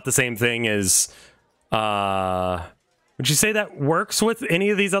obviously not the same thing as would you say that works with any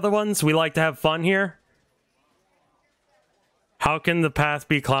of these other ones? We like to have fun here. How can the path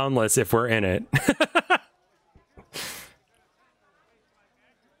be clownless if we're in it?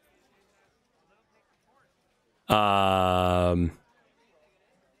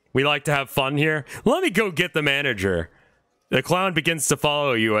 We like to have fun here. Let me go get the manager. The clown begins to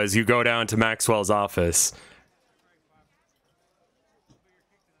follow you as you go down to Maxwell's office.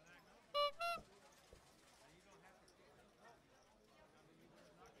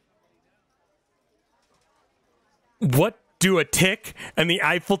 What do a tick and the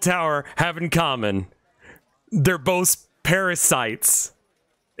Eiffel Tower have in common? They're both parasites.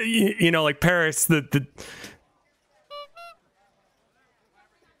 You know, like Paris, the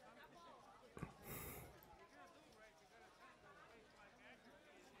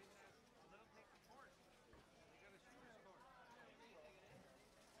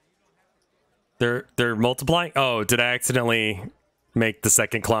They're multiplying? Oh, did I accidentally make the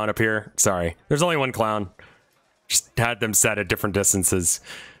second clown appear? Sorry. There's only one clown. Just had them set at different distances.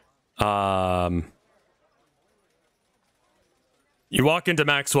 You walk into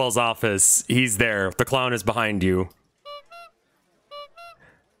Maxwell's office. He's there. The clown is behind you.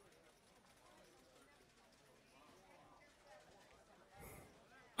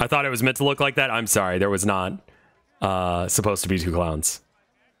 I thought it was meant to look like that. I'm sorry. There was not supposed to be two clowns.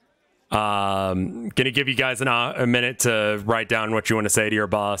 Gonna give you guys a minute to write down what you want to say to your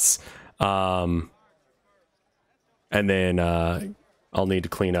boss. And then I'll need to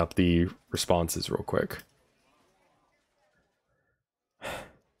clean up the responses real quick.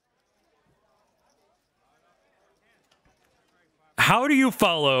 How do you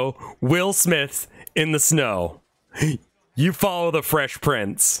follow Will Smith in the snow? You follow the Fresh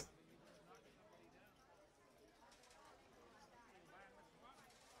Prince.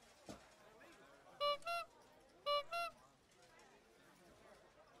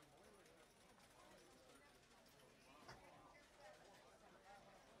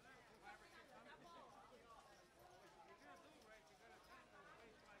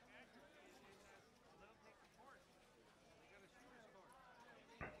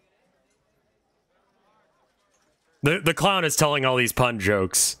 The clown is telling all these pun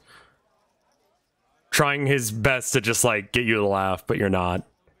jokes. Trying his best to just, like, get you to laugh, but you're not.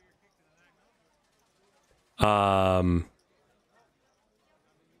 Alright,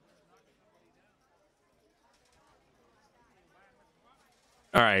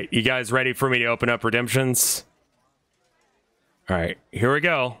 you guys ready for me to open up redemptions? Alright, here we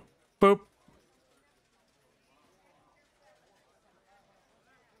go. Boop.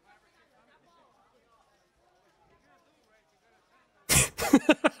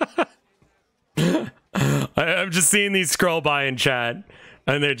 I'm just seeing these scroll by in chat,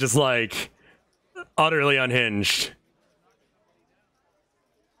 and they're just like utterly unhinged.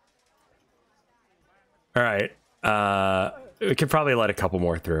 All right, we could probably let a couple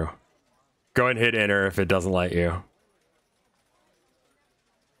more through. Go and hit enter if it doesn't let you.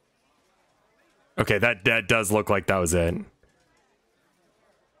 Okay, that does look like that was it.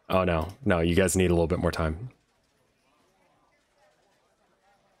 Oh no, you guys need a little bit more time.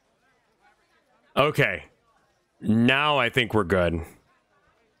 Okay. Now I think we're good.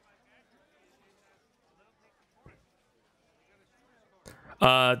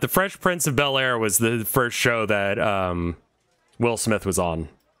 The Fresh Prince of Bel-Air was the first show that Will Smith was on.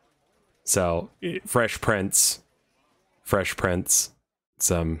 So, Fresh Prince.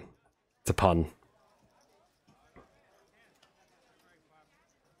 It's a pun.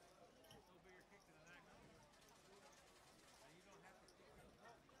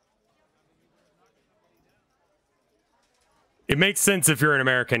 It makes sense if you're an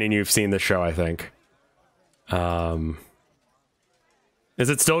American and you've seen the show, I think. Is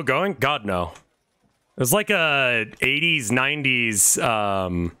it still going? God, no. It was like a 80s,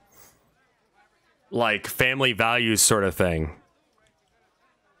 90s, like family values sort of thing.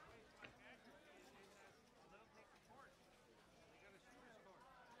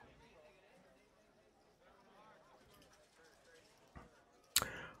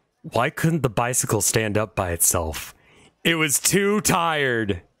 Why couldn't the bicycle stand up by itself? It was too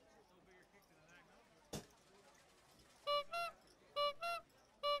tired.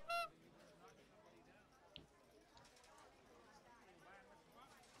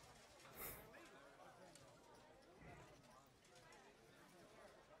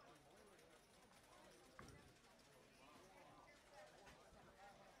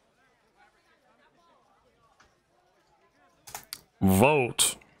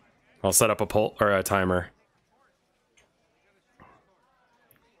 Vote. I'll set up a poll or a timer.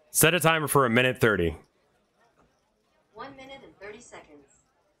 Set a timer for 1:30. 1 minute and 30 seconds.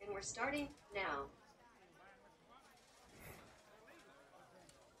 And we're starting now.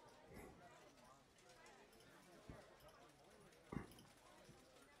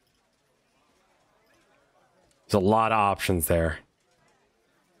 There's a lot of options there.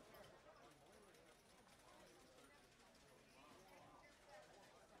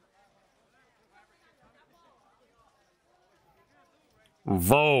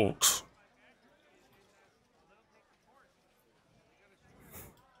 Vote.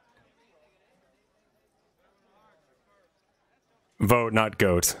 Vote, not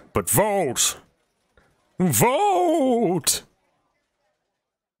goat, but vote. Vote.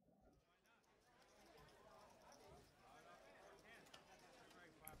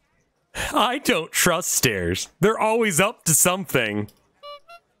 I don't trust stairs. They're always up to something.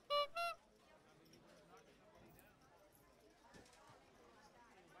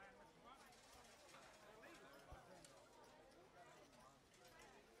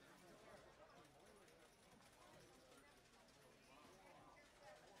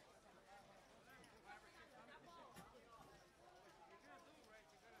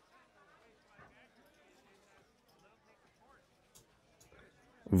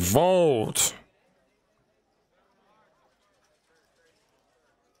 Vote.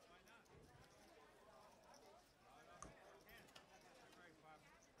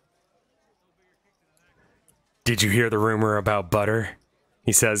 Did you hear the rumor about butter?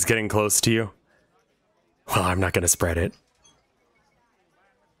 He says, getting close to you. Well, I'm not going to spread it.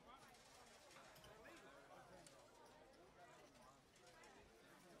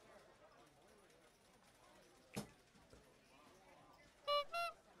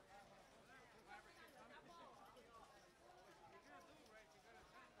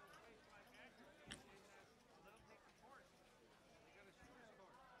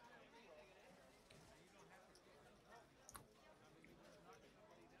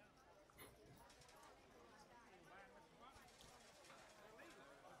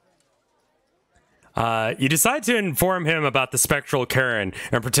 You decide to inform him about the spectral Karen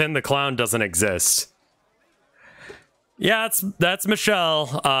and pretend the clown doesn't exist. Yeah, that's Michelle.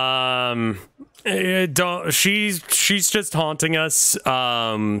 She's just haunting us.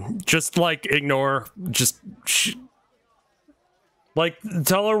 Just like ignore.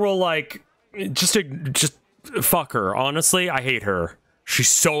 Tell her we'll like just fuck her. Honestly, I hate her. She's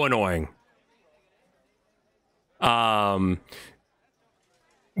so annoying.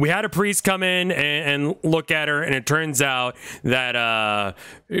 We had a priest come in and look at her, and it turns out that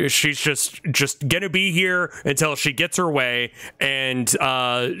she's just gonna be here until she gets her way, and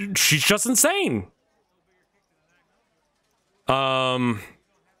she's just insane. I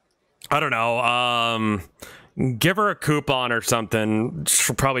don't know. Give her a coupon or something.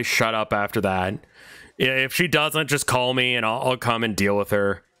 She'll probably shut up after that. If she doesn't, just call me and I'll come and deal with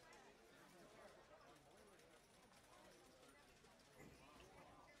her.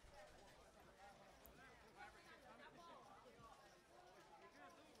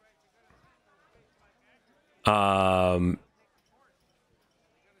 All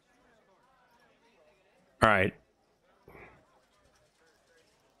right.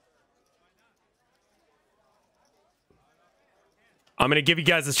 I'm going to give you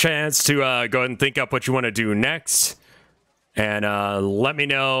guys a chance to go ahead and think up what you want to do next. And let me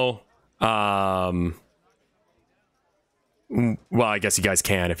know. Well, I guess you guys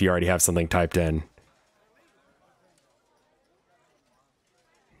can if you already have something typed in.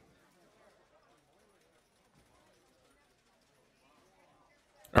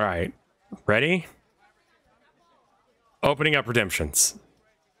 All right. Ready? Opening up redemptions.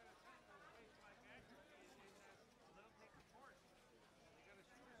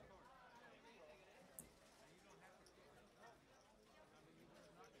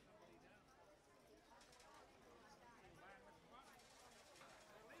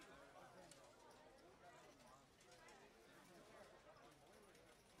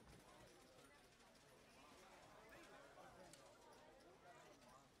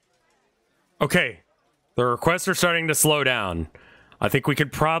 Okay, the requests are starting to slow down. I think we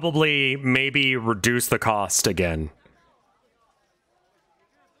could probably maybe reduce the cost again.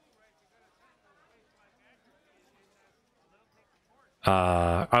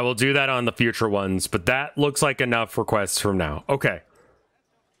 I will do that on the future ones, but that looks like enough requests from now. Okay.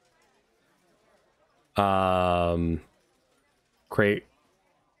 Create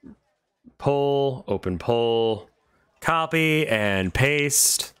poll, open poll, copy and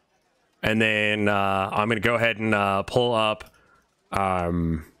paste. And then I'm going to go ahead and pull up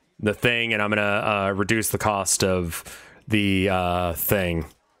the thing, and I'm gonna reduce the cost of the thing.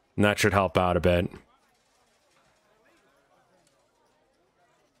 And that should help out a bit.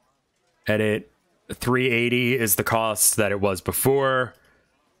 Edit 380 is the cost that it was before.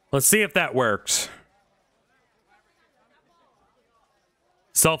 Let's see if that worked.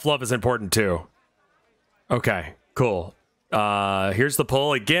 Self-love is important too. Okay, cool. Here's the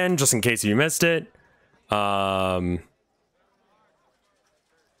poll again, just in case you missed it.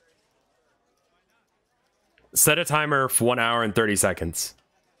 Set a timer for 1 hour and 30 seconds.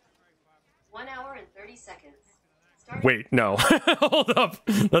 1 hour and 30 seconds. Starting. Wait, no. Hold up.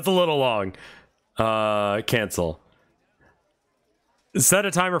 That's a little long. Cancel. Set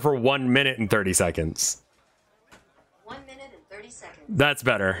a timer for 1 minute and 30 seconds. 1 minute and 30 seconds. That's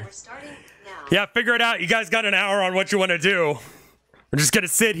better. We're starting now. Yeah, figure it out. You guys got an hour on what you want to do. We're just going to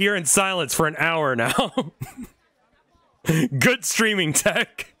sit here in silence for an hour now. Good streaming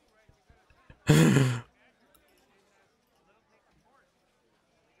tech.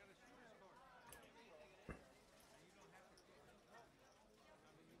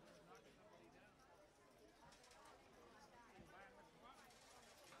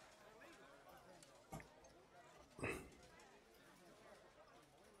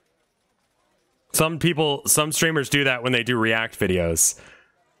 Some streamers do that when they do React videos.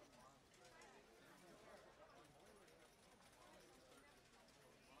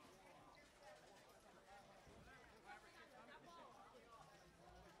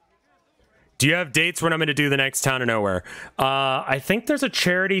 Do you have dates when I'm going to do the next Town of Nowhere? I think there's a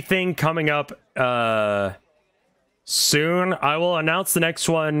charity thing coming up soon. I will announce the next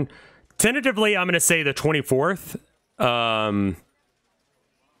one. Tentatively, I'm going to say the 24th.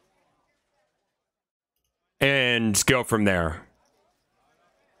 And go from there.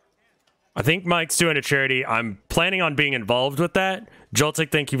 I think Mike's doing a charity. I'm planning on being involved with that.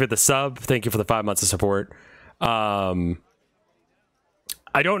 Joltik, thank you for the sub. Thank you for the 5 months of support. I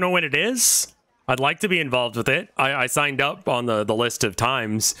don't know when it is. I'd like to be involved with it. I signed up on the list of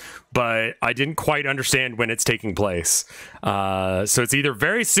times, but I didn't quite understand when it's taking place. So it's either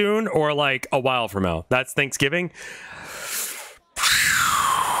very soon or like a while from now. That's Thanksgiving.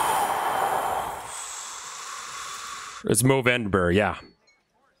 It's Movember, yeah.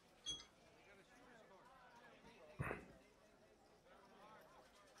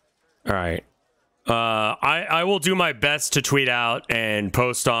 All right. I will do my best to tweet out and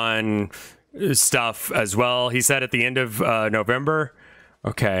post on stuff as well. He said at the end of November.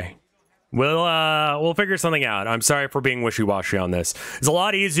 Okay. We'll figure something out. I'm sorry for being wishy-washy on this. It's a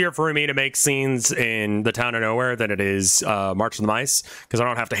lot easier for me to make scenes in the Town of Nowhere than it is March of the Mice, because I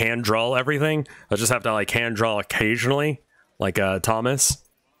don't have to hand draw everything. I just have to like hand draw occasionally, like Thomas.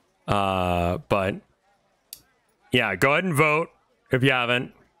 But yeah, go ahead and vote if you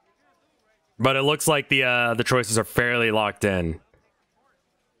haven't. But it looks like the choices are fairly locked in.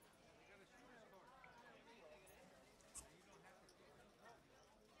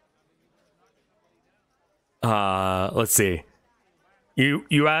 Let's see.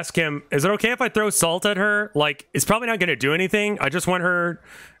 You ask him, is it okay if I throw salt at her? Like, it's probably not going to do anything. I just want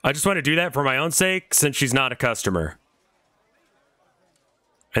to do that for my own sake, since she's not a customer.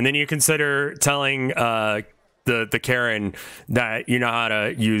 And then you consider telling the Karen that you know how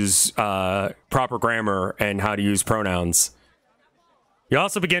to use proper grammar and how to use pronouns. You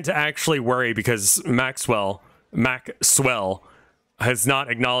also begin to actually worry because Maxwell has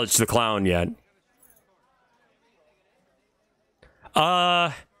not acknowledged the clown yet.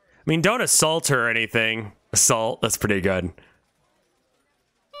 I mean, don't assault her or anything. Assault, that's pretty good.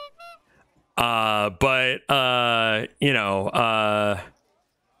 But you know,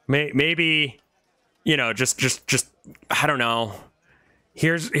 maybe, you know, just I don't know.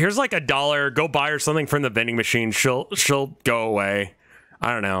 Here's like $1. Go buy her something from the vending machine. She'll go away.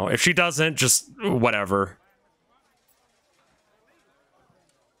 I don't know. If she doesn't, just whatever.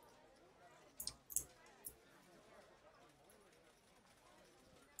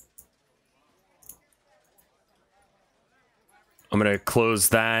 I'm going to close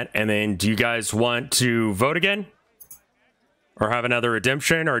that. And then do you guys want to vote again? Or have another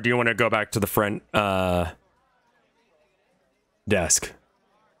redemption? Or do you want to go back to the front desk?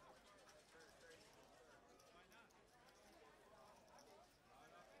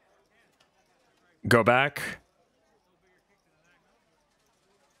 Go back.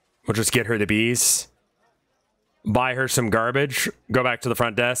 We'll just get her the bees. Buy her some garbage. Go back to the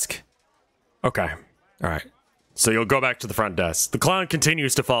front desk. Okay. All right. So you'll go back to the front desk. The clown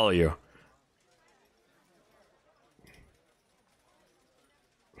continues to follow you.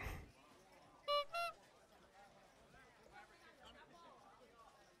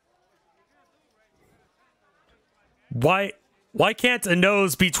 Why can't a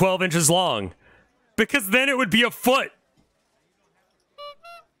nose be 12 inches long? Because then it would be a foot.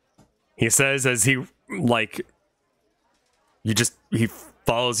 He says as he, like, he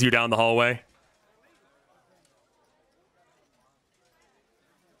follows you down the hallway.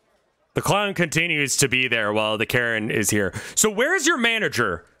 The clown continues to be there while the Karen is here. So where's your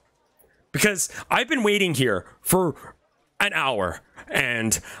manager? Because I've been waiting here for an hour,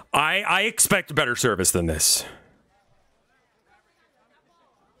 and I expect better service than this.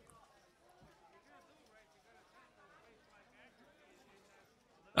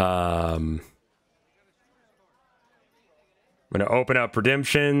 I'm going to open up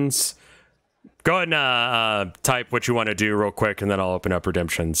redemptions. Go ahead and type what you want to do real quick, and then I'll open up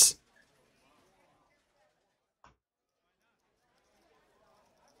redemptions.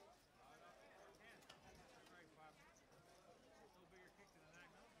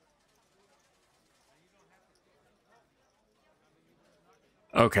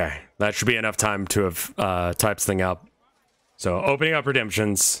 Okay, that should be enough time to have typed this thing up. So, opening up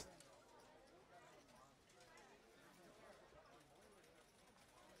redemptions.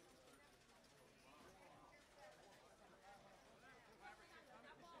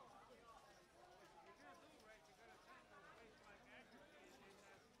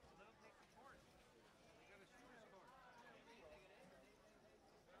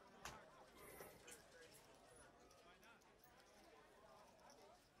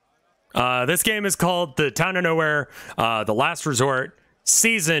 This game is called The Town of Nowhere, The Last Resort,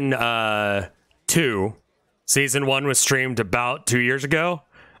 Season 2. Season 1 was streamed about 2 years ago.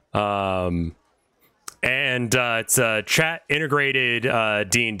 And it's a chat integrated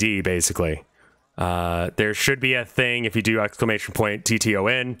D&D, basically. There should be a thing if you do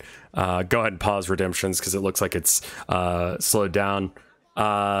 !TTON. Go ahead and pause redemptions because it looks like it's slowed down.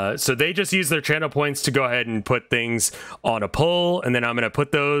 So they just use their channel points to go ahead and put things on a poll, and then I'm going to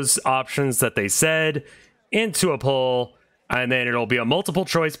put those options that they said into a poll, and then it'll be a multiple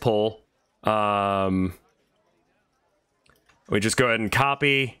choice poll. We just go ahead and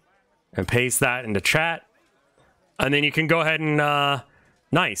copy and paste that into chat, and then you can go ahead and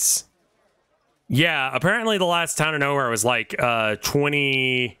nice. Yeah, apparently the last Town of Nowhere was like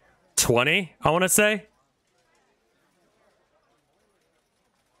 2020, I want to say.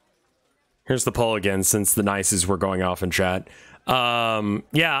 Here's the poll again, since the nices were going off in chat. Yeah,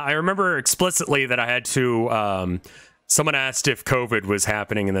 I remember explicitly that I had to... someone asked if COVID was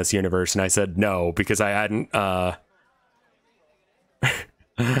happening in this universe, and I said no, because I hadn't... I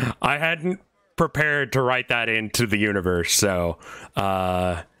hadn't prepared to write that into the universe, so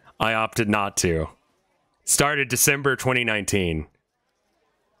I opted not to. Started December 2019.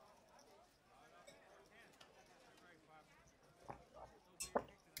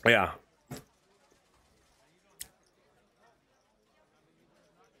 Yeah.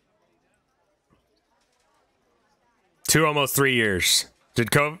 Almost 3 years.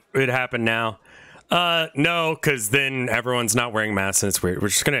 Did COVID happen now? No, because then everyone's not wearing masks and it's weird. We're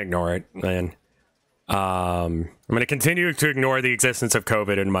just going to ignore it, man. I'm going to continue to ignore the existence of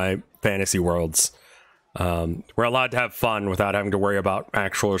COVID in my fantasy worlds. We're allowed to have fun without having to worry about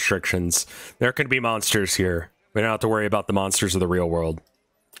actual restrictions. There can be monsters here. We don't have to worry about the monsters of the real world.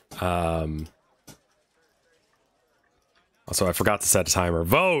 Also, I forgot to set a timer.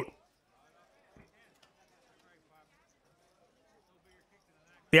 Vote!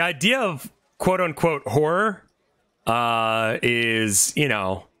 The idea of quote-unquote horror is, you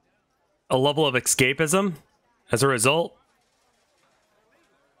know, a level of escapism as a result.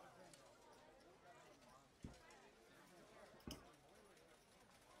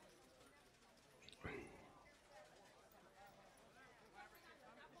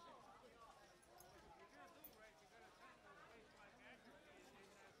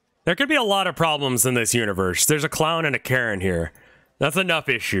 There could be a lot of problems in this universe. There's a clown and a Karen here. That's enough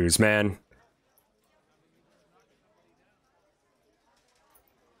issues, man.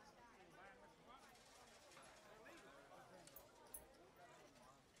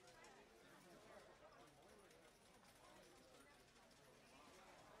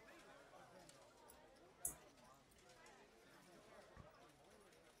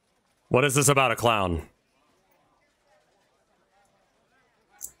 What is this about a clown?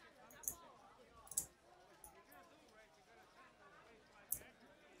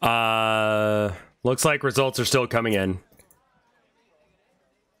 Looks like results are still coming in.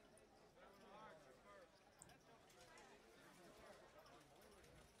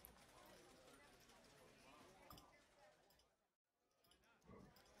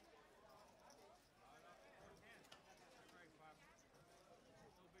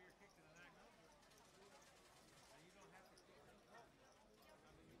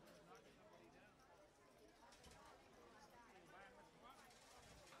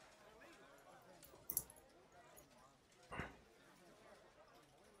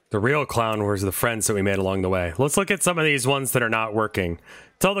 The real clown was the friends that we made along the way. Let's look at some of these ones that are not working.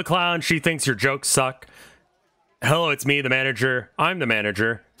 Tell the clown she thinks your jokes suck. Hello, it's me, the manager. I'm the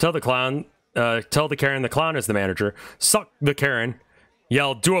manager. Tell the clown, tell the Karen the clown is the manager. Suck the Karen.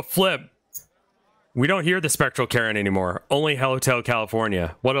 Yell, do a flip. We don't hear the spectral Karen anymore. Only Hotel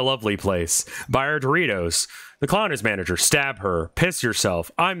California. What a lovely place. Buy her Doritos. The clown is manager. Stab her. Piss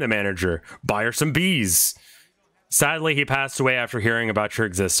yourself. I'm the manager. Buy her some bees. Sadly, he passed away after hearing about your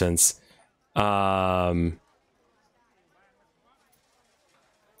existence. Did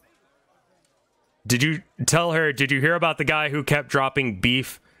you tell her, did you hear about the guy who kept dropping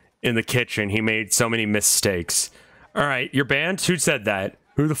beef in the kitchen? He made so many mistakes. All right, you're banned? Who said that?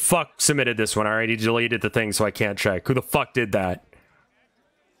 Who the fuck submitted this one? I already deleted the thing so I can't check. Who the fuck did that?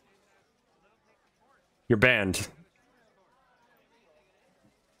 You're banned.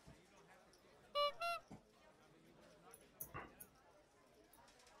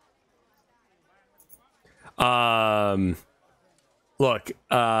 Look,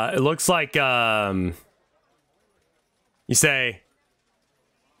 it looks like, you say,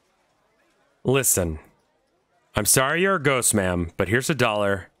 listen, I'm sorry you're a ghost, ma'am, but here's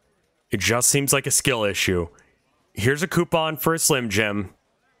 $1. It just seems like a skill issue. Here's a coupon for a Slim Jim.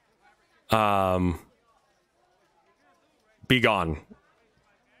 Be gone.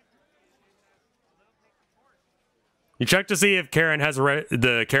 You check to see if Karen has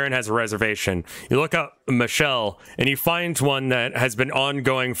Karen has a reservation. You look up Michelle, and you find one that has been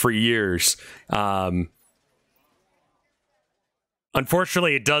ongoing for years.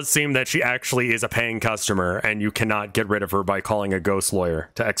 Unfortunately, it does seem that she actually is a paying customer, and you cannot get rid of her by calling a ghost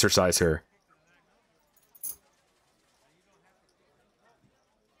lawyer to exorcise her.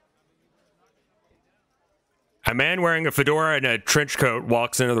 A man wearing a fedora and a trench coat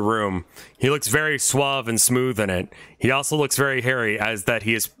walks into the room. He looks very suave and smooth in it. He also looks very hairy, as that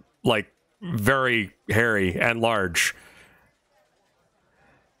he is, like, very hairy and large.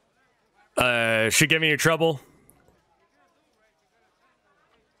 She giving you trouble?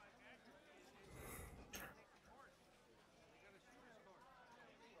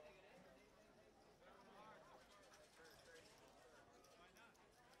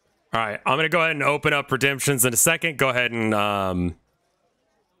 All right, I'm going to go ahead and open up redemptions in a second. Go ahead and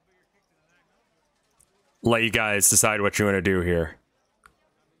let you guys decide what you want to do here.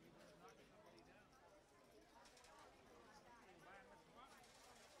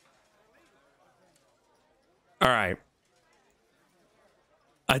 All right.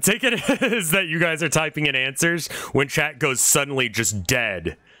 I take it as that you guys are typing in answers when chat goes suddenly just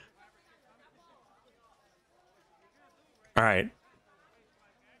dead. All right.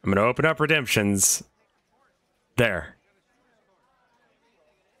 I'm going to open up redemptions. There.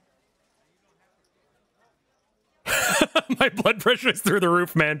 My blood pressure is through the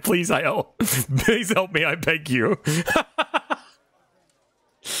roof, man. Please, please help me. I beg you.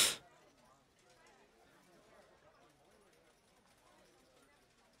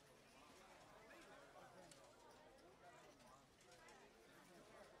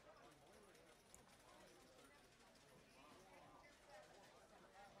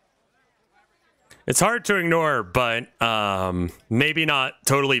 It's hard to ignore, but maybe not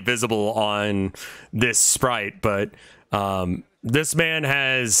totally visible on this sprite, but this man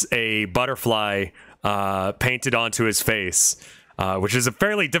has a butterfly painted onto his face, which is a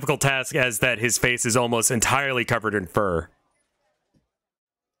fairly difficult task, as that his face is almost entirely covered in fur.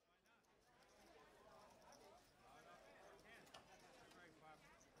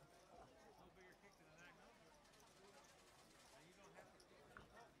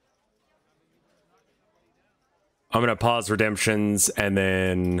 I'm going to pause redemptions and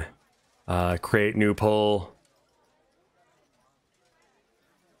then create new poll.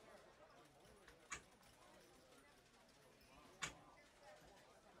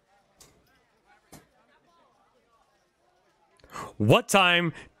 What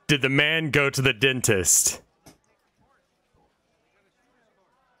time did the man go to the dentist?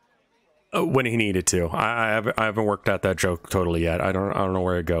 When he needed to. I haven't worked out that joke totally yet. I don't know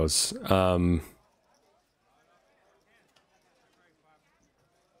where it goes.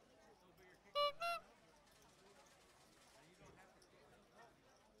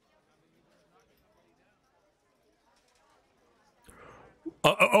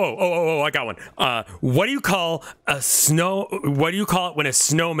 I got one. What do you call what do you call it when a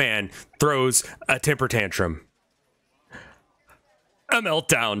snowman throws a temper tantrum? A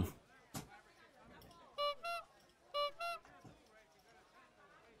meltdown.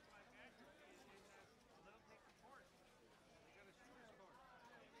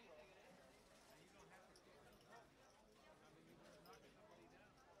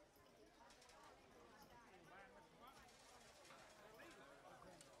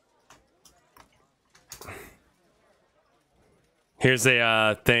 Here's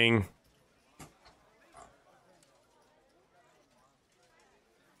a thing.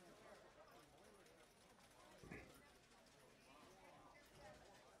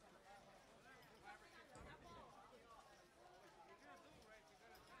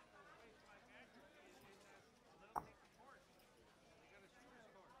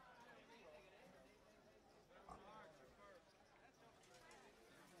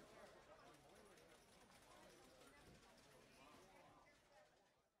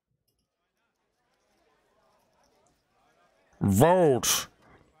 Vote.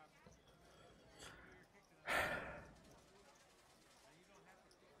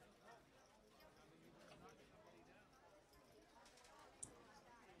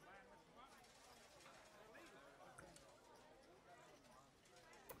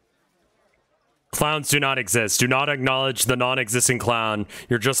 Clowns do not exist. Do not acknowledge the non-existing clown.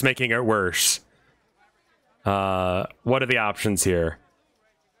 You're just making it worse. What are the options here?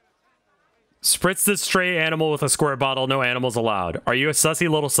 Spritz this stray animal with a squirt bottle. No animals allowed. Are you a sussy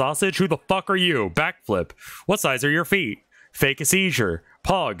little sausage? Who the fuck are you? Backflip. What size are your feet? Fake a seizure.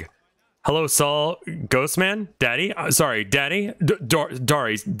 Pog. Hello, Saul. Ghostman? Daddy? Sorry, Daddy?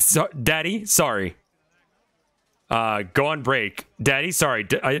 Daddy? Sorry. Go on break. Daddy? Sorry.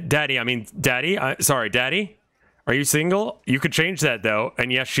 Daddy, I mean, Daddy? Sorry, Daddy? Are you single? You could change that, though.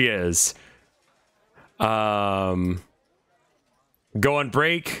 And yes, she is. Go on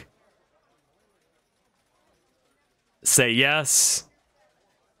break. Say yes.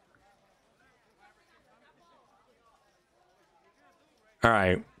 All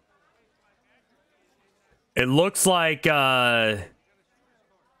right. It looks like the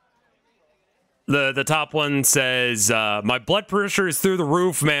top one says my blood pressure is through the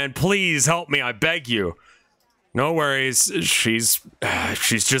roof, man. Please help me, I beg you. No worries. She's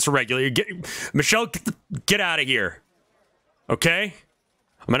just a regular. Michelle, get out of here. Okay?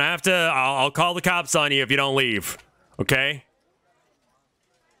 I'm gonna have to. I'll call the cops on you if you don't leave. Okay?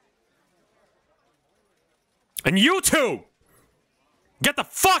 And you two! Get the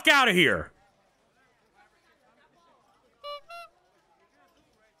fuck out of here!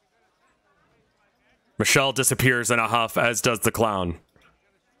 Michelle disappears in a huff, as does the clown.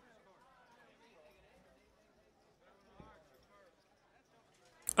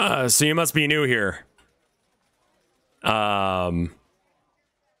 So you must be new here.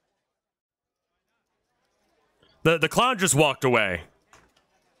 The clown just walked away.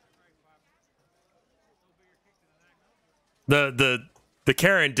 The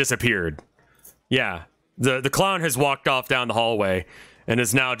Karen disappeared. Yeah. The clown has walked off down the hallway and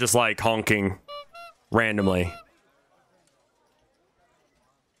is now just like honking randomly.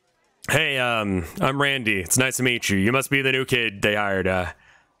 Hey, I'm Randy. It's nice to meet you. You must be the new kid they hired.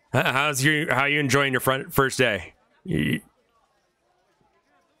 How you enjoying your first day?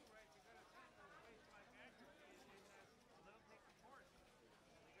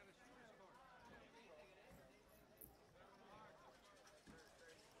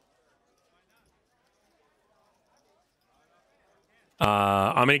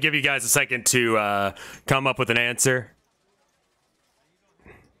 I'm gonna give you guys a second to come up with an answer.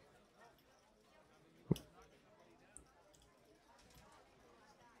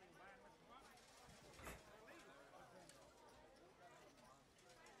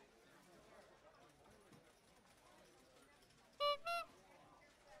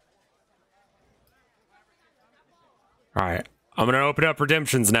 All right, I'm gonna open up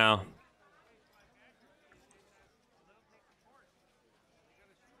redemptions now.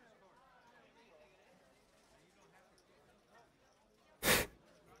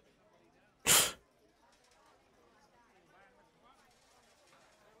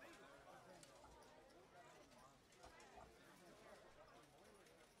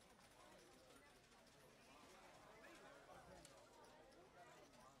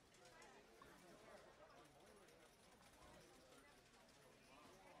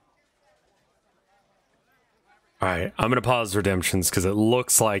 All right, I'm gonna pause redemptions because it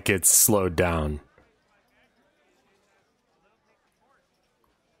looks like it's slowed down.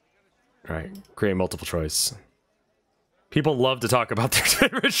 All right, create multiple choice. People love to talk about their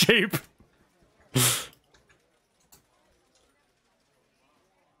favorite shape.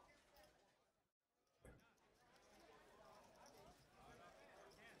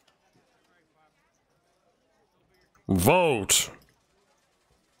 Vote.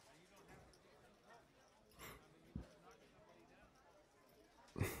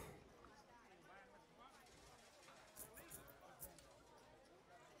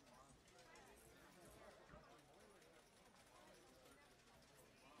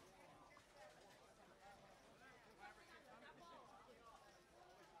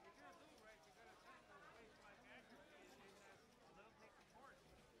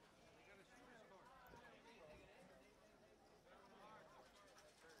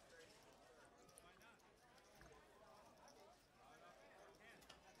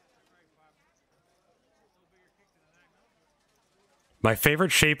 My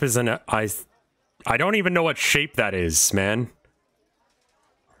favorite shape is I don't even know what shape that is, man.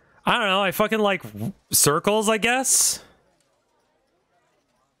 I don't know. I fucking like circles, I guess.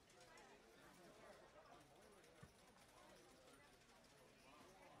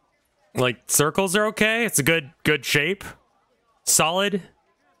 Like circles are okay. It's a good shape. Solid.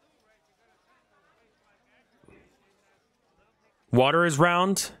 Water is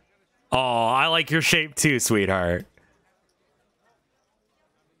round. Oh, I like your shape too, sweetheart.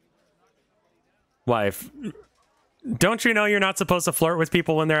 Wife, don't you know you're not supposed to flirt with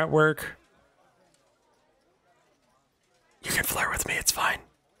people when they're at work? You can flirt with me, it's fine.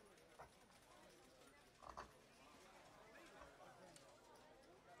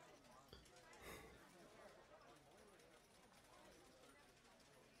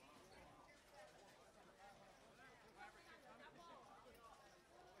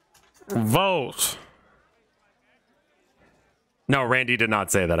 Vote. No, Randy did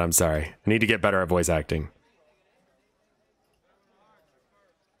not say that. I'm sorry. I need to get better at voice acting.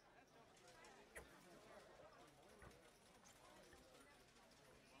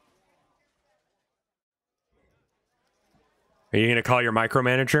 Are you going to call your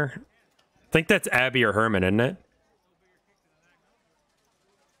micromanager? I think that's Abby or Herman, isn't it?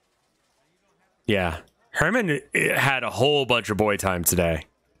 Yeah. Herman had a whole bunch of boy time today.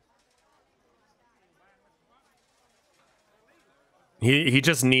 He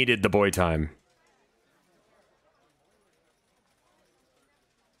just needed the boy time.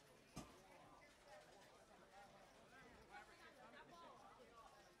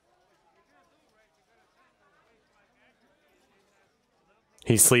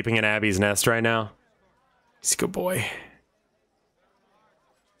 He's sleeping in Abby's nest right now. He's a good boy.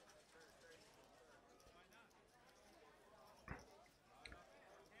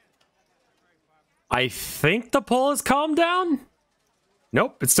 I think the poll has calmed down.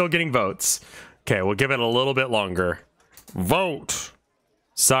 Nope, it's still getting votes. Okay, we'll give it a little bit longer. Vote.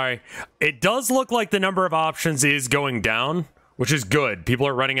 Sorry. It does look like the number of options is going down, which is good. People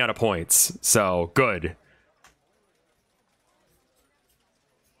are running out of points, so good.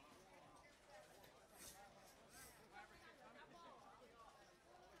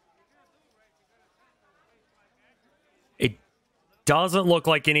 It doesn't look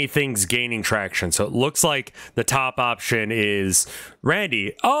like anything's gaining traction, so it looks like the top option is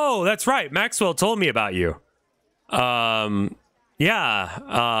Randy. Oh, that's right. Maxwell told me about you. Yeah.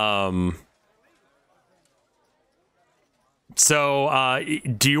 So,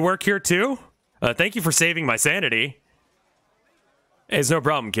 do you work here too? Thank you for saving my sanity. It's no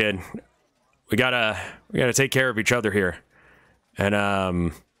problem, kid. We gotta take care of each other here.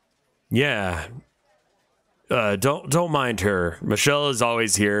 And, yeah. Don't mind her. Michelle is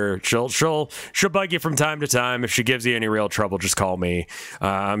always here. She'll bug you from time to time. If she gives you any real trouble, just call me.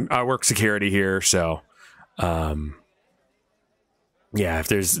 I work security here, so yeah, if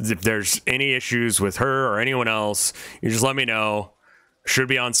there's any issues with her or anyone else, you just let me know. Should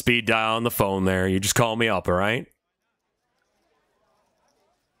be on speed dial on the phone there. You just call me up, all right?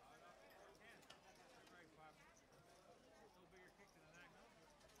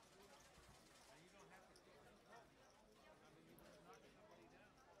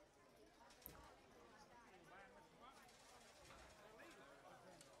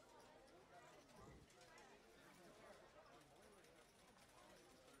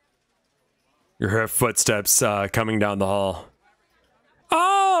 You hear footsteps coming down the hall.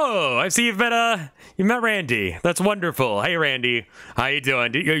 Oh, I see you've met Randy. That's wonderful. Hey, Randy, how you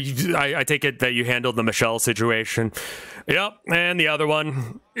doing? I take it that you handled the Michelle situation. Yep, and the other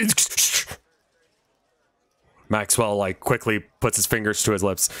one. Maxwell like quickly puts his fingers to his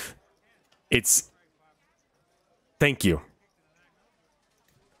lips. Thank you.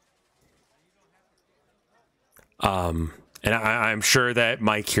 And I'm sure that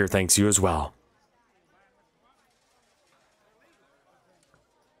Mike here thanks you as well.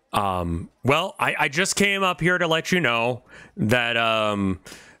 Well, I just came up here to let you know that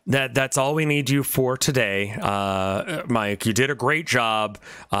that's all we need you for today. Mike, you did a great job.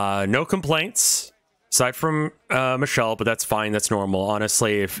 No complaints aside from Michelle, but that's fine. That's normal.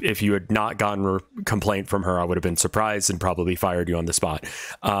 Honestly, if you had not gotten a complaint from her, I would have been surprised and probably fired you on the spot.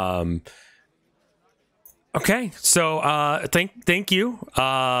 Okay, so thank you.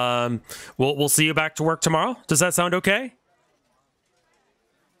 We'll see you back to work tomorrow. Does that sound okay?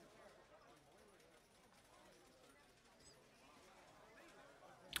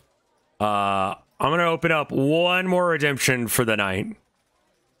 I'm gonna open up one more redemption for the night.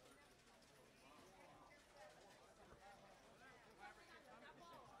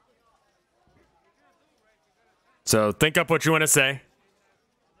 So think up what you want to say.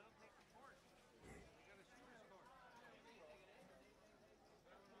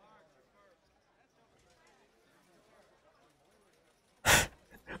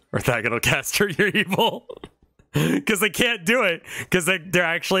 Orthogonal caster, you're evil. Because they can't do it. Because they're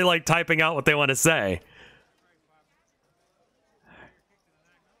actually like typing out what they want to say.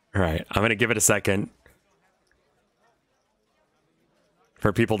 All right, I'm going to give it a second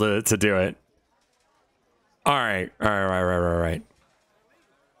for people to do it. All right. All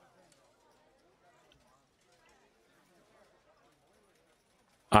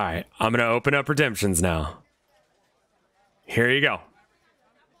right, I'm going to open up redemptions now. Here you go.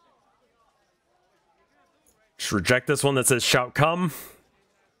 Just reject this one that says shout come.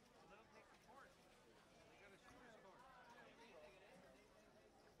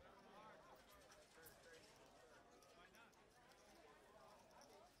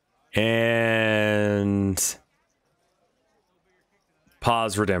 And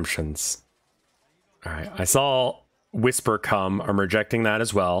pause redemptions. All right, I saw whisper come. I'm rejecting that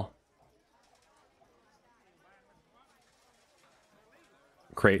as well.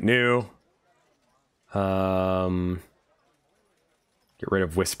 Create new. Get rid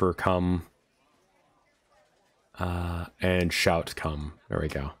of whisper come. And shout come. There we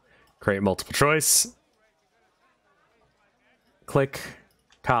go. Create multiple choice. Click,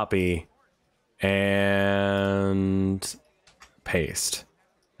 copy, and paste.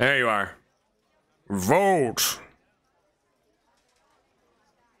 There you are. Vote.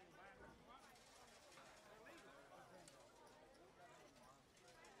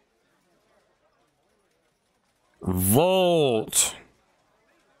 Vote.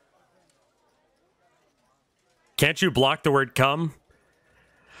 Can't you block the word come?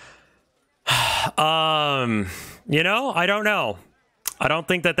 You know, I don't know. I don't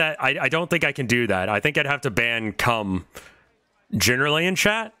think I don't think I can do that. I think I'd have to ban come generally in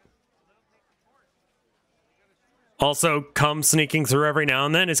chat. Also, come sneaking through every now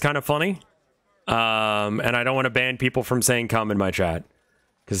and then is kind of funny. And I don't want to ban people from saying come in my chat,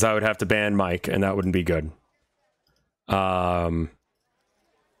 because I would have to ban Mike, and that wouldn't be good.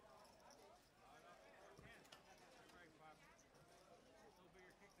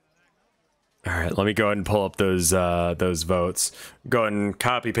 All right, let me go ahead and pull up those votes. Go ahead and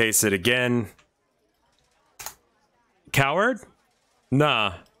copy paste it again. Coward?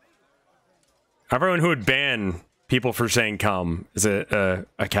 Nah. Everyone who would ban people for saying come is a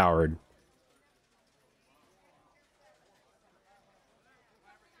coward.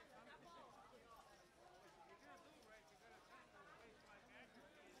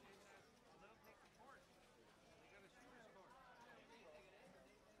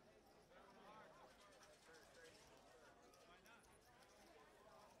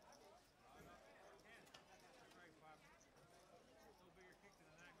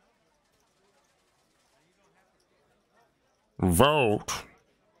 Vote.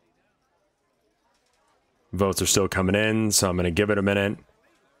 Votes are still coming in, so I'm going to give it a minute.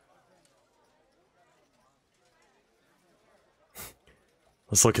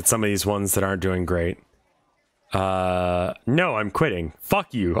 Let's look at some of these ones that aren't doing great. No, I'm quitting.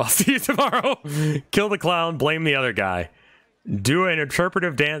 Fuck you. I'll see you tomorrow. Kill the clown, blame the other guy. Do an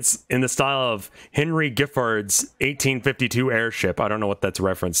interpretive dance in the style of Henry Giffard's 1852 airship. I don't know what that's a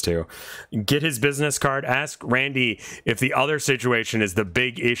reference to. Get his business card. Ask Randy if the other situation is the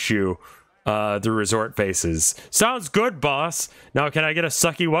big issue the resort faces. Sounds good, boss. Now, can I get a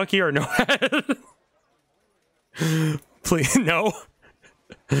sucky wucky or no? Please, no.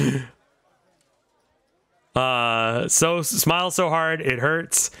 So smile so hard it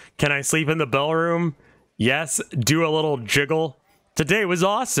hurts. Can I sleep in the bellroom? Yes, do a little jiggle. Today was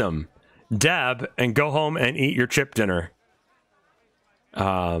awesome. Dab and go home and eat your chip dinner.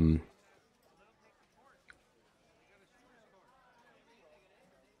 All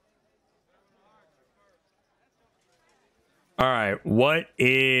right, what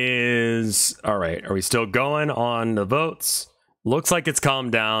is... All right, are we still going on the votes? Looks like it's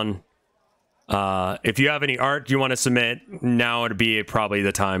calmed down. If you have any art you want to submit, now would be probably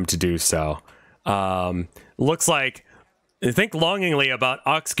the time to do so. Looks like, think longingly about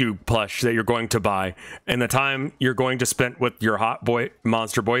Oxcube plush that you're going to buy and the time you're going to spend with your hot boy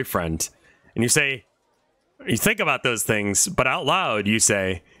monster boyfriend. And you say, you think about those things, but out loud you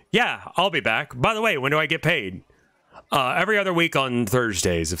say, yeah, I'll be back. By the way, when do I get paid? Every other week on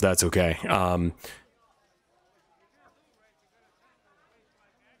Thursdays, if that's okay.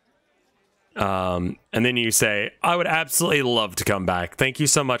 And then you say, I would absolutely love to come back. Thank you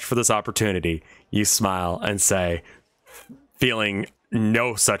so much for this opportunity. You smile and say, feeling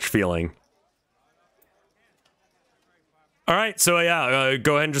no such feeling. All right, so yeah,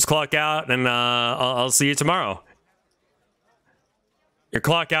 go ahead and just clock out, and I'll see you tomorrow. You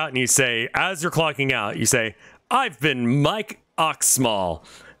clock out, and you say, as you're clocking out, you say, I've been Mike Oxmall.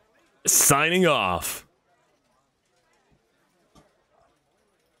 signing off.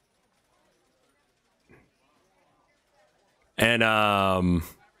 And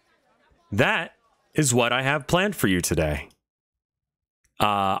that is what I have planned for you today.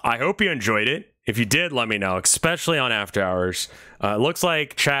 I hope you enjoyed it. If you did, let me know, especially on After Hours. Looks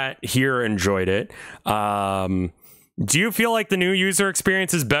like chat here enjoyed it. Do you feel like the new user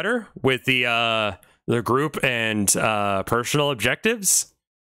experience is better with the group and personal objectives?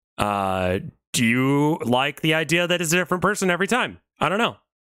 Do you like the idea that it's a different person every time? I don't know.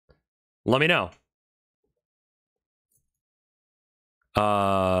 Let me know.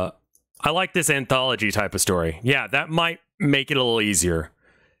 I like this anthology type of story. Yeah, that might make it a little easier.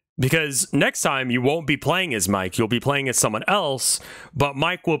 Because next time you won't be playing as Mike, you'll be playing as someone else, but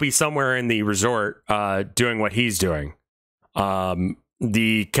Mike will be somewhere in the resort doing what he's doing.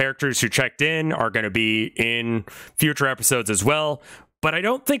 The characters who checked in are going to be in future episodes as well, but I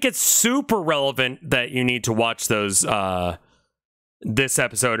don't think it's super relevant that you need to watch those this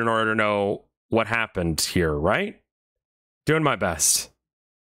episode in order to know what happened here, right? Doing my best.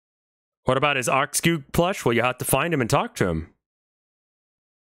 What about his Oxmall plush? Well, you have to find him and talk to him.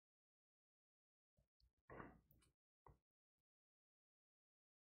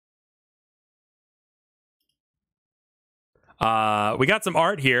 We got some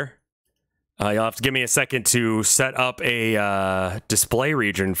art here. You'll have to give me a second to set up a display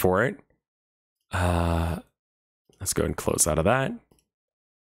region for it. Let's go ahead and close out of that.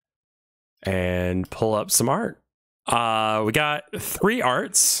 And pull up some art. We got 3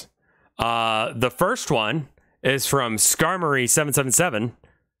 arts. The first one is from Skarmory777.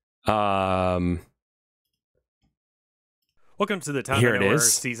 Welcome to the Time Here it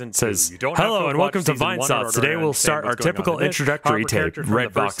is. Season 2. Says, You don't hello have to and watch welcome to season 1 in Vinesauce. order Today to we'll start understand our what's going typical on in this. introductory However, tape. characters from Red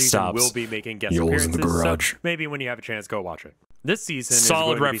the first box season stops. will be making guest Yours appearances, in the garage. so maybe when you have a chance, go watch it. This season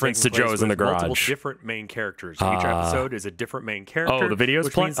Solid is going reference to to be taking Joe's place in the with multiple garage. different main characters. Each episode is a different main character. Oh, the video's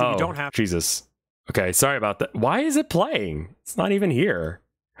which playing? means that Oh, you don't have Jesus. Okay, sorry about that. Why is it playing? It's not even here.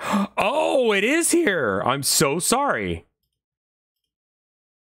 Oh, it is here. I'm so sorry.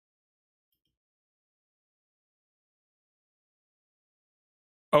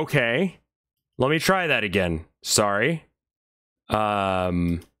 Okay. Let me try that again. Sorry.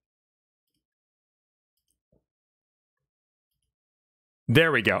 There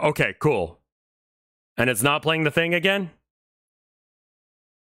we go. Okay, cool. And it's not playing the thing again?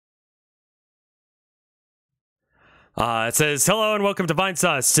 It says, hello and welcome to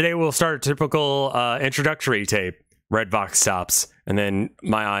Vinesauce. Today we'll start a typical introductory tape. Red box stops. And then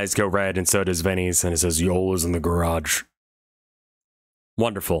my eyes go red and so does Vinny's. And it says, Yola's in the garage.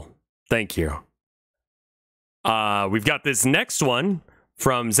 Wonderful. Thank you. We've got this next one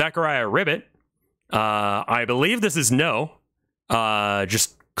from Zachariah Ribbit. I believe this is No.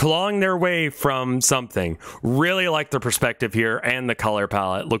 Just clawing their way from something. Really like the perspective here and the color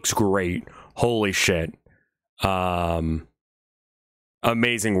palette. Looks great. Holy shit.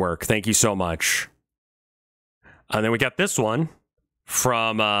 Amazing work. Thank you so much. And then we got this one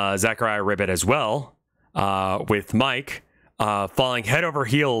from Zachariah Ribbit as well, with Mike falling head over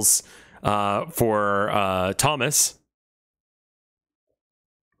heels for Thomas.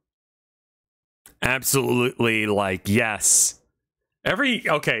 Absolutely, like, yes.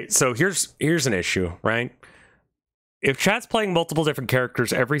 Okay, so here's an issue, right? If chat's playing multiple different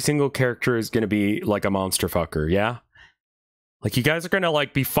characters, every single character is going to be like a monster fucker, yeah? Like, you guys are going to,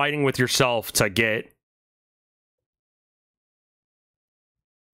 like, be fighting with yourself to get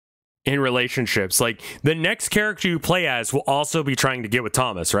in relationships. Like, the next character you play as will also be trying to get with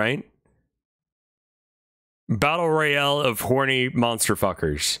Thomas, right? Battle Royale of horny monster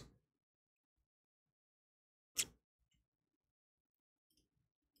fuckers.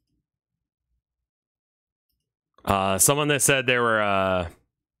 Someone that said they were,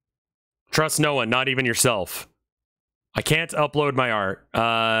 trust no one, not even yourself. I can't upload my art.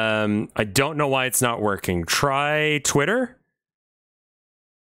 I don't know why it's not working. Try Twitter?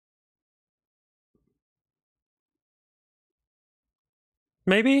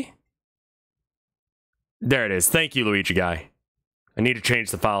 Maybe? There it is. Thank you, Luigi guy. I need to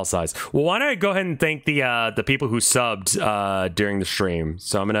change the file size. Well, why don't I go ahead and thank the people who subbed during the stream.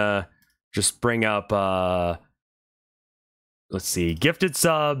 So I'm gonna just bring up let's see, gifted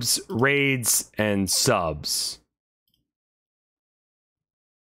subs, raids, and subs.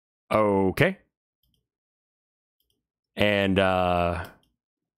 Okay. And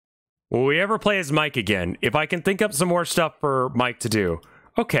will we ever play as Mike again? If I can think up some more stuff for Mike to do.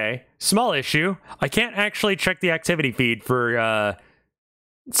 Okay, small issue. I can't actually check the activity feed for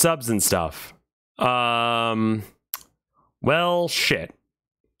subs and stuff. Well, shit.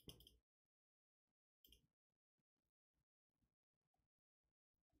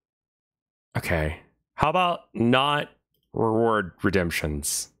 Okay. How about not reward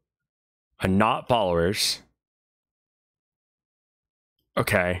redemptions? Not followers.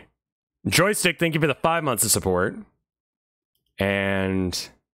 Okay. Joystick, thank you for the 5 months of support. And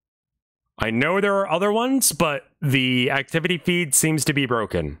I know there are other ones, but the activity feed seems to be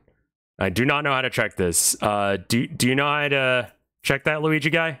broken. I do not know how to check this. Do you know how to check that, Luigi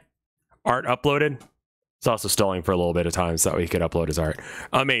guy? Art uploaded? It's also stalling for a little bit of time so that we could upload his art.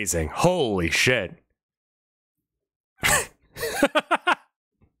 Amazing. Holy shit.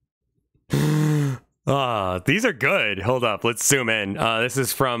 These are good. Hold up. Let's zoom in. This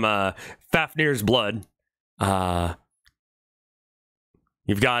is from Fafnir's Blood. You've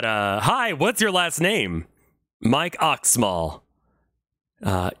got, hi, what's your last name? Mike Oxmall.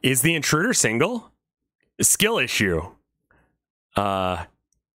 Is the intruder single? Skill issue.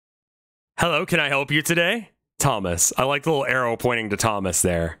 Hello, can I help you today? Thomas. I like the little arrow pointing to Thomas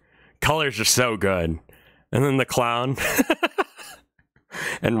there. Colors are so good. And then the clown.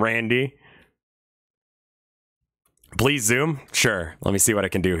 And Randy. Please zoom? Sure. Let me see what I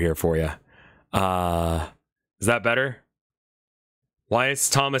can do here for you. Is that better? Why is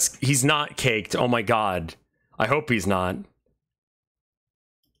Thomas... He's not caked. Oh my god. I hope he's not.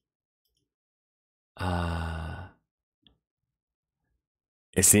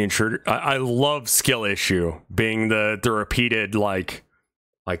 It's the intruder. I love skill issue being the repeated like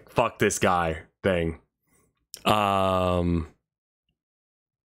fuck this guy thing. How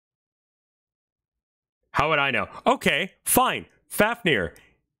would I know? Okay, fine. Fafnir,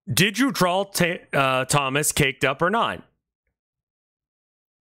 did you draw Thomas caked up or not?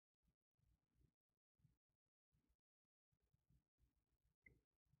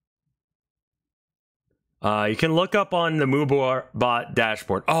 You can look up on the MooBot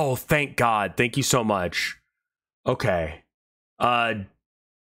dashboard. Oh, thank God. Thank you so much. Okay.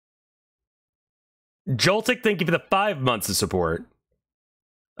 Joltic, thank you for the 5 months of support.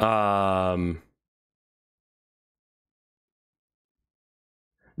 No,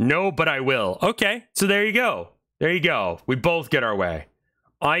 but I will. Okay, so there you go. There you go. We both get our way.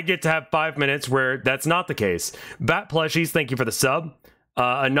 I get to have 5 minutes where that's not the case. Bat Plushies, thank you for the sub.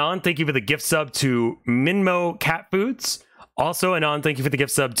 Anon, thank you for the gift sub to Minmo Cat Foods. Also, Anon, thank you for the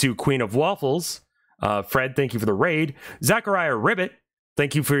gift sub to Queen of Waffles. Fred, thank you for the raid. Zachariah Ribbit,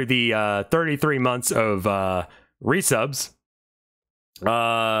 thank you for the 33 months of resubs.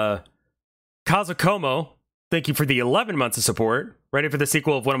 Kazukomo, thank you for the 11 months of support. Ready for the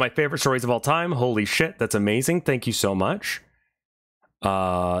sequel of one of my favorite stories of all time. Holy shit, that's amazing. Thank you so much.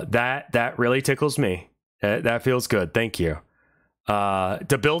 That really tickles me. That feels good. Thank you.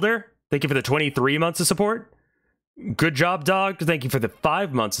 The Builder, thank you for the 23 months of support. Good job, dog. Thank you for the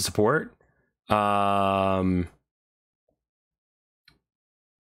 5 months of support. Let's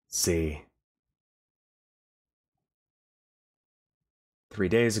see. 3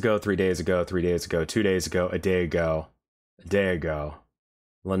 days ago, 3 days ago, 3 days ago, 2 days ago, a day ago, a day ago.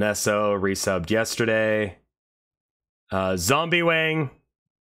 Lanesso resubbed yesterday. Zombie Wang.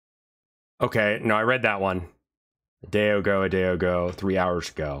 Okay, no, I read that one. A day ago, 3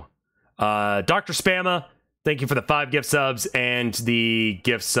 hours ago. Dr. Spamma, thank you for the 5 gift subs and the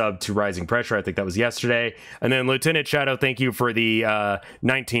gift sub to Rising Pressure. I think that was yesterday. And then Lieutenant Shadow, thank you for the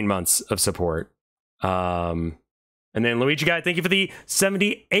 19 months of support. And then Luigi Guy, thank you for the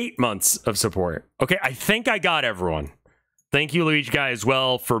 78 months of support. Okay, I think I got everyone. Thank you, Luigi Guy, as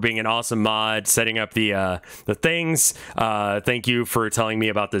well, for being an awesome mod, setting up the things. Thank you for telling me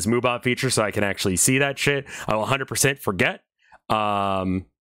about this MooBot feature so I can actually see that shit. I will 100% forget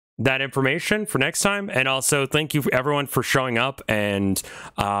that information for next time. And also, thank you, everyone, for showing up and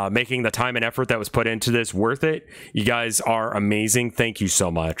making the time and effort that was put into this worth it. You guys are amazing. Thank you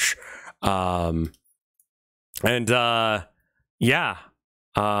so much. And then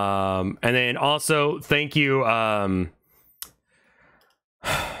also, thank you...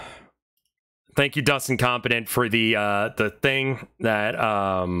 thank you, Dustin Competent, for the thing that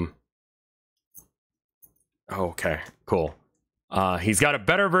okay, cool. He's got a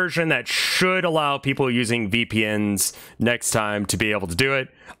better version that should allow people using VPNs next time to be able to do it.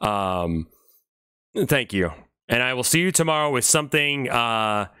 Thank you. And I will see you tomorrow with something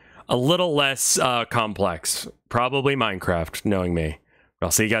a little less complex. Probably Minecraft, knowing me. But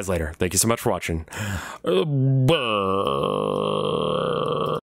I'll see you guys later. Thank you so much for watching.